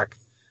reported back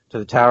to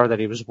the tower that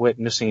he was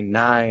witnessing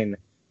 9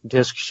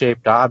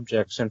 disc-shaped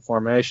objects in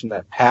formation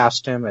that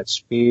passed him at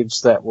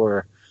speeds that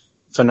were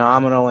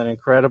phenomenal and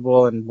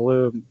incredible and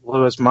blew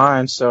his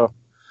mind. So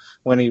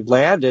when he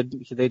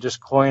landed, they just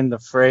coined the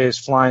phrase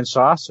flying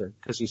saucer,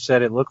 because he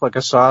said it looked like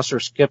a saucer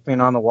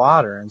skipping on the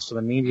water, and so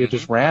the media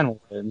just ran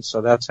with it, and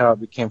so that's how it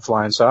became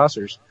flying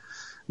saucers.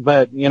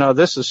 But,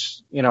 this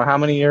is, how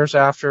many years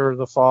after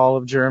the fall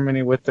of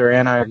Germany with their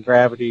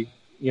anti-gravity,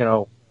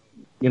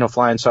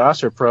 flying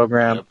saucer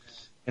program? Yep.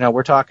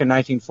 We're talking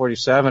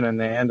 1947, and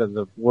the end of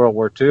the World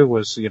War II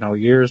was,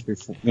 years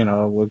before,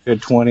 a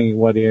good 20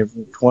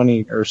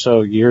 or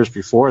so years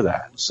before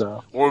that.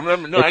 So, well,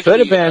 remember, it could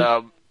have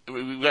been.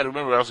 We've got to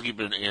remember, also keep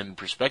it in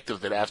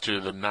perspective that after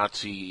the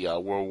Nazi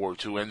World War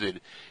II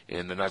ended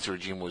and the Nazi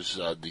regime was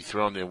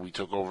dethroned and we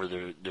took over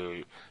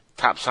their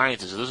top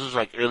scientists, this was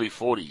like early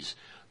 40s,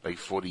 like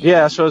 40.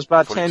 Yeah, so it's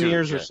about 10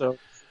 years yeah. or so.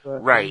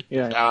 But, right.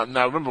 Yeah.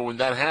 Now, remember, when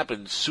that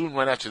happened, soon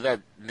right after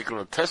that,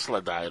 Nikola Tesla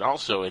died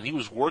also, and he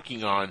was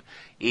working on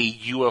a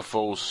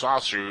UFO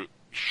saucer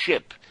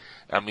ship.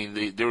 I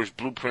mean, there was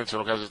blueprints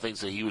and all kinds of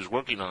things that he was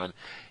working on.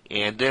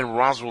 And then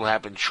Roswell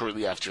happened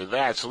shortly after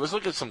that. So let's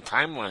look at some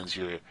timelines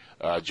here,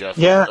 Jeff.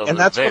 Yeah, of and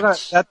that's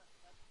events.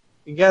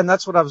 and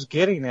that's what I was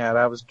getting at.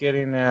 I was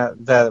getting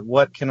at that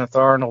what Kenneth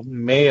Arnold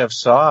may have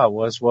saw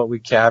was what we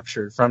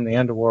captured from the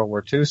end of World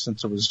War II,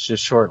 since it was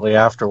just shortly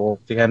after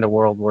the end of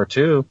World War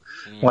II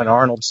when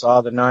Arnold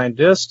saw the 9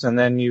 discs. And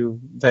then you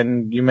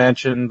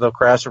mentioned the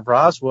crash of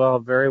Roswell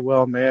very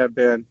well may have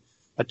been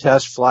a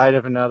test flight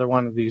of another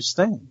one of these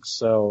things.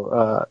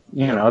 So,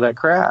 that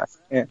crash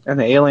and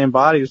the alien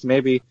bodies,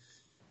 maybe,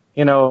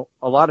 a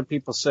lot of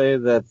people say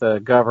that the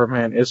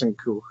government is in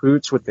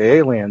cahoots with the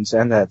aliens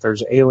and that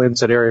there's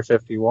aliens at Area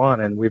 51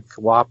 and we've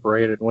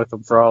cooperated with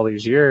them for all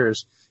these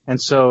years.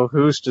 And so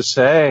who's to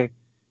say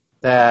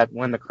that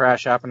when the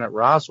crash happened at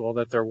Roswell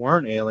that there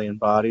weren't alien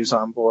bodies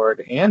on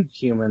board and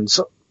humans,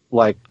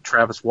 like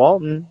Travis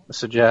Walton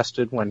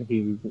suggested when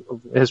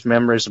his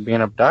memories of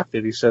being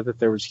abducted, he said that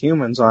there was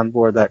humans on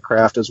board that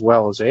craft as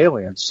well as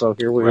aliens. So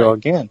here we go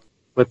again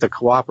with the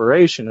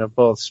cooperation of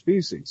both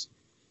species.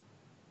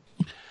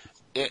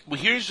 Well,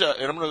 here's,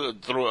 and I'm going to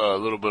throw a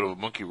little bit of a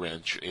monkey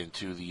wrench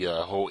into the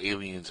whole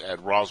aliens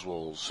at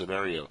Roswell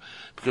scenario,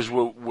 because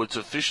what's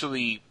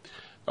officially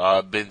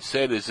been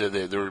said is that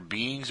there were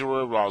beings that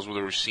were at Roswell.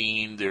 They were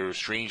seen. They were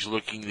strange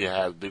looking. They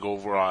had big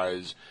over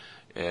eyes,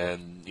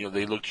 and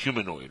they looked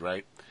humanoid,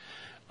 right?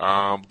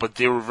 But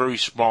they were very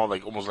small,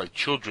 like almost like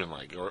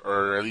children-like,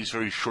 or at least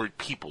very short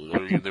people.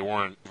 They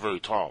weren't very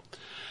tall.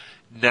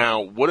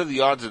 Now, what are the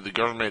odds that the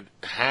government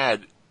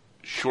had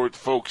short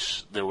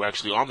folks that were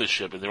actually on the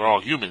ship, and they were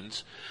all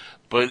humans,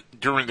 but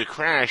during the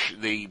crash,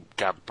 they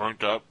got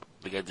burnt up,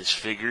 they got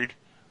disfigured,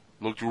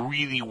 looked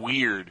really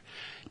weird,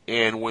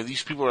 and when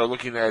these people are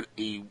looking at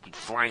a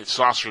flying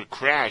saucer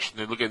crash, and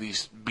they look at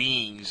these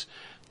beings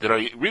that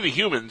are really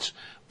humans,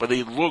 but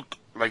they look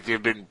like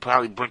they've been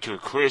probably burnt to a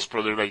crisp,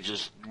 or they're like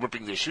just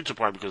ripping their suits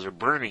apart because they're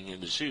burning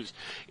in the suits.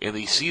 And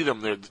they see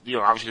them, they're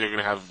obviously they're going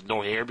to have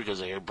no hair because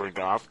their hair burnt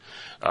off.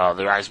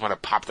 Their eyes might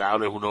have popped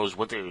out, or who knows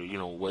what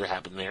what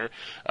happened there.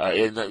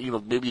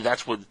 Maybe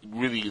that's what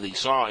really they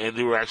saw, and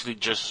they were actually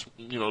just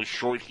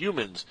short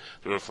humans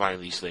that were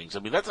flying these things. I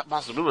mean, that's a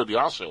possibility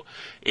also.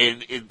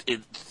 And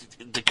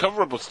the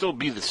cover up will still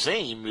be the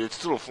same. It's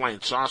still a flying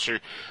saucer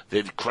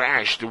that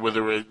crashed,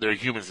 whether they're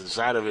humans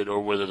inside of it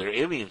or whether they're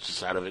aliens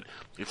inside of it.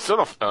 It's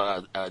still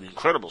an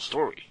incredible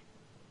story.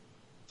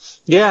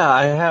 Yeah,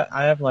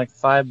 I have like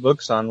 5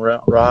 books on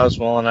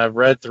Roswell, and I've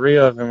read 3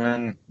 of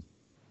them,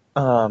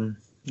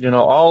 and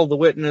all the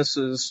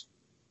witnesses,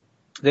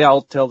 they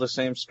all tell the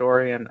same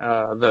story. And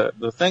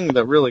the thing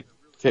that really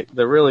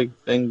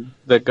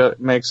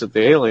makes it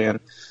the alien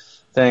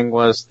thing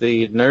was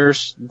the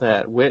nurse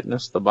that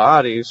witnessed the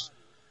bodies,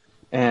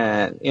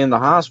 and in the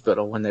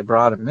hospital when they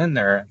brought him in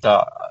there,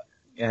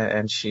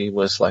 and she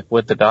was like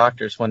with the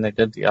doctors when they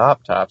did the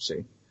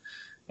autopsy.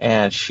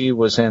 And she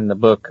was in the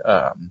book,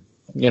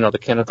 the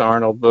Kenneth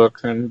Arnold book,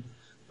 and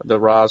the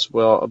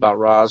Roswell,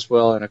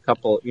 and a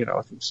couple,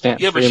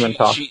 Stanton Freeman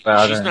talked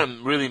about her. She's not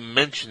really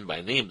mentioned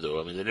by name,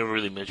 though. I mean, they never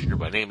really mentioned her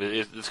by name.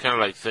 It's kind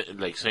of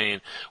like saying,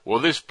 well,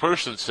 this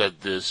person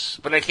said this,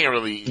 but I can't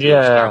really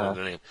expound on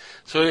the name.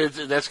 So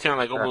that's kind of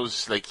like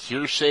almost like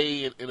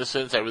hearsay in a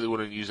sense. I really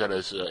wouldn't use that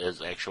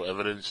as actual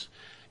evidence.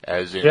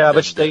 As in, I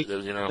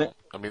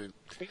mean,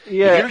 if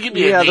you don't give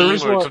me a name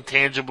or some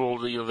tangible,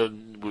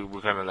 then we're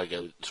kind of like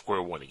at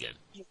square one again.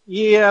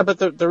 Yeah, but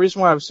the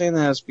reason why I'm saying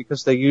that is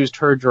because they used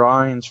her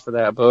drawings for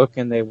that book,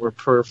 and they were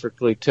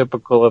perfectly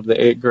typical of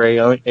the gray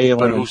alien.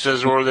 But who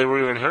says or they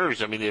were even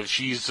hers? I mean, if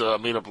she's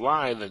made up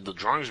lie, then the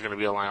drawings are going to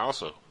be a lie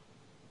also.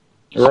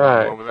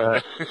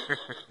 Right.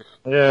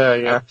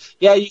 Yeah.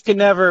 You can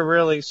never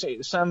really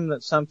see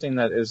something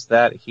that is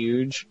that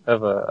huge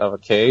of a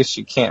case.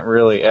 You can't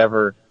really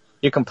ever.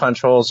 You can punch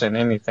holes in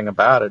anything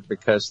about it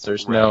because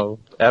there's no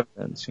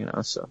evidence,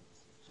 so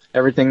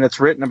everything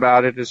that's written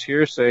about it is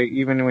hearsay,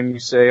 even when you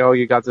say, oh,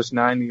 you got this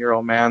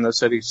 90-year-old man that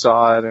said he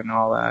saw it and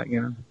all that,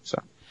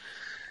 so.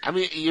 I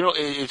mean,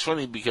 it's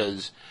funny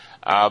because,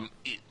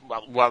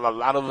 while a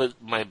lot of it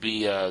might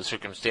be,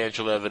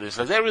 circumstantial evidence,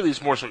 like that really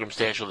is more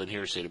circumstantial than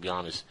hearsay, to be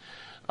honest.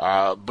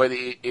 But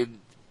in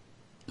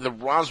the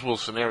Roswell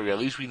scenario, at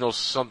least we know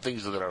some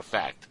things that are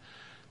fact.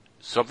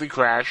 Something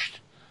crashed.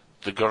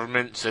 The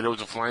government said it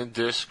was a flying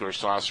disc or a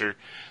saucer.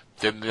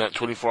 Then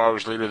 24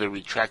 hours later, they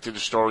retracted the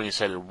story and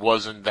said it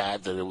wasn't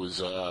that it was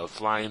a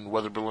flying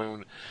weather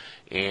balloon.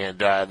 And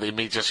they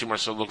made Jesse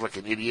Marcel look like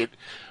an idiot,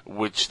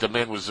 which the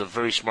man was a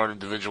very smart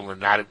individual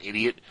and not an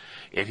idiot.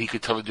 And he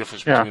could tell the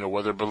difference between a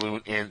weather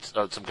balloon and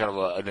some kind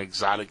of an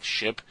exotic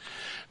ship.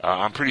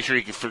 I'm pretty sure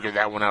he could figure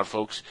that one out,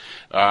 folks.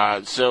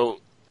 But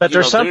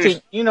there's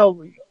something,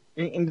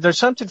 there's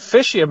something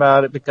fishy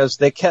about it because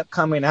they kept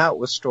coming out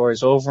with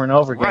stories over and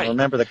over again. Right.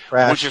 Remember the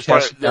crash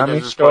test dummy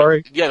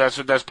story?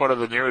 That's part of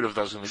the narrative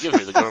that I was going to give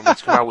you. The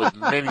government's come out with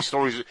many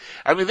stories.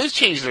 I mean, they've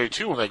changed there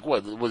too. Like,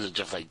 what was it,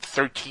 just like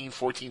 13,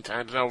 14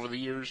 times now over the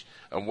years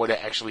on what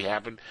actually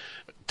happened?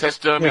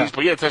 Test dummies,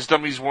 but test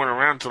dummies weren't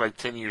around until like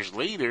 10 years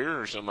later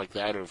or something like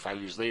that, or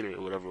 5 years later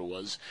or whatever it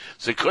was.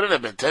 So it couldn't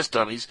have been test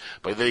dummies,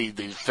 but they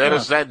fed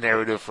us that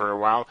narrative for a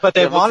while. But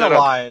they want to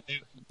lie.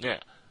 Yeah.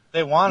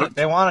 They want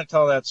to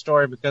tell that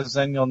story because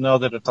then you'll know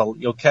that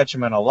you'll catch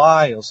them in a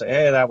lie. You'll say,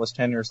 "Hey, that was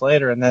 10 years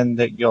later," and then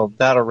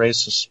that'll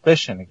raise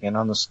suspicion again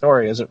on the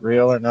story. Is it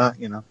real or not?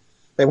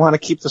 They want to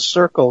keep the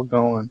circle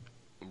going.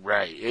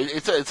 Right.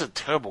 It's a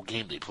terrible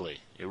game they play.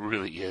 It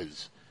really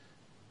is.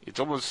 It's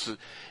almost.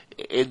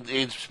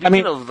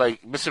 Speaking of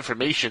like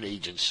misinformation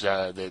agents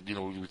that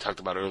we talked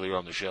about earlier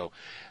on the show,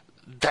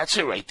 that's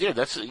it right there.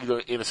 That's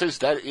in a sense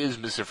that is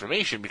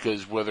misinformation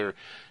because whether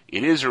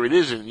it is or it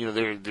isn't,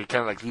 they're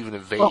kind of like leaving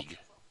it vague.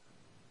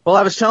 Well,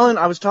 I was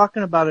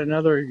talking to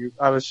another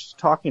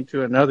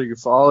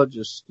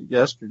ufologist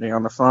yesterday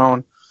on the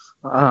phone,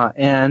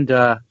 and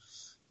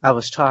I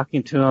was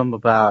talking to him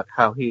about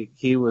how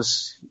he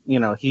was,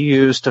 he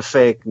used a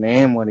fake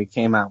name when he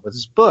came out with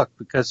his book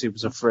because he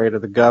was afraid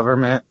of the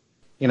government,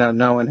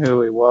 knowing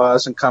who he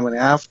was and coming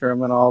after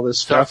him and all this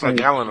stuff. Sounds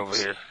like Alan over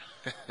here.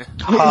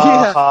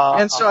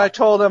 And so I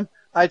told him,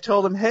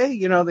 hey,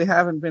 they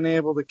haven't been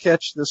able to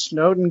catch the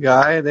Snowden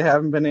guy. They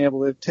haven't been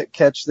able to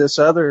catch this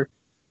other,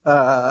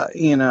 hacker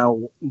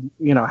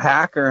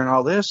and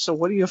all this. So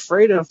what are you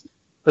afraid of?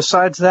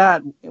 besides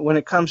that, when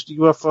it comes to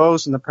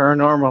UFOs and the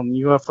paranormal and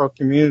the UFO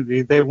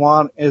community, they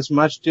want as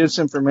much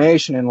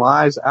disinformation and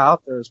lies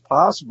out there as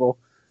possible,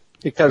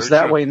 because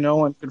that way no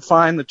one can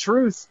find the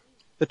truth.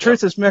 The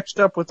truth is mixed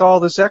up with all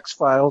this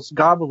X-Files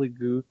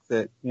gobbledygook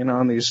that,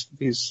 and these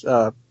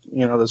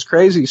those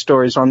crazy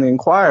stories on the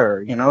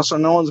Enquirer, so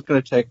no one's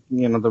going to take,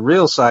 the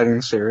real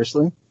sightings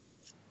seriously,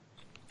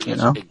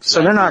 Exactly.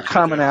 So they're not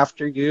coming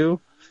after you,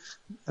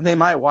 and they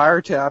might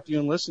wiretap you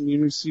and listen to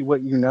you and see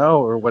what you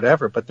know or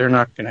whatever, but they're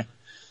not going to,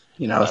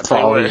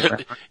 follow you.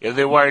 If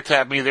they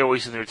wiretap me, they're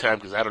wasting their time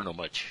because I don't know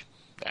much.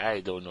 I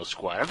don't know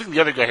squat. I think the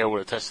other guy here would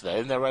have tested that.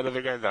 Isn't that right,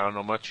 other guy? I don't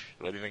know much.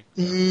 What do you think?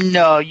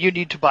 No, you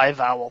need to buy a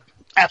vowel.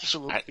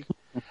 Absolutely.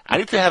 I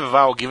need to have a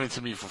vowel given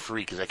to me for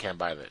free because I can't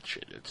buy that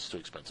shit. It's too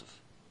expensive.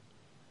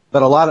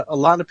 But a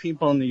lot of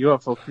people in the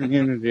UFO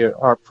community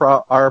are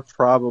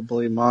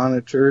probably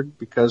monitored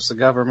because the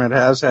government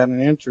has had an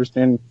interest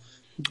in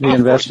the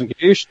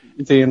investigators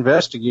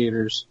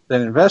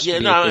that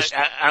investigate. Yeah, no,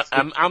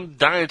 I'm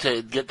dying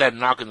to get that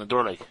knock on the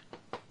door. Like,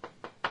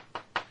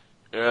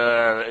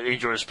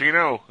 Angel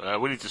Espino,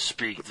 we need to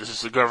speak. This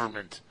is the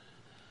government.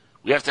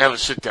 We have to have a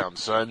sit down,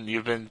 son.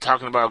 You've been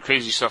talking about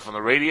crazy stuff on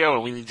the radio,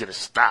 and we need you to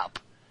stop.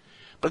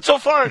 But so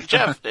far,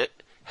 Jeff, it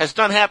has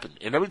not happened.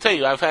 And let me tell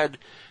you, I've had,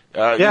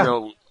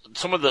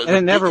 some of the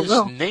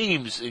biggest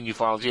names in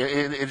ufology,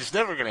 and it's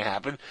never going to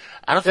happen.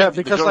 I don't think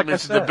the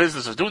government's in the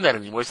business of doing that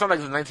anymore. It's not like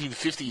the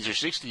 1950s or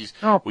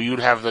 60s where you'd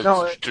have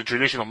the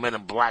traditional men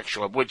in black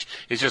show up, which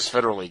is just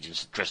federal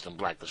agents dressed in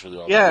black. That's really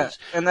all it is.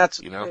 And that's,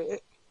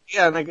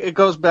 and it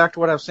goes back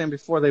to what I was saying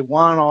before. They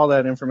want all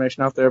that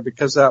information out there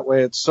because that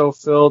way it's so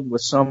filled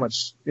with so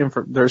much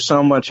there's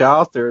so much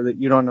out there that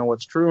you don't know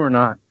what's true or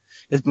not.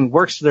 It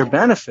works to their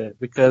benefit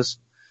because,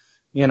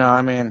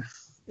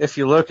 if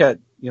you look at,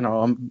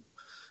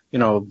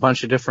 a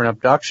bunch of different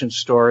abduction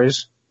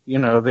stories,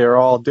 they're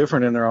all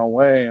different in their own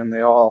way and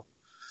they all,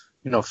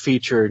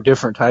 feature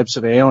different types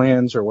of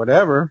aliens or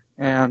whatever.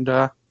 And,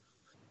 the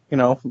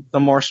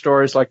more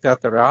stories like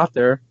that are out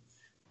there,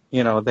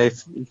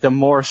 the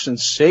more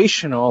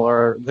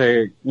sensational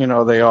they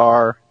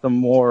are, the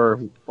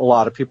more a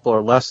lot of people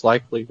are less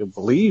likely to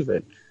believe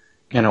it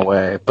in a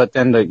way. But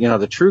then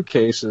the true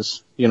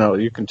cases,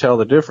 you can tell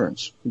the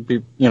difference,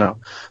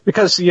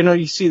 because,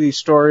 you see these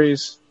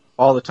stories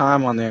all the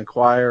time on the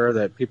Enquirer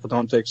that people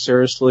don't take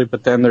seriously,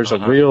 but then there's a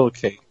real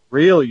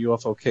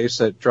UFO case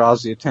that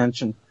draws the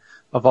attention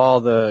of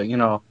all the,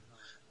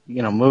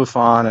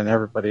 MUFON and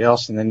everybody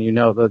else. And then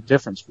the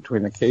difference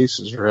between the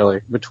cases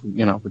really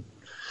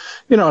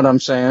you know what I'm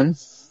saying?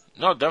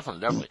 No,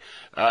 definitely.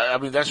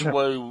 That's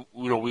why,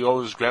 we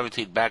always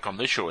gravitate back on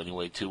this show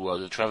anyway to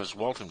the Travis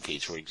Walton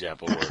case, for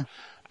example, where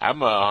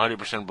I'm a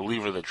 100%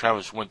 believer that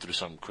Travis went through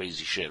some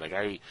crazy shit. Like,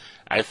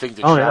 I think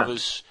that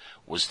Travis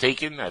was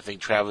taken. I think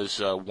Travis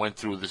went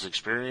through this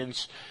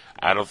experience.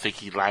 I don't think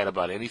he lied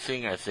about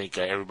anything. I think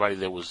everybody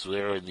that was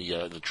there in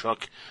the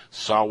truck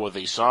saw what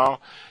they saw.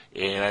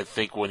 And I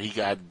think when he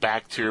got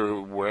back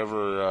to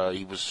wherever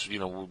he was,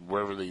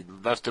 wherever they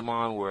left him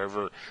on,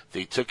 wherever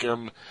they took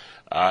him,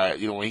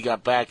 when he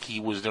got back, he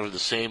was never the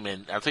same.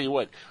 And I'll tell you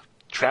what,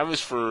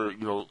 Travis, for,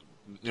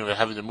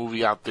 having the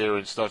movie out there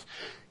and stuff,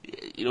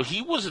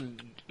 he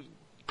wasn't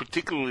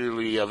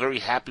particularly very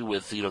happy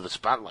with, the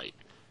spotlight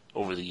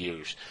over the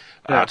years,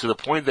 to the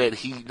point that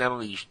he not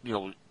only,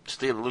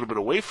 stayed a little bit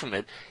away from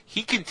it,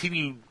 he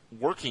continued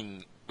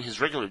working his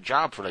regular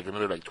job for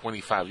another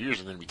 25 years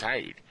and then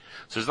retired.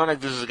 So it's not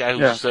like this is a guy who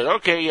just said,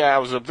 okay, I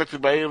was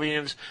abducted by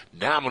aliens,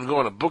 now I'm going to go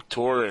on a book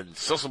tour and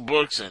sell some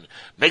books and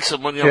make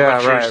some money on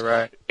lectures.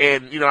 Right.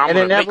 And, I'm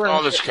going to make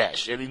all this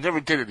cash. And he never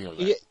did any of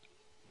that.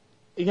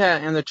 Yeah,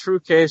 in the true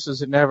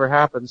cases, it never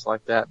happens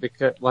like that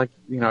because,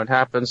 it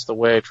happens the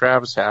way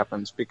Travis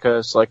happens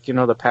because,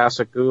 the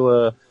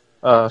Pascagoula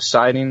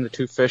sighting, the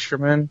two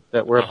fishermen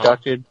that were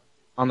abducted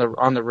on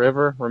the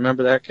river.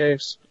 Remember that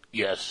case?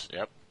 Yes,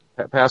 yep.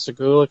 That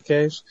Pascagoula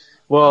case?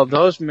 Well,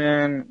 those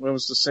men, it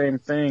was the same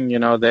thing,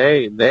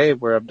 they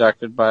were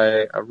abducted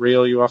by a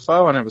real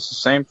UFO and it was the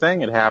same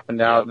thing. It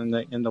happened out in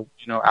the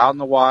out in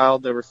the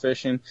wild, they were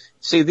fishing.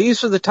 See,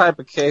 these are the type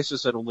of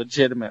cases that are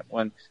legitimate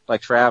when,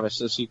 like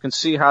Travis is, you can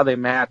see how they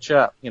match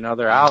up.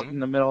 They're out in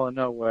the middle of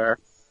nowhere.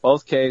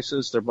 Both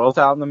cases, they're both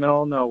out in the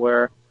middle of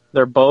nowhere.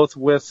 They're both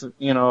with,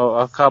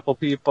 a couple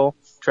people.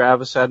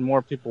 Travis had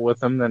more people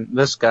with him than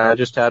this guy,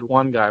 just had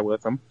one guy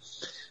with him.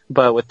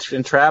 But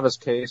in Travis'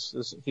 case,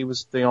 he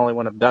was the only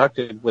one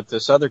abducted. With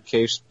this other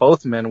case,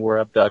 both men were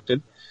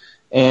abducted.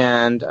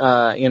 And,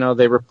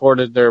 they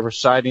reported there were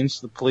sightings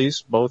to the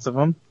police, both of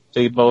them.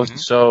 They both,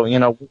 so,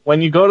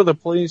 when you go to the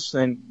police,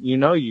 then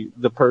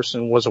the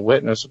person was a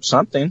witness of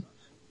something.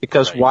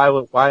 Because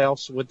why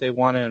else would they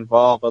want to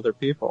involve other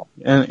people?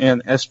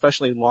 And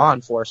especially law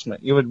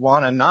enforcement. You would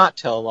want to not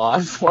tell law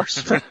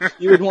enforcement.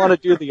 You would want to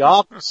do the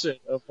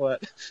opposite of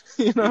what,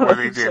 What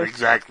they did,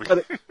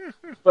 exactly.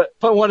 But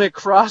when it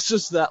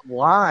crosses that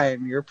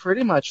line, you're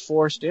pretty much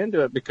forced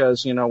into it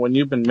because, when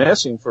you've been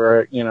missing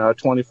for,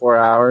 24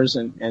 hours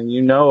and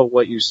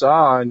what you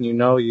saw and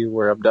you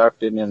were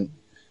abducted and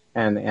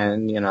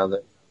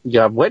you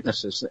have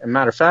witnesses. As a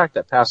matter of fact,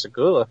 at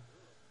Pascagoula,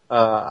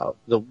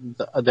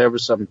 there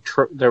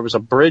was a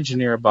bridge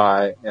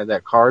nearby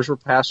that cars were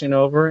passing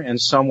over,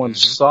 and someone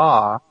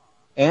saw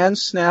and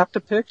snapped a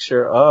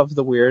picture of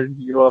the weird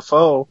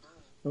UFO,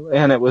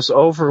 and it was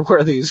over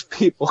where these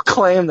people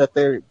claim that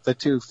the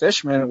two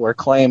fishermen were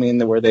claiming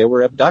where they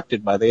were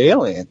abducted by the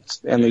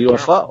aliens and the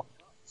UFO.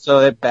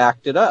 So it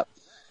backed it up,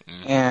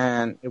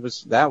 and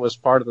that was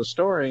part of the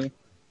story.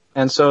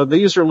 And so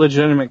these are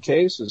legitimate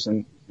cases,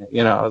 and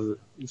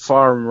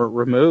far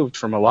removed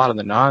from a lot of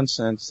the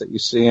nonsense that you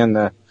see in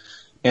the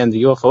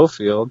UFO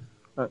field.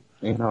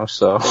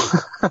 So.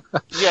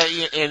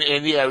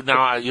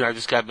 Now I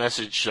just got a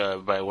message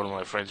by one of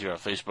my friends here on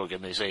Facebook,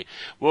 and they say,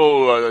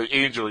 "Whoa,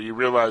 Angel, you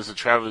realize that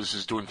Travis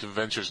is doing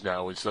conventions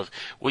now and stuff."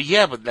 Well,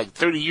 yeah, but like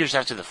 30 years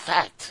after the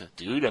fact,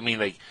 dude. I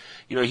mean,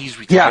 he's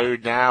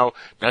retired now.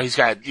 Now he's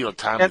got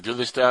time to do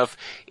this stuff,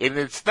 and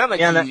it's not like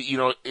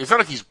it's not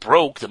like he's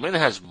broke. The man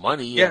has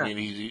money. Yeah. I mean,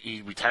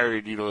 he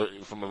retired,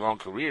 from a long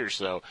career,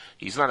 so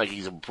he's not like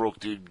he's a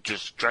broke dude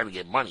just trying to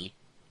get money.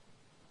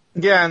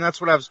 Yeah, and that's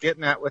what I was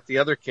getting at with the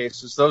other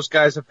cases. Those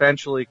guys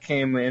eventually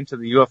came into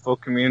the UFO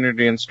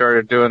community and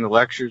started doing the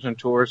lectures and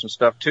tours and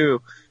stuff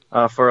too,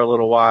 for a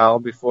little while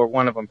before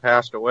one of them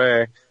passed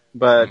away.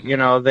 But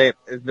they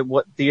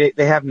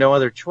have no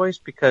other choice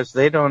because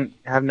they don't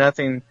have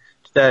nothing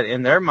that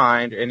in their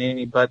mind and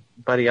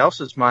anybody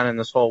else's mind in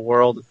this whole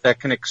world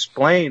that can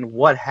explain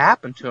what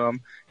happened to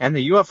them. And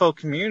the UFO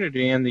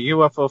community and the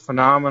UFO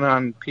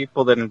phenomenon,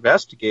 people that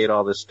investigate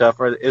all this stuff,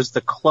 is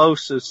the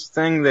closest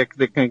thing that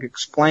can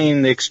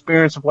explain the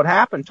experience of what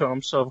happened to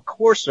them. So of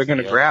course they're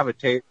going to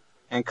gravitate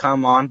and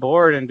come on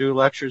board and do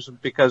lectures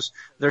because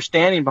they're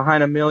standing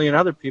behind a million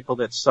other people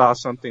that saw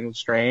something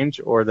strange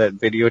or that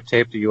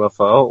videotaped a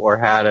UFO or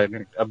had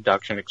an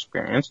abduction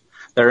experience.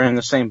 They're in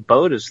the same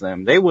boat as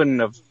them. They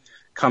wouldn't have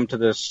come to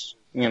this,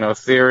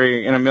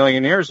 theory in a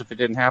million years if it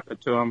didn't happen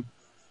to them.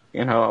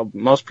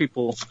 Most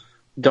people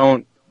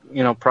don't,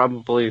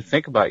 probably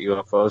think about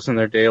UFOs in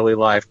their daily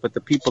life, but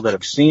the people that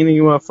have seen a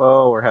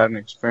UFO or had an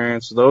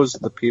experience, those are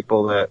the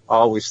people that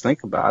always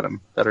think about them,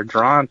 that are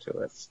drawn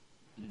to it.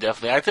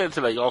 Definitely. I tend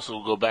to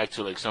also go back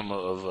to some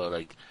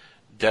of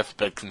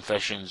deathbed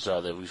confessions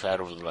that we've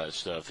had over the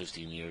last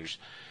 15 years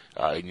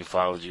in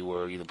ufology,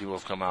 where people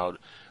have come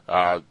out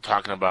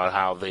talking about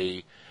how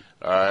they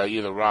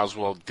either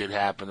Roswell did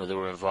happen or they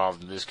were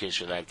involved in this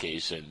case or that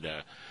case. And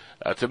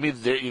to me,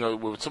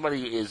 when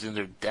somebody is in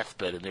their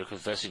deathbed and they're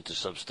confessing to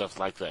some stuff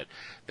like that,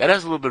 that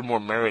has a little bit more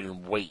merit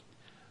and weight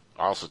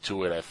also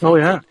to it, I think. Oh,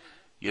 yeah.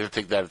 You have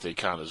to take that into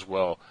account as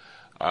well.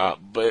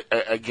 But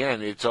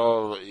again, it's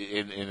all,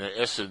 in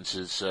essence,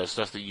 it's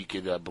stuff that you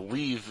could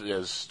believe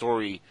as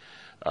story,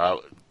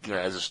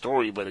 as a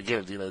story. But again,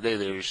 at the end of the day,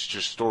 there's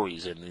just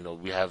stories, and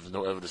we have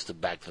no evidence to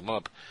back them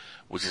up,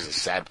 which is a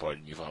sad part.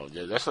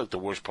 That's the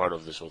worst part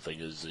of this whole thing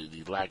is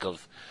the lack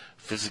of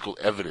physical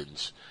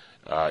evidence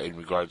in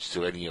regards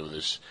to any of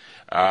this.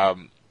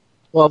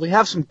 Well, we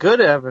have some good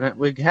evidence.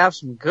 We have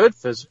some good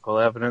physical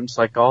evidence,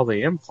 like all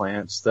the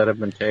implants that have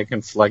been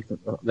taken, like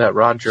that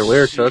Roger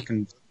Lear took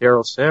and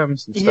Daryl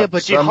Sims and stuff. Yeah,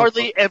 but you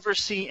hardly ever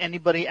see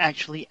anybody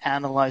actually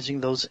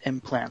analyzing those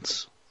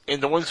implants. And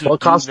the ones who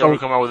do never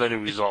come out with any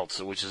results,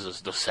 which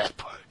is the sad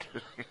part.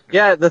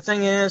 Yeah, the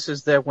thing is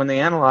that when they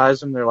analyze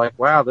them, they're like,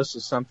 wow, this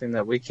is something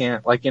that we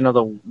can't, the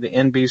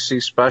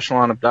NBC special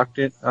on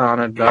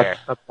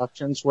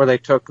abductions, where they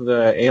took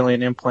the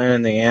alien implant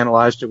and they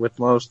analyzed it with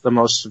the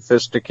most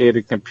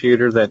sophisticated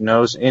computer that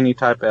knows any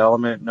type of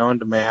element known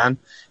to man,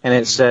 and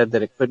it said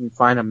that it couldn't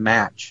find a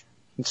match.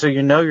 And so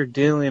you're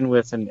dealing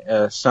with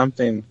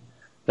something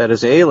that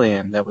is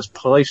alien, that was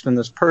placed in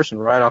this person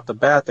right off the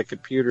bat. The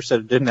computer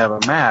said it didn't have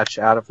a match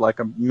out of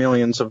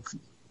millions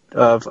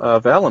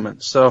of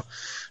elements. So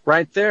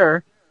right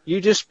there, you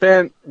just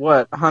spent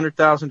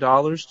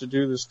 $100,000 to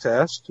do this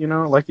test.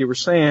 Like you were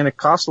saying, it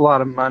costs a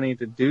lot of money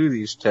to do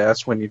these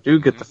tests when you do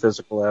get the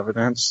physical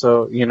evidence.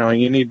 So, you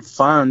need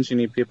funds, you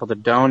need people to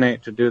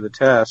donate to do the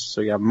test,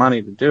 so you have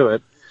money to do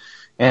it.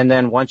 And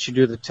then once you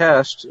do the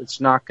test, it's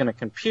not going to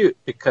compute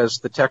because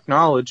the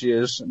technology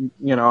is,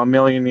 a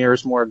million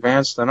years more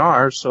advanced than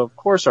ours. So of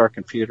course our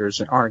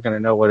computers aren't going to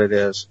know what it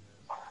is.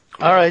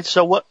 All right.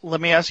 So let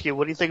me ask you,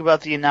 what do you think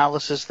about the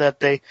analysis that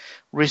they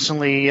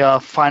recently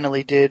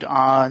finally did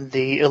on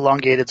the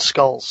elongated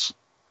skulls?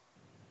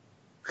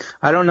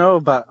 I don't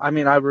know I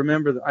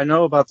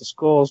know about the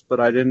skulls,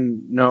 but I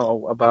didn't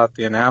know about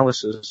the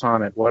analysis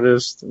on it. What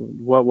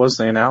was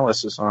the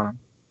analysis on them?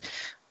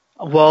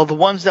 Well, the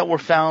ones that were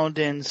found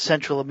in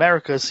Central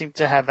America seem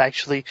to have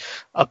actually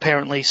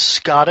apparently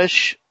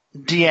Scottish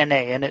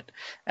DNA in it,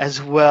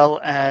 as well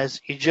as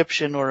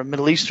Egyptian or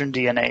Middle Eastern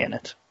DNA in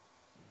it,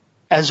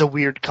 as a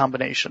weird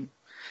combination.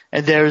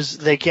 And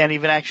they can't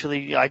even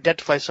actually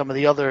identify some of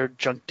the other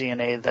junk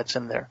DNA that's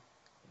in there.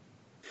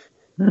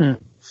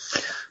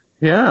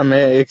 Yeah,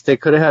 they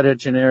could have had a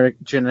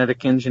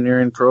genetic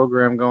engineering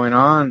program going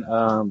on.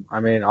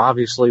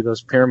 Obviously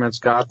those pyramids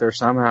got there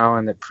somehow,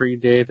 and it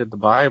predated the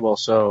Bible.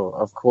 So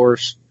of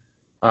course,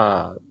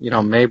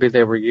 maybe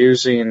they were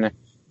using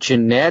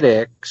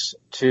genetics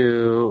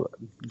to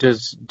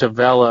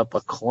develop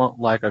a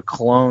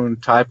clone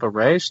type of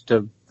race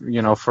to,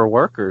 for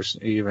workers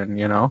even,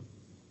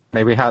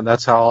 maybe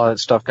that's how all that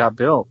stuff got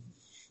built.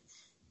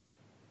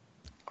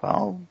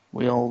 Well,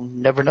 we'll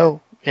never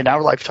know in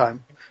our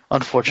lifetime,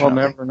 unfortunately.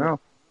 We'll never know.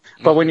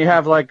 But when you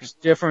have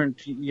different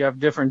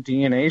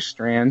DNA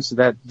strands,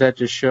 that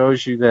just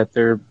shows you that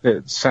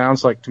it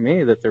sounds like to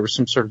me that there was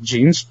some sort of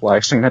gene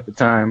splicing at the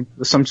time.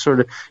 Some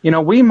sort of,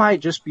 we might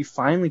just be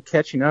finally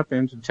catching up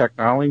into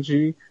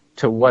technology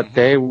to what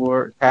they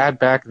had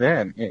back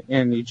then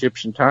in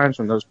Egyptian times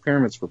when those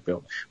pyramids were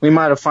built. We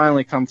might have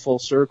finally come full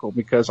circle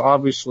because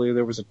obviously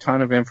there was a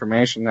ton of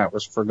information that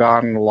was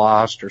forgotten,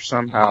 lost, or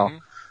somehow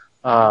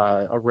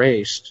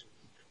erased,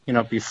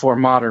 before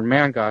modern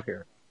man got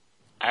here.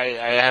 I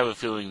have a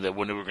feeling that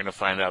when we're going to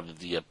find out that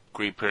the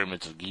Great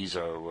Pyramids of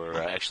Giza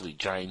were actually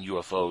giant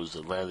UFOs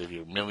that landed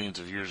here millions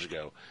of years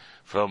ago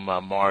from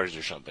Mars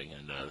or something,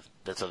 and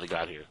that's how they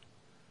got here,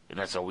 and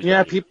that's how we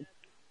got here.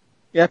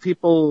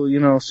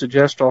 People,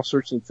 suggest all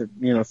sorts of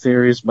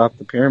theories about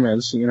the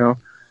pyramids. A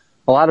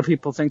lot of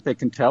people think they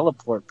can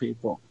teleport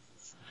people.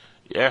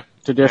 Yeah,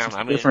 to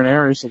different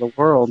areas of the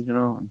world.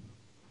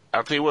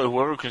 I'll tell you what,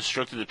 whoever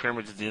constructed the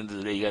pyramids at the end of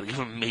the day, you got to give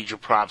them major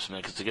props, man,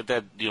 because to get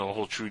that,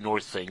 whole True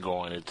North thing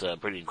going, it's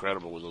pretty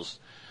incredible with those,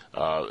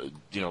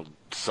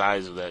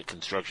 size of that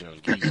construction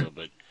of Giza.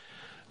 But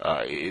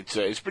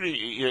it's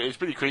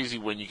pretty crazy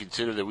when you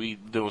consider that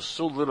there was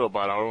so little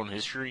about our own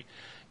history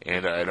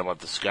and about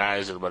the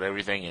skies and about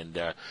everything,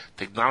 and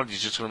technology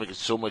is just going to make it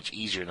so much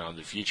easier now in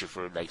the future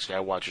for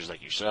Skywatchers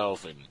like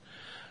yourself, and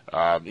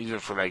even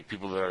for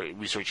people that are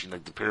researching the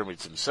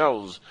pyramids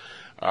themselves.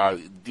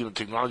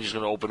 Technology is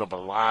going to open up a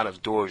lot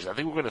of doors. I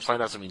think we're going to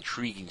find out some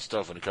intriguing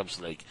stuff when it comes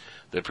to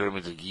the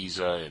pyramids of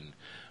Giza and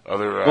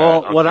other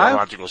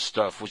archaeological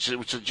stuff, which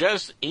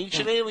suggests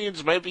ancient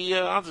aliens might be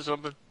onto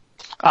something.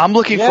 I'm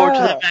looking forward to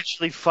them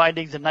actually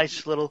finding the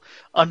nice little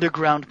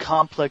underground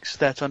complex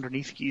that's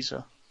underneath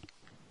Giza.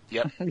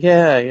 Yep.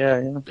 Yeah.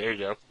 There you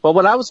go. Well,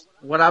 what I was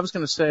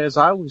going to say is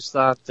I always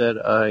thought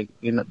that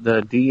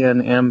the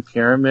DNM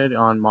pyramid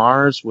on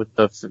Mars with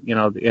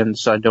in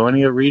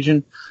Cydonia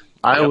region.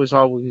 I was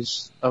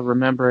always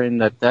remembering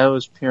that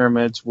those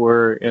pyramids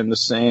were in the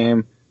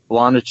same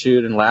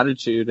longitude and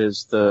latitude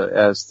as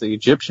the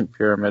Egyptian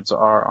pyramids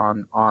are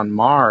on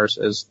Mars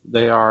as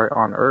they are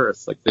on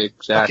Earth, like the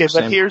exact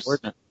same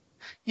coordinate.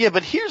 Yeah,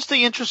 but here's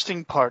the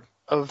interesting part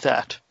of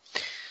that.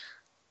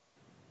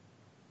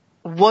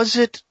 Is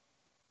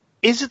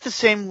it the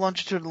same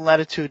longitude and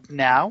latitude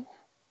now?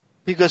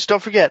 Because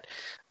don't forget,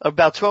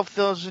 about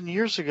 12,000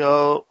 years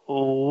ago,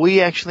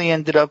 we actually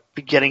ended up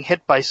getting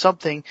hit by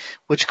something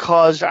which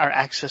caused our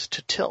axis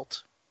to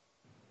tilt.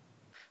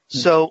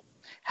 So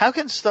how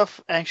can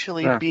stuff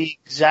actually be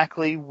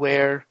exactly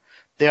where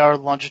they are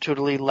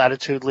longitudinally,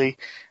 latitudinally,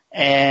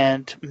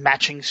 and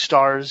matching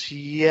stars,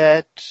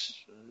 yet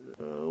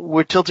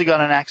we're tilting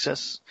on an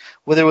axis,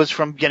 whether it was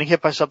from getting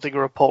hit by something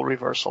or a pole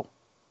reversal?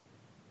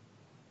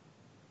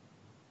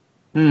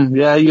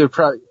 Yeah, you'd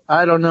probably,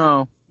 I don't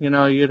know.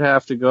 You'd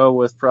have to go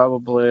with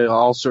probably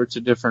all sorts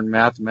of different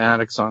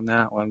mathematics on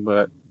that one,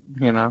 but,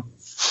 you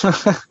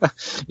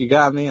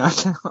got me on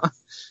that one.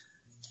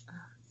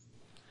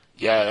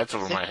 Yeah, that's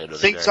over my head.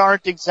 Things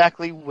aren't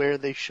exactly where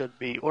they should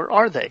be, or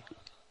are they?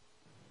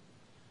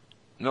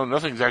 No,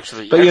 nothing's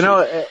actually. But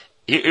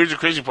here's the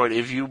crazy part.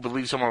 If you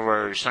believe some of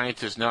our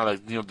scientists now,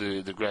 like Neil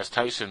deGrasse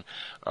Tyson,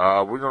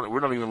 we're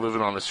not even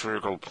living on a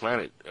spherical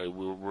planet.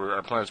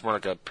 Our planet's more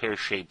like a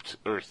pear-shaped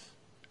Earth.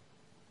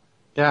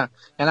 Yeah,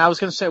 and I was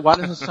going to say, why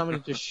doesn't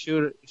somebody just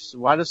shoot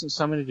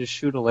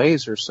a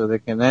laser so they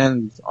can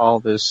end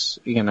all this,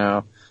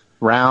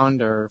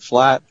 round or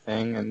flat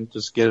thing and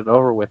just get it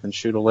over with and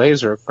shoot a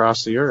laser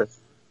across the Earth?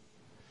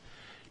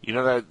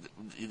 That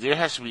there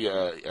has to be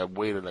a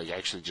way to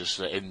actually just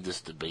end this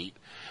debate,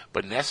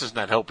 but NASA's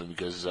not helping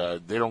because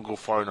they don't go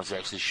far enough to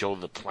actually show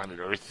the planet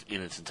Earth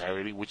in its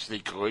entirety, which they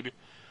could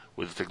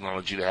with the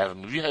technology to have.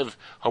 If you have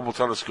Hubble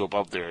telescope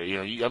out there,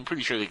 I'm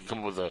pretty sure they can come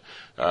up with a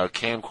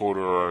camcorder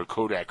or a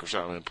Kodak or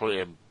something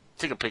and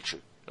take a picture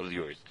of the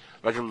Earth,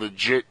 like a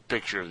legit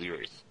picture of the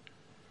Earth.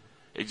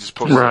 It just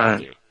posts it out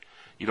there.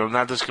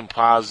 Not this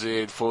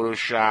composite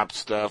Photoshop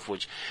stuff.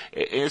 Which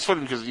it's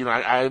funny because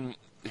I'm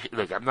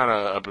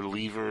not a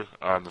believer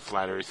on the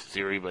flat Earth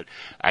theory, but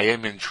I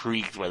am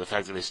intrigued by the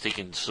fact that it's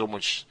taken so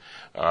much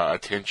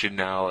attention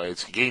now.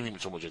 It's gaining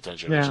so much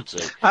attention, I should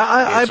say.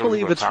 I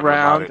believe it's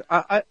round.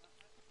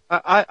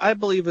 I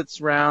believe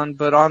it's round,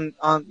 but on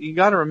you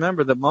got to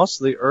remember that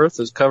most of the Earth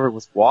is covered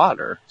with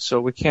water,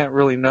 so we can't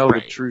really know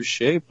the true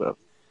shape of it.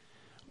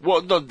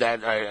 Well, no,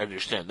 that I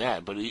understand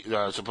that, but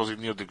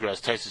supposedly Neil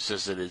deGrasse Tyson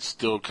says that it's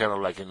still kind of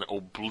like an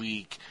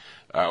oblique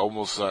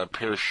almost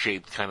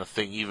pear-shaped kind of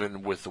thing,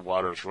 even with the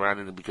water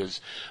surrounding it,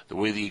 because the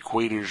way the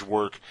equators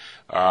work,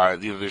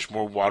 there's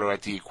more water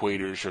at the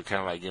equator, so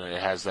kind of like,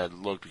 it has that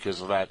look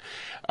because of that,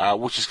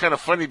 which is kind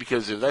of funny,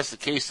 because if that's the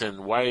case,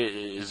 then why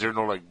is there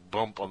no, like,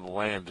 bump on the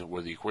land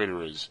where the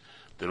equator is?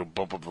 That'll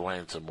bump up the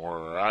land some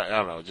more. I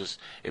don't know.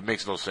 It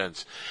makes no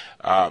sense.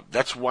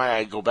 That's why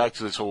I go back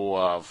to this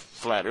whole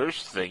flat Earth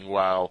thing.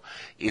 While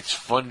it's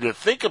fun to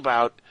think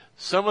about,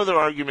 some of the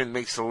argument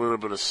makes a little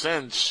bit of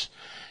sense,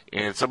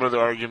 and some of the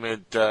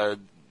argument,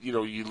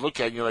 you look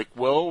at and you're like,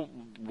 well,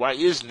 why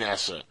is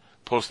NASA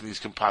posting these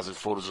composite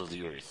photos of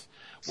the Earth?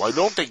 Why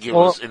don't they give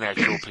us an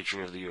actual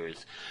picture of the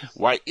Earth?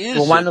 Why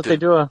don't they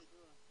do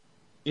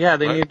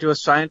they need to do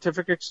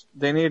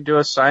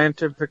a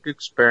scientific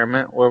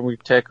experiment where we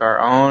take our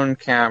own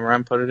camera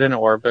and put it in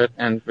orbit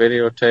and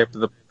videotape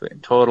the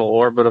total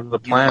orbit of the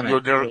planet.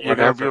 You'll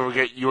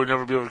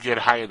never be able to get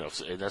high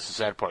enough, and that's the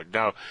sad part.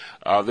 Now,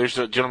 there's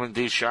a gentleman,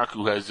 Dave Schock,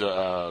 who has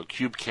a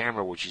cube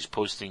camera, which he's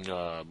putting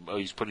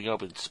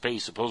up in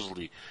space,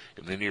 supposedly,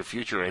 in the near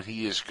future, and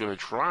he is going to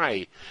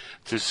try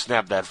to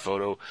snap that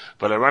photo.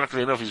 But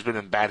ironically enough, he's been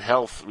in bad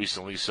health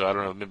recently, so I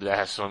don't know, maybe that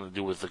has something to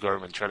do with the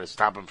government trying to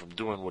stop him from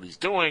doing what he's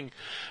doing.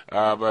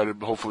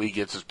 But hopefully he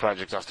gets his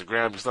project off the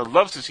ground, because I'd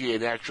love to see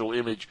an actual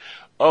image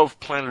of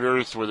planet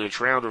Earth, whether it's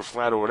round or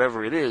flat or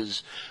whatever it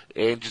is,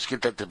 and just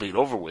get that debate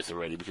over with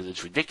already, because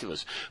it's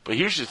ridiculous. But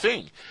here's the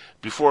thing: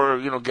 before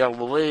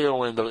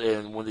Galileo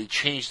and when they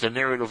changed the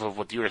narrative of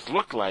what the Earth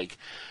looked like,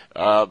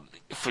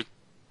 for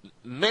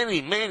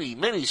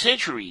many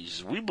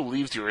centuries, we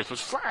believed the Earth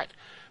was flat.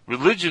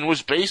 Religion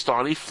was based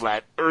on a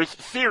flat Earth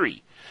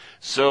theory.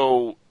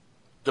 So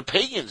the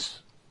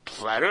pagans,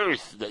 flat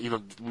Earth,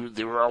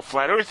 they were all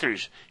flat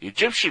earthers.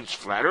 Egyptians,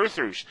 flat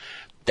earthers.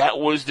 That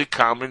was the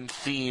common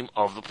theme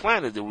of the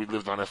planet, that we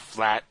lived on a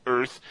flat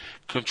Earth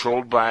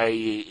controlled by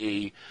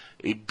a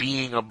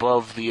being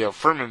above the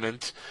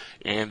firmament,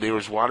 and there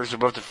was waters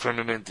above the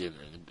firmament and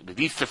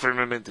beneath the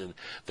firmament, and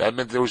that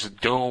meant there was a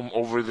dome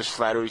over this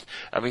flat Earth.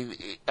 I mean,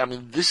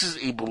 this is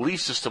a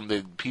belief system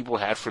that people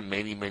had for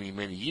many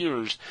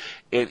years,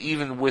 and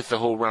even with the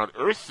whole round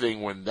Earth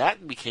thing, when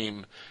that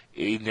became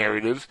a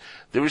narrative,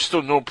 there was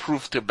still no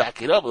proof to back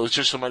it up. It was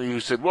just somebody who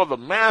said, well, the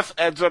math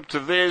adds up to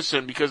this,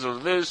 and because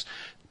of this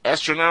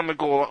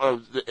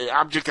astronomical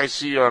object I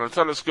see on a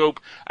telescope,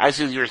 I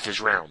see the Earth is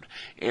round.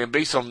 And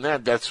based on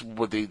that, that's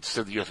what they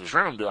said the Earth was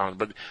round on.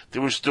 But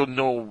there was still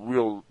no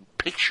real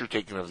picture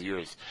taken of the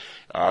Earth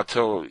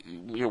till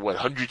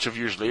hundreds of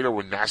years later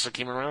when NASA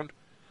came around.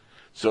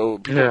 So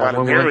people bought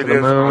a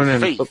narrative on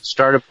faith. And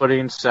started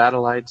putting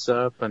satellites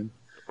up and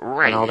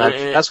all that.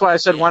 That's why I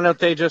said, why don't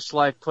they just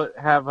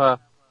have a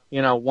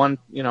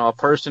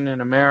person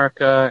in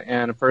America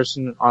and a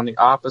person on the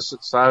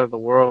opposite side of the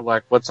world.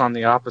 Like, what's on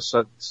the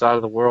opposite side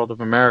of the world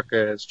of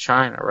America is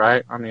China,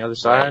 right? On the other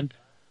side,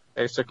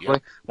 basically.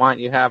 Yep. Why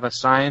don't you have a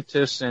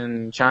scientist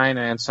in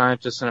China and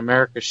scientists in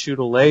America shoot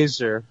a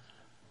laser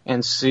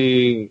and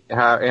see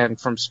how,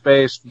 and from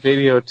space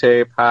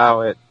videotape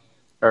how it,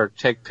 or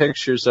take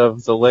pictures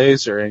of the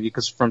laser and you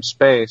can from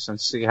space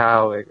and see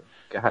how it,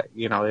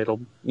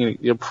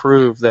 you'll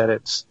prove that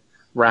it's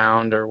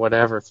round or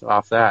whatever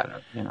off that,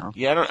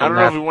 Yeah, I don't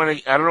know if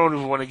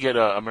we want to get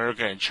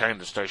America and China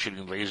to start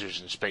shooting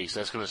lasers in space.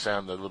 That's going to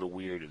sound a little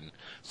weird, and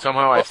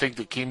somehow I think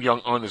that Kim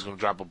Jong-un is going to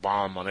drop a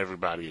bomb on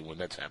everybody when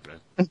that's happening.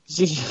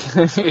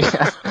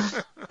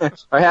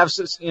 Or have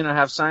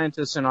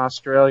scientists in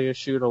Australia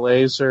shoot a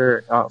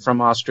laser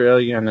from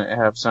Australia, and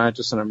have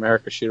scientists in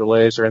America shoot a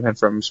laser, and then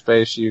from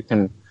space you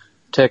can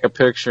take a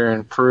picture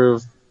and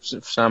prove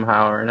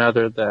somehow or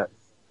another that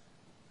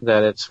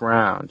it's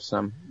round,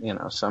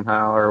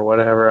 somehow or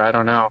whatever. I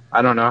don't know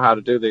how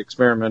to do the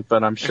experiment,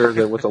 but I'm sure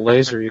that with a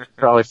laser you could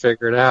probably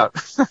figure it out.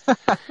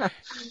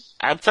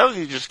 I'm telling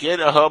you, just get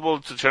a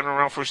Hubble to turn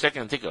around for a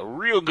second and take a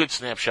real good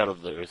snapshot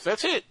of the Earth.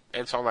 That's it.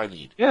 That's all I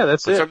need. Yeah,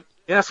 that's it.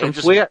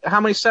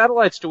 How many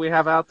satellites do we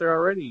have out there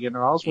already?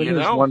 All we need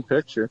is one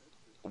picture.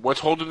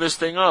 What's holding this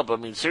thing up? I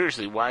mean,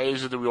 seriously, why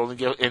is it that we only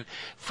get, and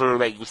for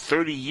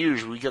 30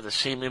 years we got the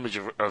same image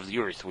of the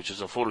Earth, which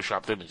is a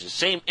photoshopped image. The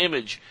same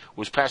image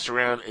was passed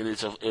around, and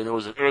it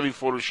was an early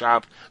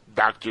Photoshop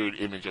doctored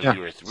image of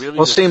the Earth. Really?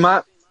 Well,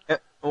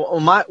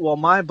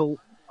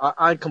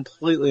 I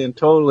completely and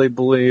totally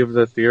believe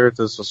that the Earth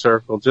is a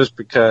circle, just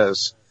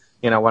because,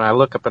 when I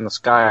look up in the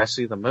sky, I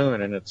see the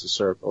moon and it's a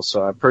circle.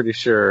 So I'm pretty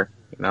sure,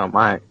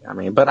 like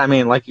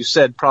you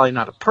said, probably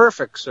not a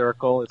perfect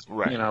circle. It's,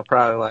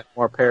 probably like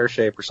more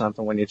pear-shaped or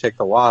something. When you take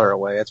the water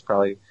away, it's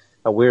probably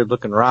a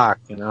weird-looking rock,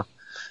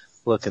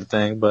 looking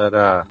thing. But,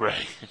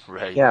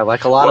 right. Yeah,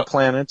 like a lot of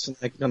planets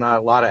and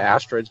a lot of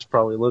asteroids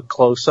probably look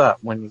close up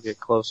when you get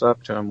close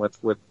up to them with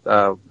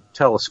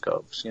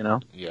telescopes,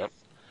 Yep.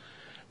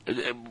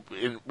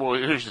 Well,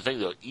 here's the thing,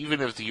 though.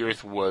 Even if the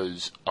Earth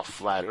was a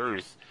flat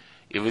Earth,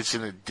 if it's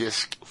in a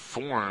disk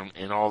form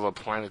and all the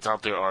planets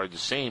out there are the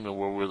same, and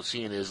what we're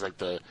seeing is like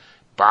the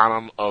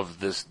bottom of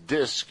this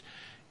disk,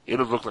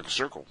 it'll look like a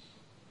circle.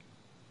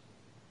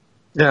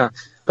 Yeah,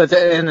 but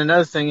and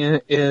another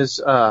thing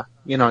is,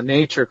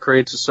 nature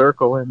creates a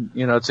circle, and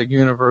it's a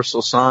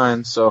universal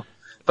sign. So,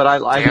 but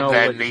I know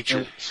that what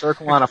nature.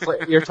 Circle on a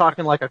flat. You're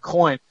talking like a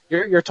coin.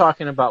 You're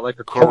talking about like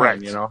a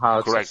Correct. coin. How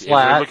it's Correct.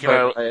 flat, If you're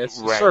looking but at, it's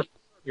a right. circle.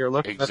 You're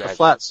looking Exactly. at the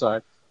flat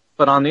side.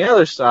 But on the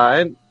other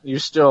side, you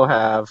still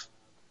have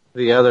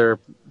the other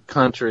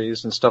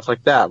countries and stuff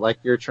like that. Like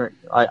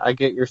I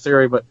get your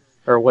theory, but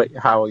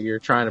how you're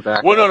trying to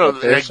back. Well, no.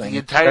 Like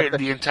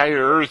the entire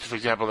Earth, for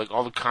example, like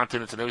all the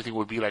continents and everything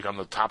would be like on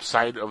the top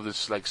side of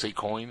this, like say,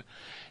 coin,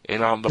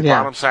 and on the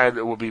bottom side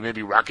it would be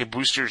maybe rocket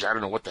boosters. I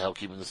don't know what the hell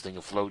keeping this thing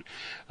afloat,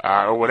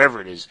 or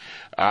whatever it is.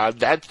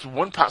 That's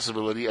one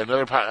possibility.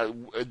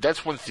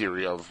 That's one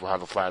theory of how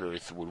the flat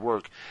Earth would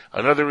work.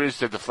 Another is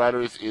that the flat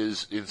Earth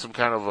is in some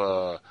kind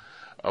of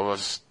a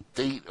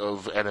state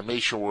of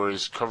animation where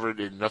it's covered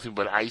in nothing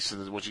but ice,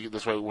 and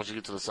that's why once you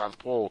get to the South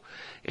Pole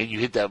and you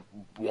hit that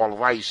wall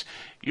of ice,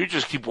 you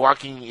just keep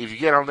walking. If you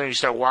get on there and you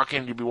start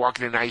walking, you'll be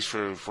walking in ice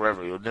for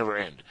forever. It'll never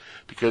end,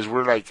 because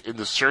we're like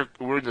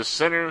we're in the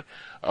center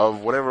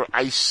of whatever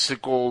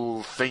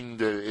icicle thing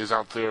that is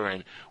out there,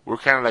 and we're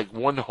kind of like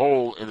one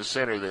hole in the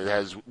center that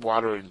has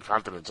water and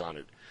continents on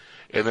it.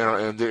 And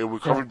then we're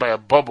covered by a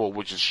bubble,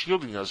 which is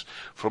shielding us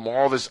from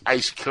all this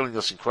ice killing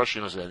us and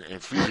crushing us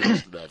and freezing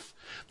us to death.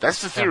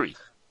 That's the theory.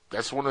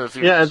 That's one of the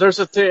theories. Yeah, there's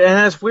a theory,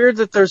 and it's weird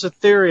that there's a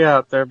theory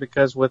out there,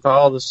 because with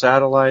all the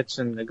satellites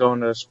and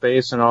going to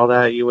space and all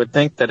that, you would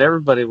think that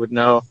everybody would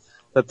know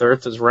that the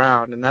Earth is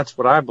round, and that's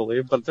what I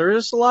believe. But there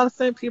is a lot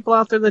of people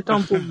out there that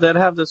don't that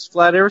have this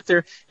flat Earth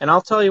theory. And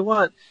I'll tell you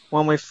what,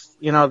 when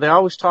they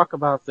always talk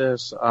about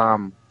this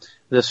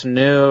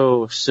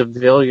new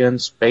civilian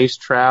space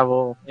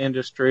travel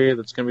industry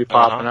that's going to be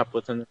popping up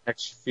within the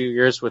next few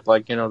years with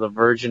the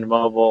Virgin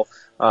Mobile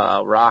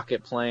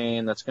rocket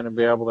plane that's going to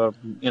be able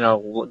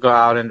to, go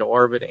out into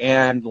orbit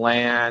and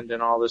land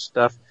and all this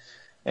stuff,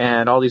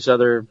 and all these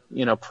other,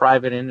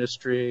 private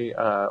industry,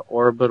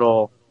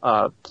 orbital,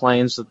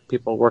 planes that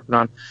people are working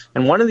on.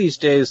 And one of these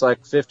days,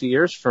 like 50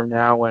 years from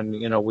now, when,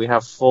 we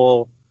have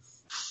full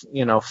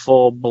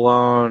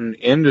blown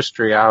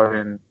industry out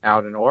in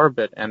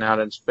orbit and out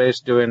in space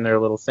doing their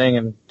little thing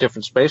in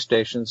different space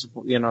stations,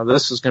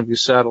 this is going to be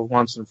settled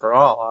once and for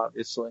all,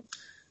 obviously.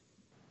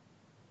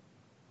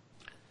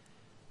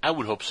 I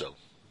would hope so.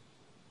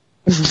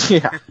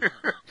 Yeah.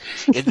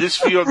 In this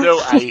field, though,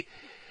 I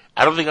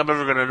don't think I'm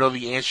ever going to know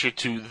the answer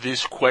to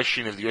this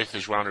question if the Earth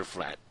is round or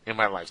flat in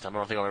my lifetime. I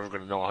don't think I'm ever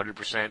going to know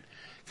 100%,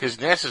 because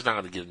NASA's not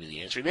going to give me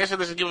the answer. NASA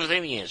doesn't give us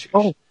any answers.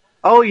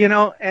 Oh,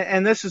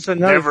 and this is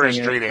another never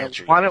thing. A straight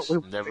answer.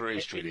 Never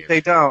a straight answer.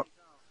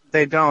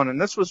 They don't. And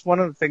this was one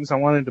of the things I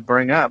wanted to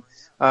bring up.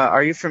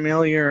 Are you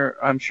familiar?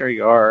 I'm sure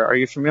you are. Are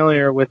you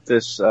familiar with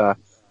this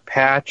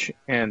patch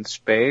in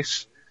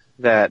space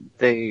that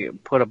they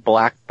put a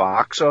black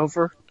box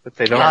over that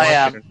they don't? I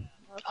am.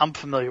 I'm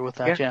familiar with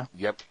that. Yeah.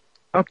 Yep.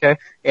 Okay.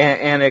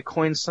 And it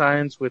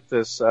coincides with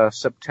this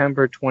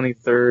September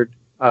 23rd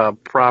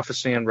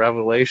prophecy and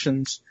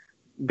Revelations,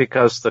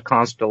 because the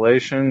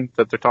constellation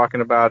that they're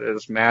talking about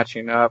is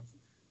matching up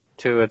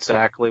to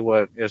exactly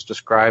what is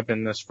described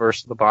in this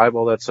verse of the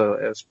Bible. It's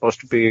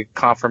supposed to be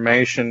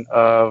confirmation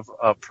of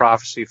a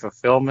prophecy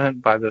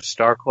fulfillment by the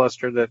star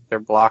cluster that they're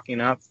blocking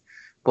off.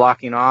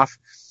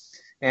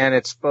 And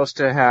it's supposed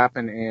to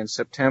happen in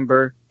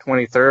September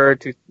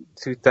 23rd,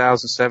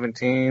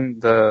 2017.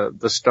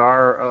 The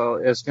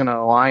star is going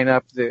to line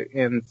up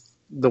in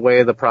the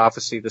way the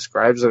prophecy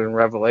describes it in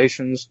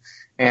Revelations.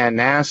 And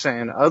NASA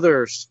and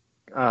others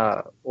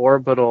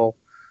orbital,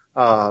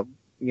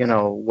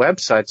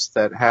 websites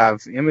that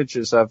have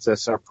images of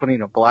this are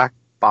putting a black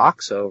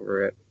box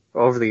over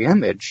the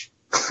image.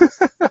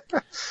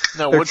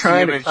 Now, what's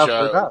the image?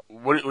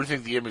 What do you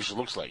think the image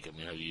looks like? I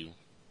mean, do you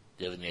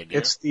have any idea?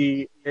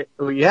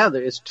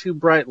 It's two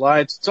bright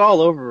lights. It's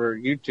all over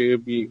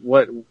YouTube.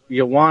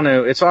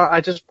 I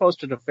just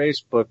posted a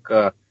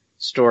Facebook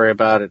story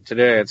about it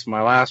today. It's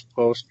my last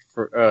post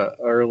for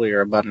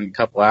earlier, about a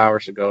couple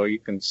hours ago. You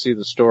can see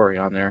the story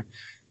on there.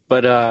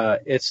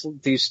 But it's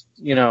these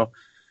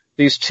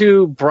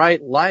two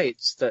bright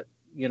lights that,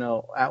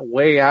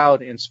 way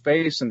out in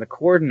space, and the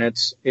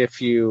coordinates,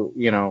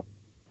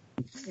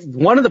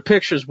 one of the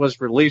pictures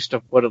was released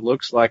of what it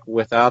looks like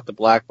without the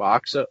black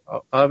box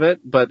of it,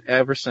 but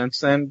ever since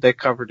then they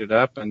covered it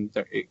up, and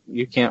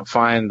you can't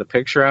find the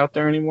picture out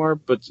there anymore.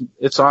 But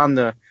it's on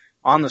the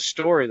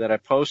story that I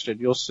posted.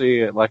 You'll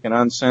see like an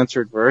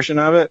uncensored version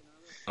of it.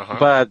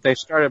 But they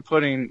started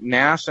putting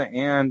NASA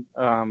and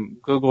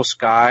Google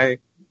Sky.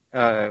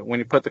 When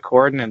you put the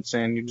coordinates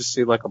in, you just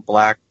see like a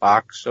black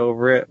box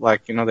over it. They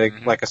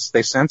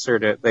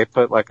censored it. They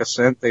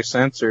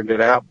censored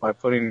it out by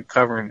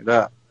covering it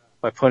up,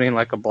 by putting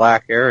like a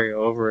black area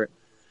over it.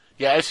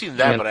 Yeah, I've seen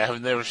that, but I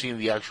have never seen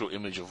the actual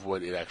image of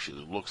what it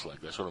actually looks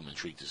like. That's what I'm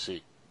intrigued to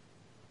see.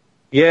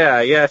 Yeah.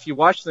 If you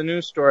watch the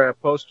news story I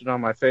posted on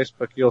my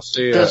Facebook, you'll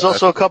see. There's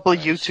also a couple of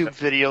YouTube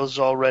videos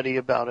already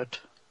about it.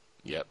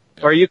 Yep.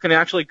 Or you can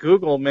actually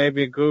Google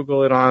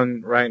it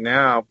on right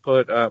now.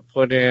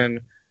 Put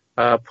in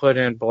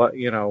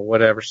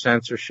whatever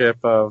censorship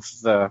of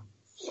the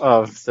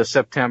of the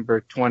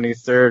September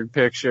 23rd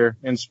picture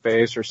in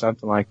space or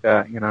something like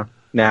that.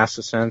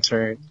 NASA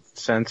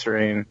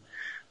censoring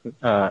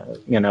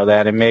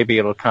that, and maybe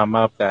it'll come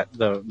up that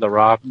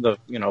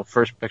the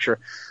first picture.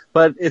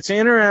 But it's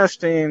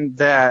interesting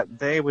that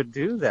they would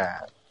do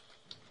that,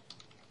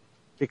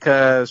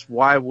 because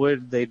why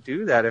would they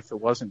do that if it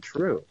wasn't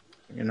true?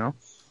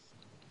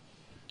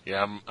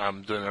 Yeah,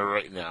 I'm doing it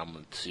right now. I'm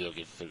going to see if I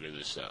can figure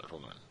this out.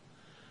 Hold on.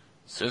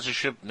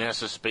 Censorship,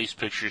 NASA space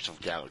pictures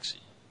of galaxy.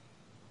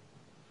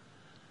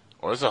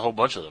 Well, there's a whole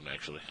bunch of them,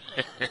 actually.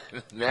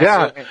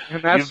 NASA,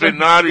 and you've been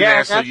naughty,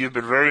 NASA. You've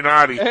been very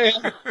naughty.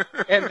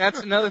 And that's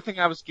another thing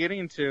I was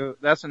getting to.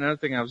 This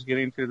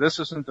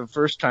isn't the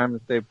first time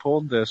that they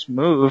pulled this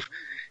move,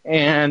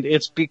 and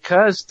it's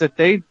because that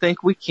they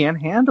think we can't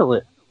handle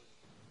it.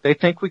 They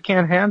think we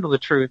can't handle the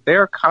truth. They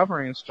are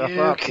covering stuff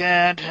up. You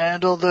can't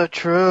handle the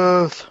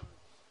truth.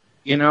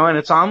 And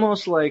it's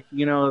almost like,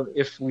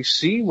 if we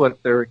see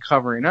what they're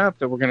covering up,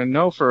 that we're going to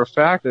know for a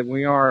fact that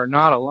we are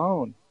not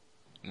alone.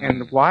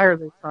 And why are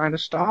they trying to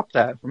stop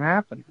that from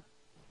happening?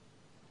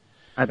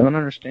 I don't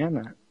understand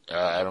that.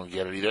 I don't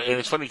get it either. And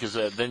it's funny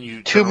because then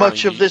you... Too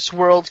much of this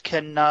world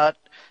cannot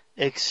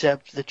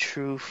accept the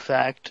true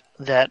fact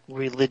that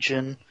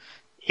religion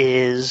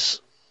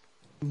is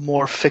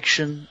more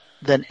fiction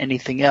than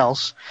anything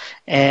else,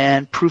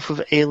 and proof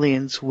of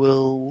aliens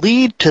will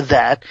lead to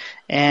that,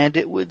 and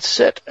it would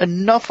set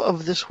enough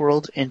of this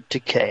world into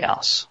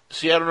chaos.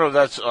 See, I don't know if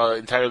that's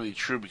entirely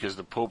true, because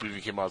the Pope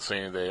even came out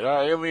saying that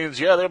aliens,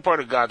 they're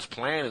part of God's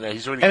plan, and that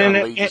he's already kind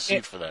of laid the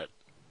seed for that.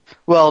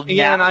 Well,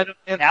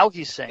 now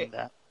he's saying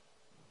that.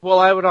 Well,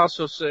 I would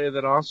also say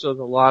that also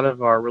a lot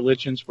of our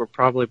religions were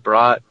probably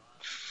brought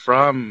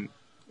from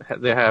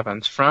the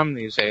heavens, from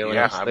these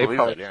aliens. Yeah, I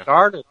believe that,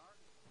 started.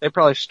 They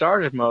probably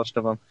started most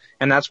of them,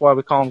 and that's why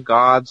we call them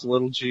God's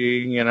little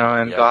g,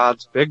 and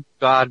God's big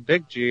God,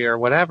 big G, or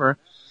whatever.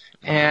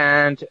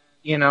 And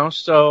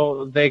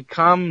so they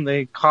come,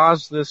 they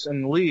cause this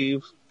and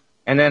leave,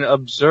 and then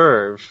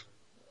observe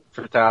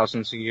for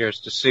thousands of years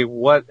to see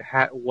what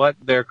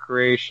their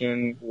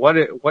creation,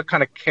 what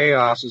kind of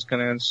chaos is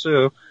going to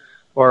ensue,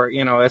 or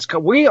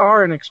we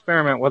are an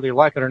experiment whether you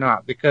like it or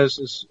not,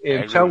 because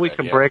until we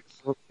can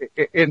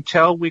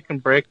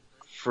break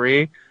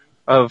free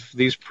of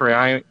these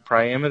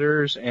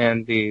parameters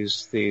and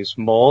these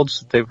molds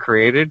that they've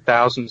created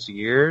thousands of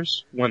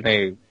years when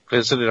they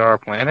visited our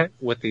planet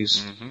with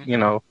these,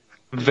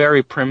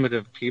 very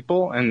primitive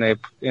people, and they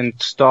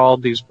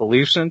installed these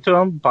beliefs into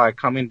them by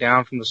coming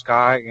down from the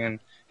sky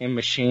in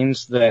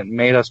machines that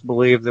made us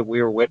believe that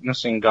we were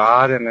witnessing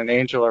God and an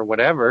angel or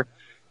whatever,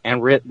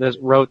 and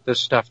wrote this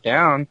stuff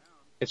down.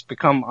 It's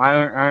become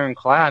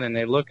ironclad, and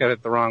they look at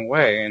it the wrong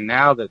way. And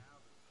now that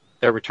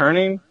they're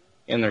returning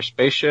in their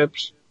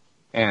spaceships,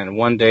 and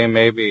one day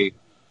maybe,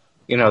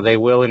 they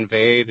will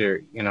invade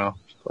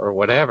or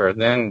whatever,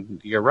 then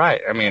you're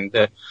right. I mean,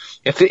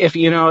 if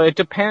it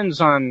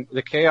depends on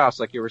the chaos,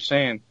 like you were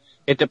saying.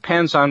 It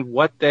depends on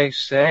what they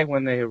say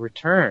when they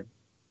return.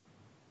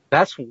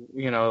 That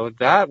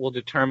will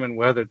determine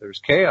whether there's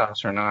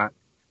chaos or not.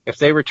 If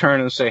they return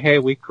and say, hey,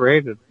 we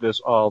created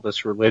all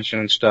this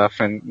religion and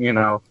stuff, and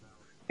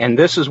and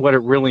this is what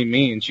it really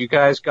means. You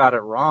guys got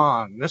it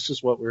wrong. This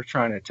is what we're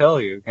trying to tell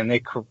you. And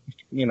they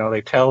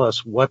tell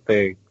us what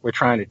they were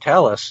trying to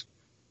tell us,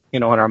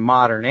 in our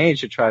modern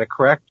age, to try to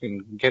correct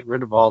and get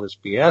rid of all this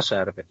BS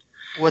out of it.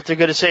 What they're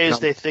going to say is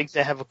they think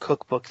they have a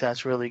cookbook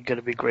that's really going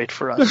to be great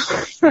for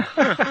us.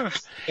 Yeah.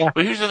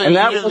 But here's the thing. And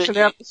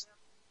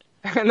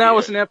that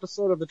was an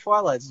episode of The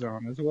Twilight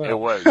Zone as well. It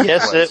was.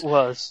 Yes, it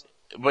was.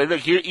 But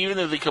look, even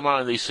if they come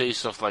out and they say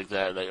stuff like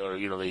that,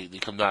 they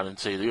come down and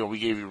say, we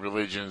gave you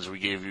religions, we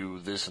gave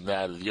you this and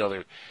that and the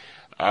other,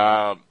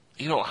 how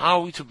are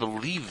we to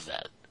believe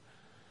that?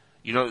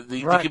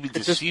 They could be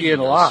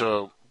deceiving us.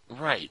 So,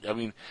 right. I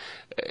mean,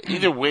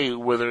 either way,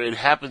 whether it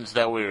happens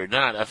that way or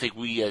not, I think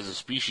we as a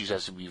species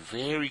has to be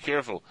very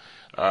careful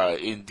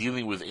in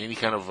dealing with any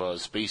kind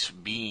of space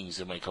beings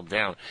that might come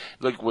down.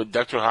 Look, what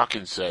Dr.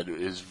 Hawkins said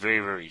is very,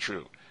 very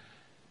true.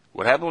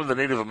 What happened with the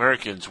Native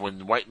Americans when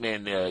the white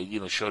man,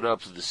 showed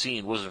up to the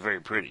scene wasn't very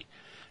pretty.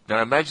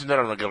 Now imagine that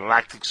on a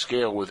galactic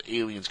scale with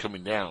aliens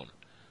coming down.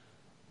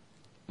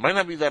 Might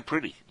not be that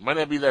pretty. Might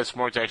not be that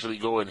smart to actually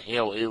go and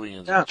hail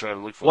aliens and try to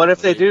look for them. What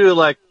if they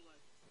do,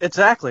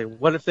 exactly,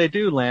 what if they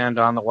do land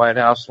on the White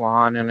House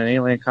lawn and an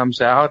alien comes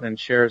out and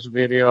shares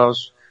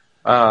videos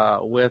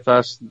with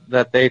us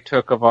that they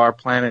took of our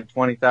planet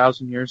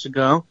 20,000 years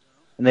ago,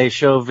 and they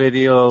show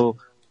video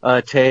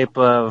tape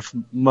of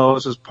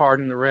Moses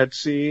parting the Red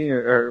Sea,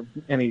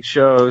 and he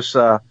shows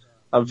a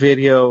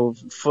video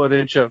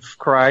footage of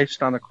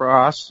Christ on the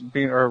cross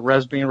being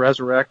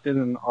resurrected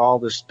and all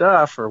this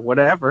stuff or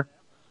whatever,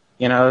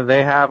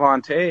 they have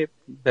on tape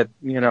that,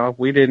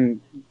 we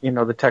didn't,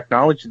 the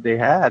technology they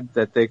had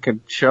that they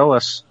could show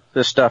us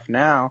this stuff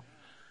now.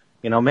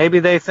 Maybe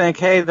they think,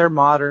 hey, they're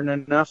modern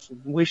enough,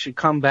 we should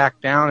come back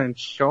down and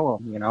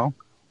show them,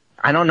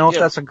 I don't know if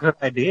that's a good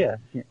idea.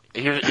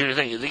 Here's the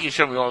thing. They can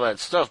show me all that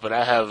stuff, but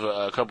I have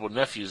a couple of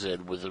nephews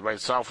that, with the right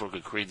software,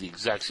 could create the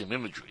exact same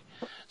imagery.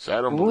 So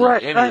I don't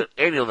believe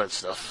any of that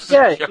stuff.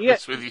 Yeah, to be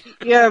honest with you.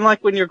 Yeah, and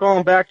like when you're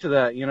going back to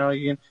that,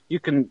 you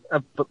can,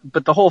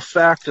 but the whole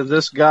fact of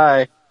this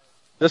guy's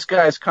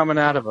coming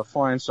out of a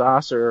flying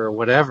saucer or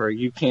whatever,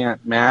 you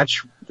can't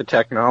match the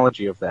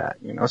technology of that,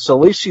 So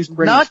at least he's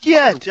bringing. Not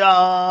yet.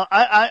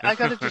 I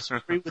got to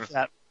disagree with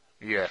that.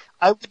 Yeah.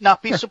 I would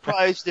not be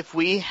surprised if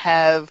we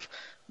have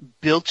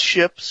built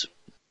ships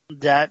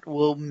that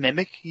will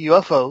mimic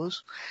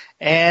UFOs,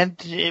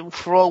 and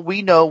for all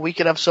we know, we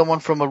could have someone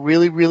from a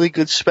really, really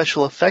good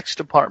special effects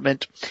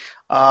department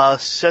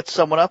set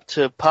someone up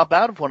to pop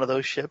out of one of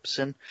those ships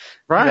and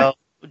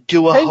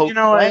do a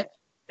hoax.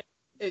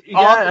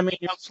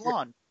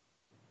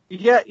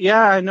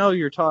 Yeah, I know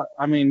you're talking.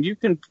 I mean, you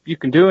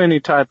can do any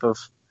type of.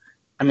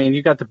 I mean,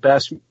 you got the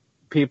best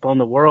people in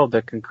the world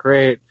that can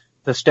create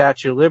the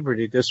Statue of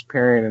Liberty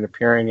disappearing and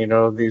appearing.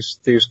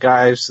 These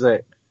guys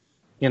that.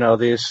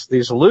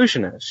 These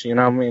illusionists,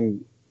 I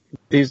mean,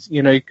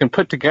 you can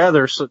put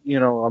together,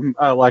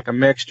 like a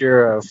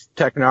mixture of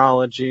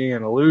technology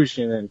and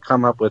illusion and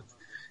come up with,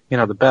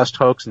 the best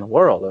hoax in the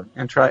world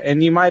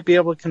and you might be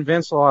able to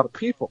convince a lot of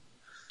people.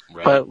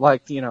 Right. But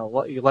like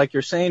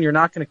you're saying, you're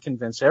not going to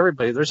convince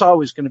everybody. There's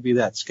always going to be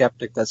that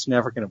skeptic that's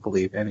never going to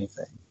believe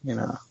anything,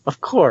 of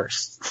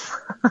course.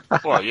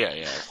 Well, yeah,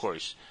 of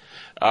course.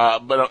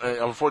 But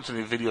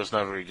unfortunately, video is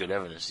not very good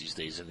evidence these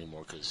days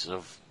anymore because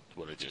of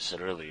what I just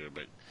said earlier,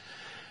 but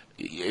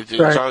it's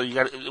all you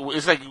got.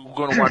 It's like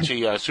going to watch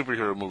a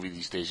superhero movie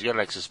these days. You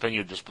got to suspend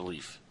your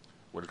disbelief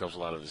when it comes to a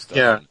lot of this stuff.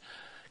 Yeah. And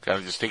kind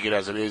of just take it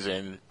as it is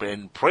and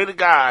pray to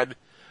God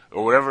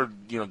or whatever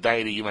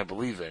deity you might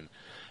believe in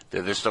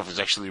that this stuff is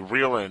actually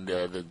real and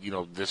that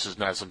this is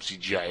not some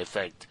CGI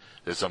effect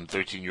that some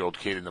 13-year-old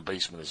kid in the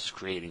basement is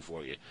creating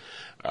for you.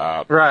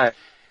 Right.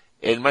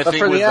 And my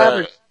thing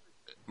with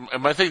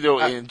my thing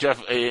though, and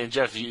Jeff,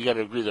 you got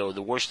to agree though.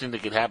 The worst thing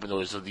that could happen though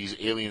is that these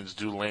aliens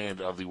do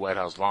land on the White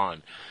House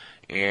lawn,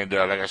 and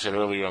like I said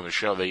earlier on the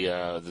show,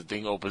 the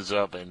thing opens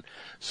up and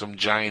some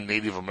giant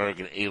Native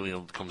American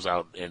alien comes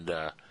out and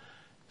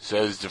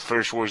says the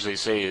first words they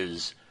say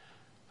is,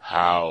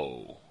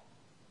 "How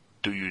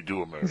do you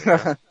do,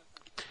 America?"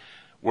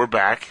 We're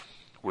back.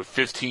 We're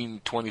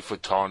 15, 20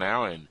 foot tall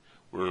now, and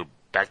we're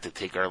back to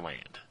take our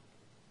land.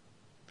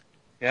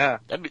 Yeah,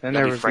 that'd be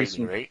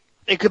frightening, right?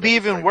 It could be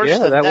even worse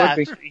than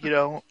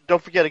that.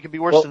 Don't forget, it could be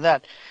worse than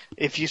that.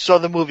 If you saw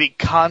the movie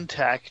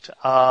Contact,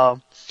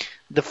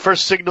 the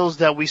first signals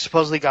that we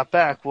supposedly got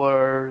back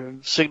were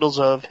signals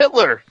of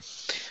Hitler.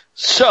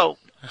 So,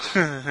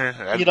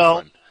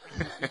 that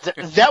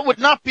would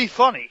not be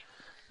funny.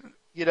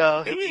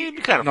 It'd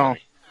be kind of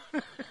funny.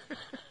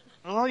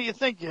 Well, you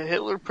think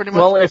Hitler pretty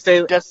much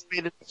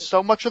decimated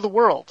so much of the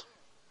world.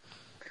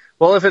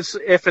 Well, if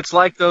it's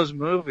like those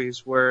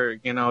movies where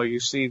you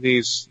see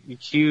these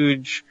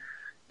huge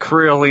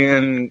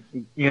Carillion,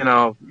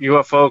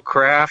 UFO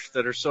craft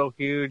that are so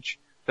huge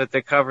that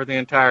they cover the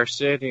entire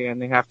city, and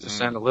they have to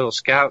send a little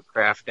scout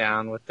craft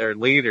down with their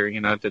leader,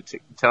 to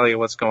tell you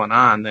what's going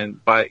on.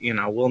 Then,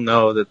 we'll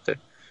know that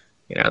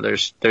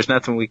there's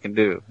nothing we can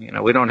do.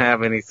 We don't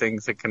have anything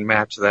that can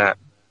match that.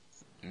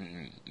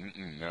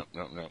 No.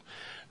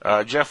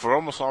 Jeff, we're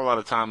almost all out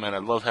of time, man. I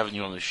love having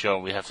you on the show.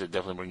 We have to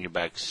definitely bring you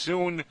back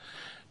soon.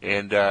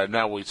 And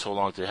not wait so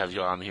long to have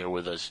you on here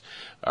with us.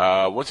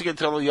 Once again,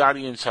 tell the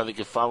audience how they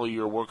can follow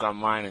your work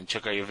online and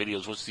check out your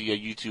videos. What's the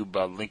YouTube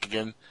link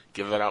again?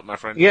 Give that out, my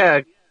friend.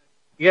 Yeah.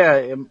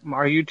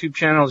 Our YouTube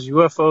channel is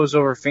UFOs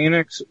Over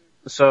Phoenix.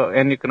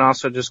 And you can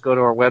also just go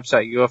to our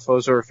website,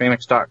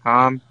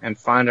 ufosoverphoenix.com, and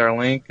find our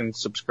link and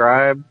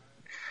subscribe.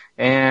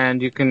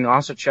 And you can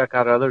also check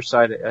out our other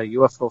site at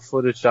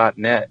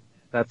ufofootage.net.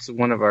 That's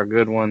one of our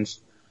good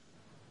ones.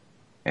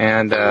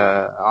 And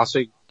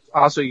also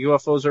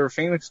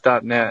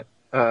ufosoverphoenix.net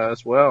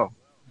as well.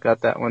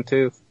 Got that one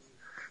too.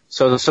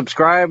 So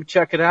subscribe,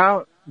 check it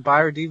out,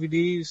 buy our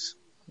DVDs,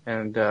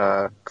 and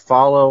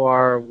follow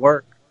our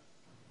work.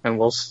 And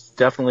we'll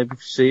definitely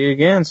see you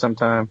again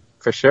sometime,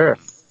 for sure.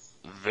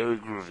 Very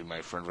groovy,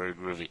 my friend, very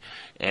groovy.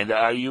 And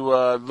are you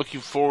looking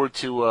forward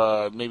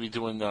to maybe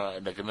doing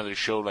like another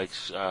show like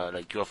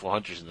UFO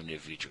Hunters in the near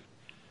future?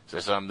 Is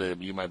that something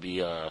that you might be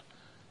having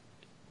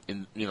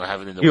in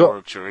the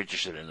works or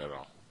interested in at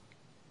all?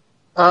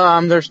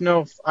 I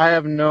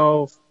have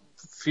no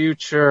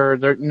future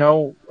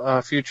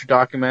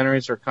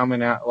documentaries are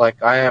coming out.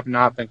 Like, I have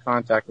not been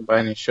contacted by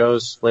any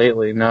shows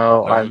lately.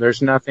 No,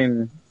 there's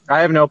nothing. I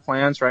have no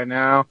plans right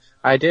now.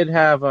 I did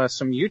have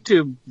some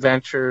YouTube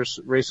ventures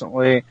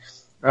recently.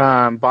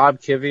 Bob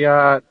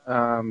Kiviat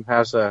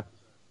has a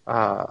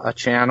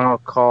channel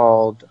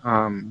called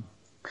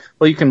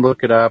you can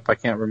look it up. I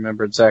can't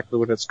remember exactly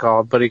what it's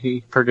called, but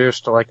he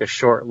produced like a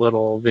short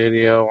little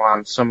video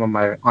on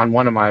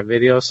one of my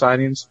video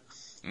sightings.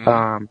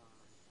 And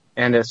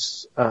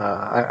it's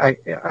I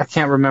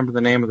can't remember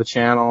the name of the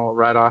channel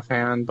right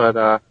offhand,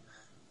 but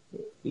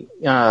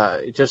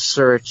just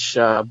search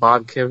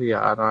Bob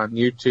Kiviat on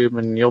YouTube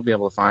and you'll be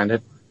able to find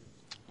it.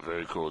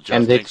 Very cool,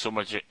 Jeff. Thanks so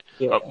much.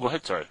 Go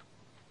ahead, sorry.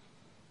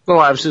 Well,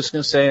 I was just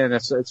going to say, and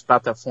it's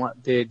about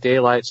the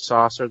daylight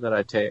saucer that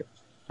I taped.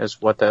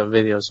 is what that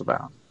video's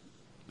about.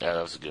 Yeah,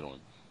 that was a good one.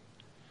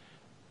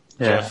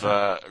 Yeah. Jeff,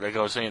 like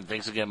I was saying,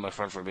 thanks again, my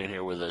friend, for being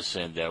here with us,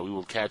 and we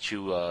will catch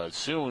you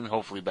soon,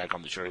 hopefully back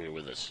on the show here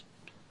with us.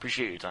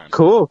 Appreciate your time.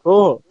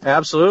 Cool.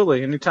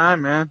 Absolutely.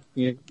 Anytime, man.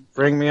 You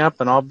bring me up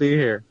and I'll be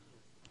here.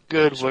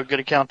 Good. We're going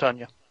to count on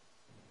you.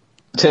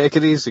 Take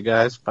it easy,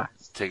 guys. Bye.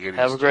 Take it easy.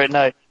 Have a great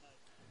night.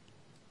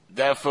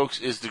 That, folks,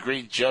 is the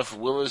great Jeff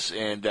Willis,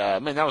 and,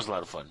 man, that was a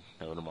lot of fun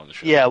having him on the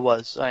show. Yeah, it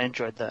was. I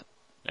enjoyed that.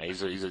 Yeah, he's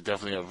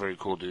definitely a very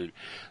cool dude.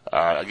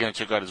 Again,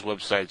 check out his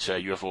website,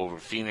 UFO Over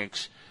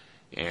Phoenix,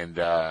 and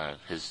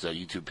his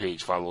YouTube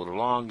page. Follow it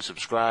along,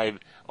 subscribe,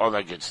 all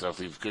that good stuff.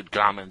 Leave good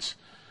comments.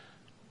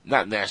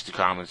 Not nasty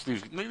comments.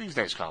 Leave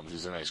nice comments.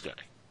 He's a nice guy.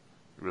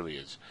 He really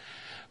is.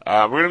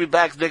 We're going to be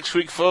back next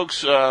week,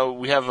 folks. We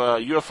have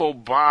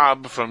UFO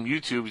Bob from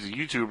YouTube. He's a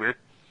YouTuber,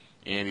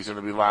 and he's going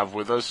to be live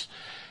with us.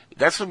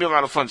 That's going to be a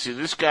lot of fun. See,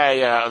 this guy,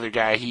 other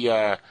guy, he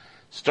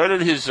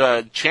started his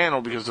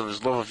channel because of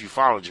his love of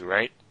ufology,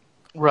 right?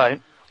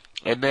 Right.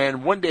 And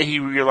then one day he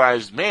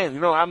realized,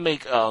 man, I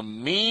make a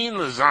mean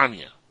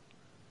lasagna.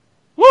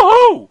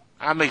 Woohoo!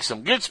 I make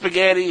some good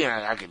spaghetti,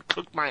 and I can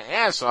cook my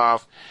ass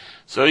off.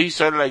 So he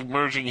started,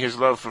 merging his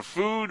love for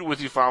food with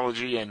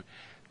ufology, and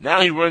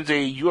now he runs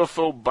a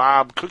UFO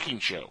Bob cooking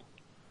show.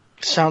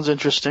 Sounds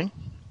interesting.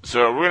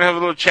 So we're going to have a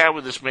little chat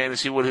with this man and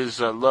see what his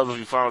love of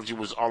ufology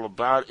was all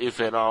about,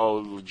 if at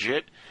all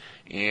legit.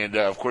 And,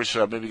 of course,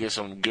 maybe get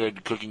some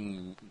good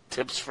cooking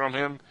tips from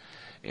him.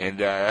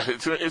 And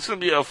it's going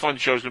to be a fun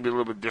show. It's going to be a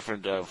little bit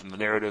different from the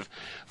narrative.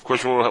 Of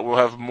course, we'll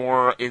have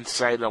more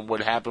insight on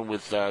what happened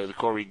with the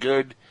Corey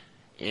Good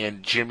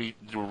and Jimmy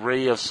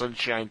Ray of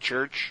Sunshine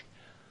Church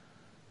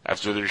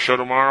after their show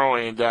tomorrow.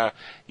 And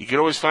you can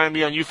always find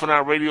me on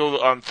UFOnaut Radio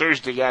on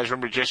Thursday, guys.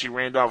 Remember, Jesse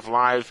Randolph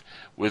live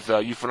with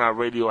UFOnaut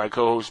Radio. I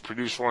co-host,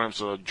 produce for him,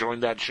 so join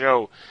that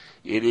show.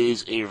 It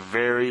is a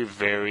very,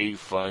 very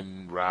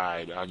fun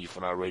ride on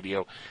UFOnaut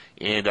Radio.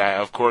 And,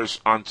 of course,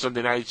 on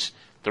Sunday nights,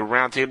 the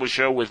Roundtable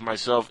Show with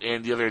myself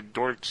and the other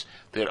dorks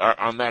that are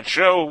on that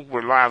show.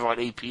 We're live at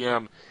 8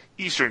 p.m.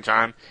 Eastern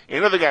Time. And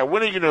another guy,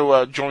 when are you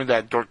going to join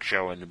that dork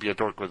show and be a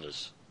dork with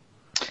us?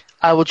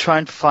 I will try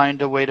and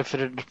find a way to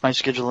fit it into my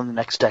schedule in the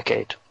next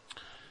decade.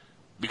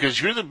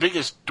 Because you're the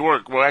biggest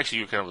dork. Well, actually,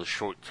 you're kind of a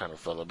short kind of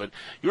fella, but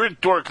you're a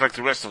dork like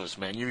the rest of us,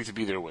 man. You need to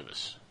be there with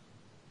us.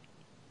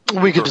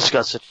 We can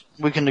discuss it.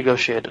 We can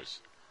negotiate it.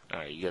 All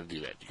right, you got to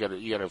do that.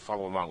 You got to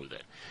follow along with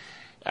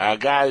that.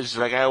 Guys,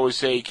 like I always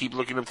say, keep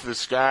looking up to the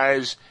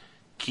skies.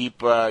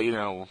 Keep,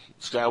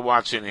 sky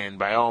watching, and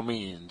by all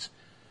means,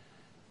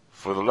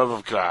 for the love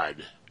of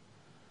God,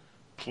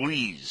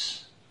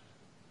 please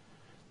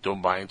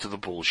don't buy into the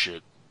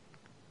bullshit.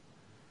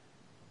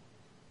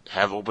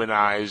 Have open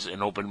eyes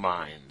and open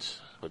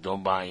minds, but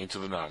don't buy into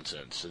the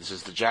nonsense. This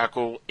is the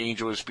Jackal,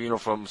 Angel Espino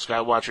from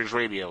Skywatchers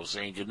Radio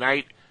saying good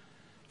night,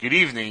 good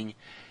evening,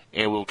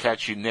 and we'll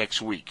catch you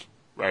next week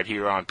right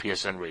here on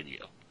PSN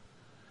Radio.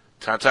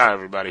 Ta-ta,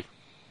 everybody.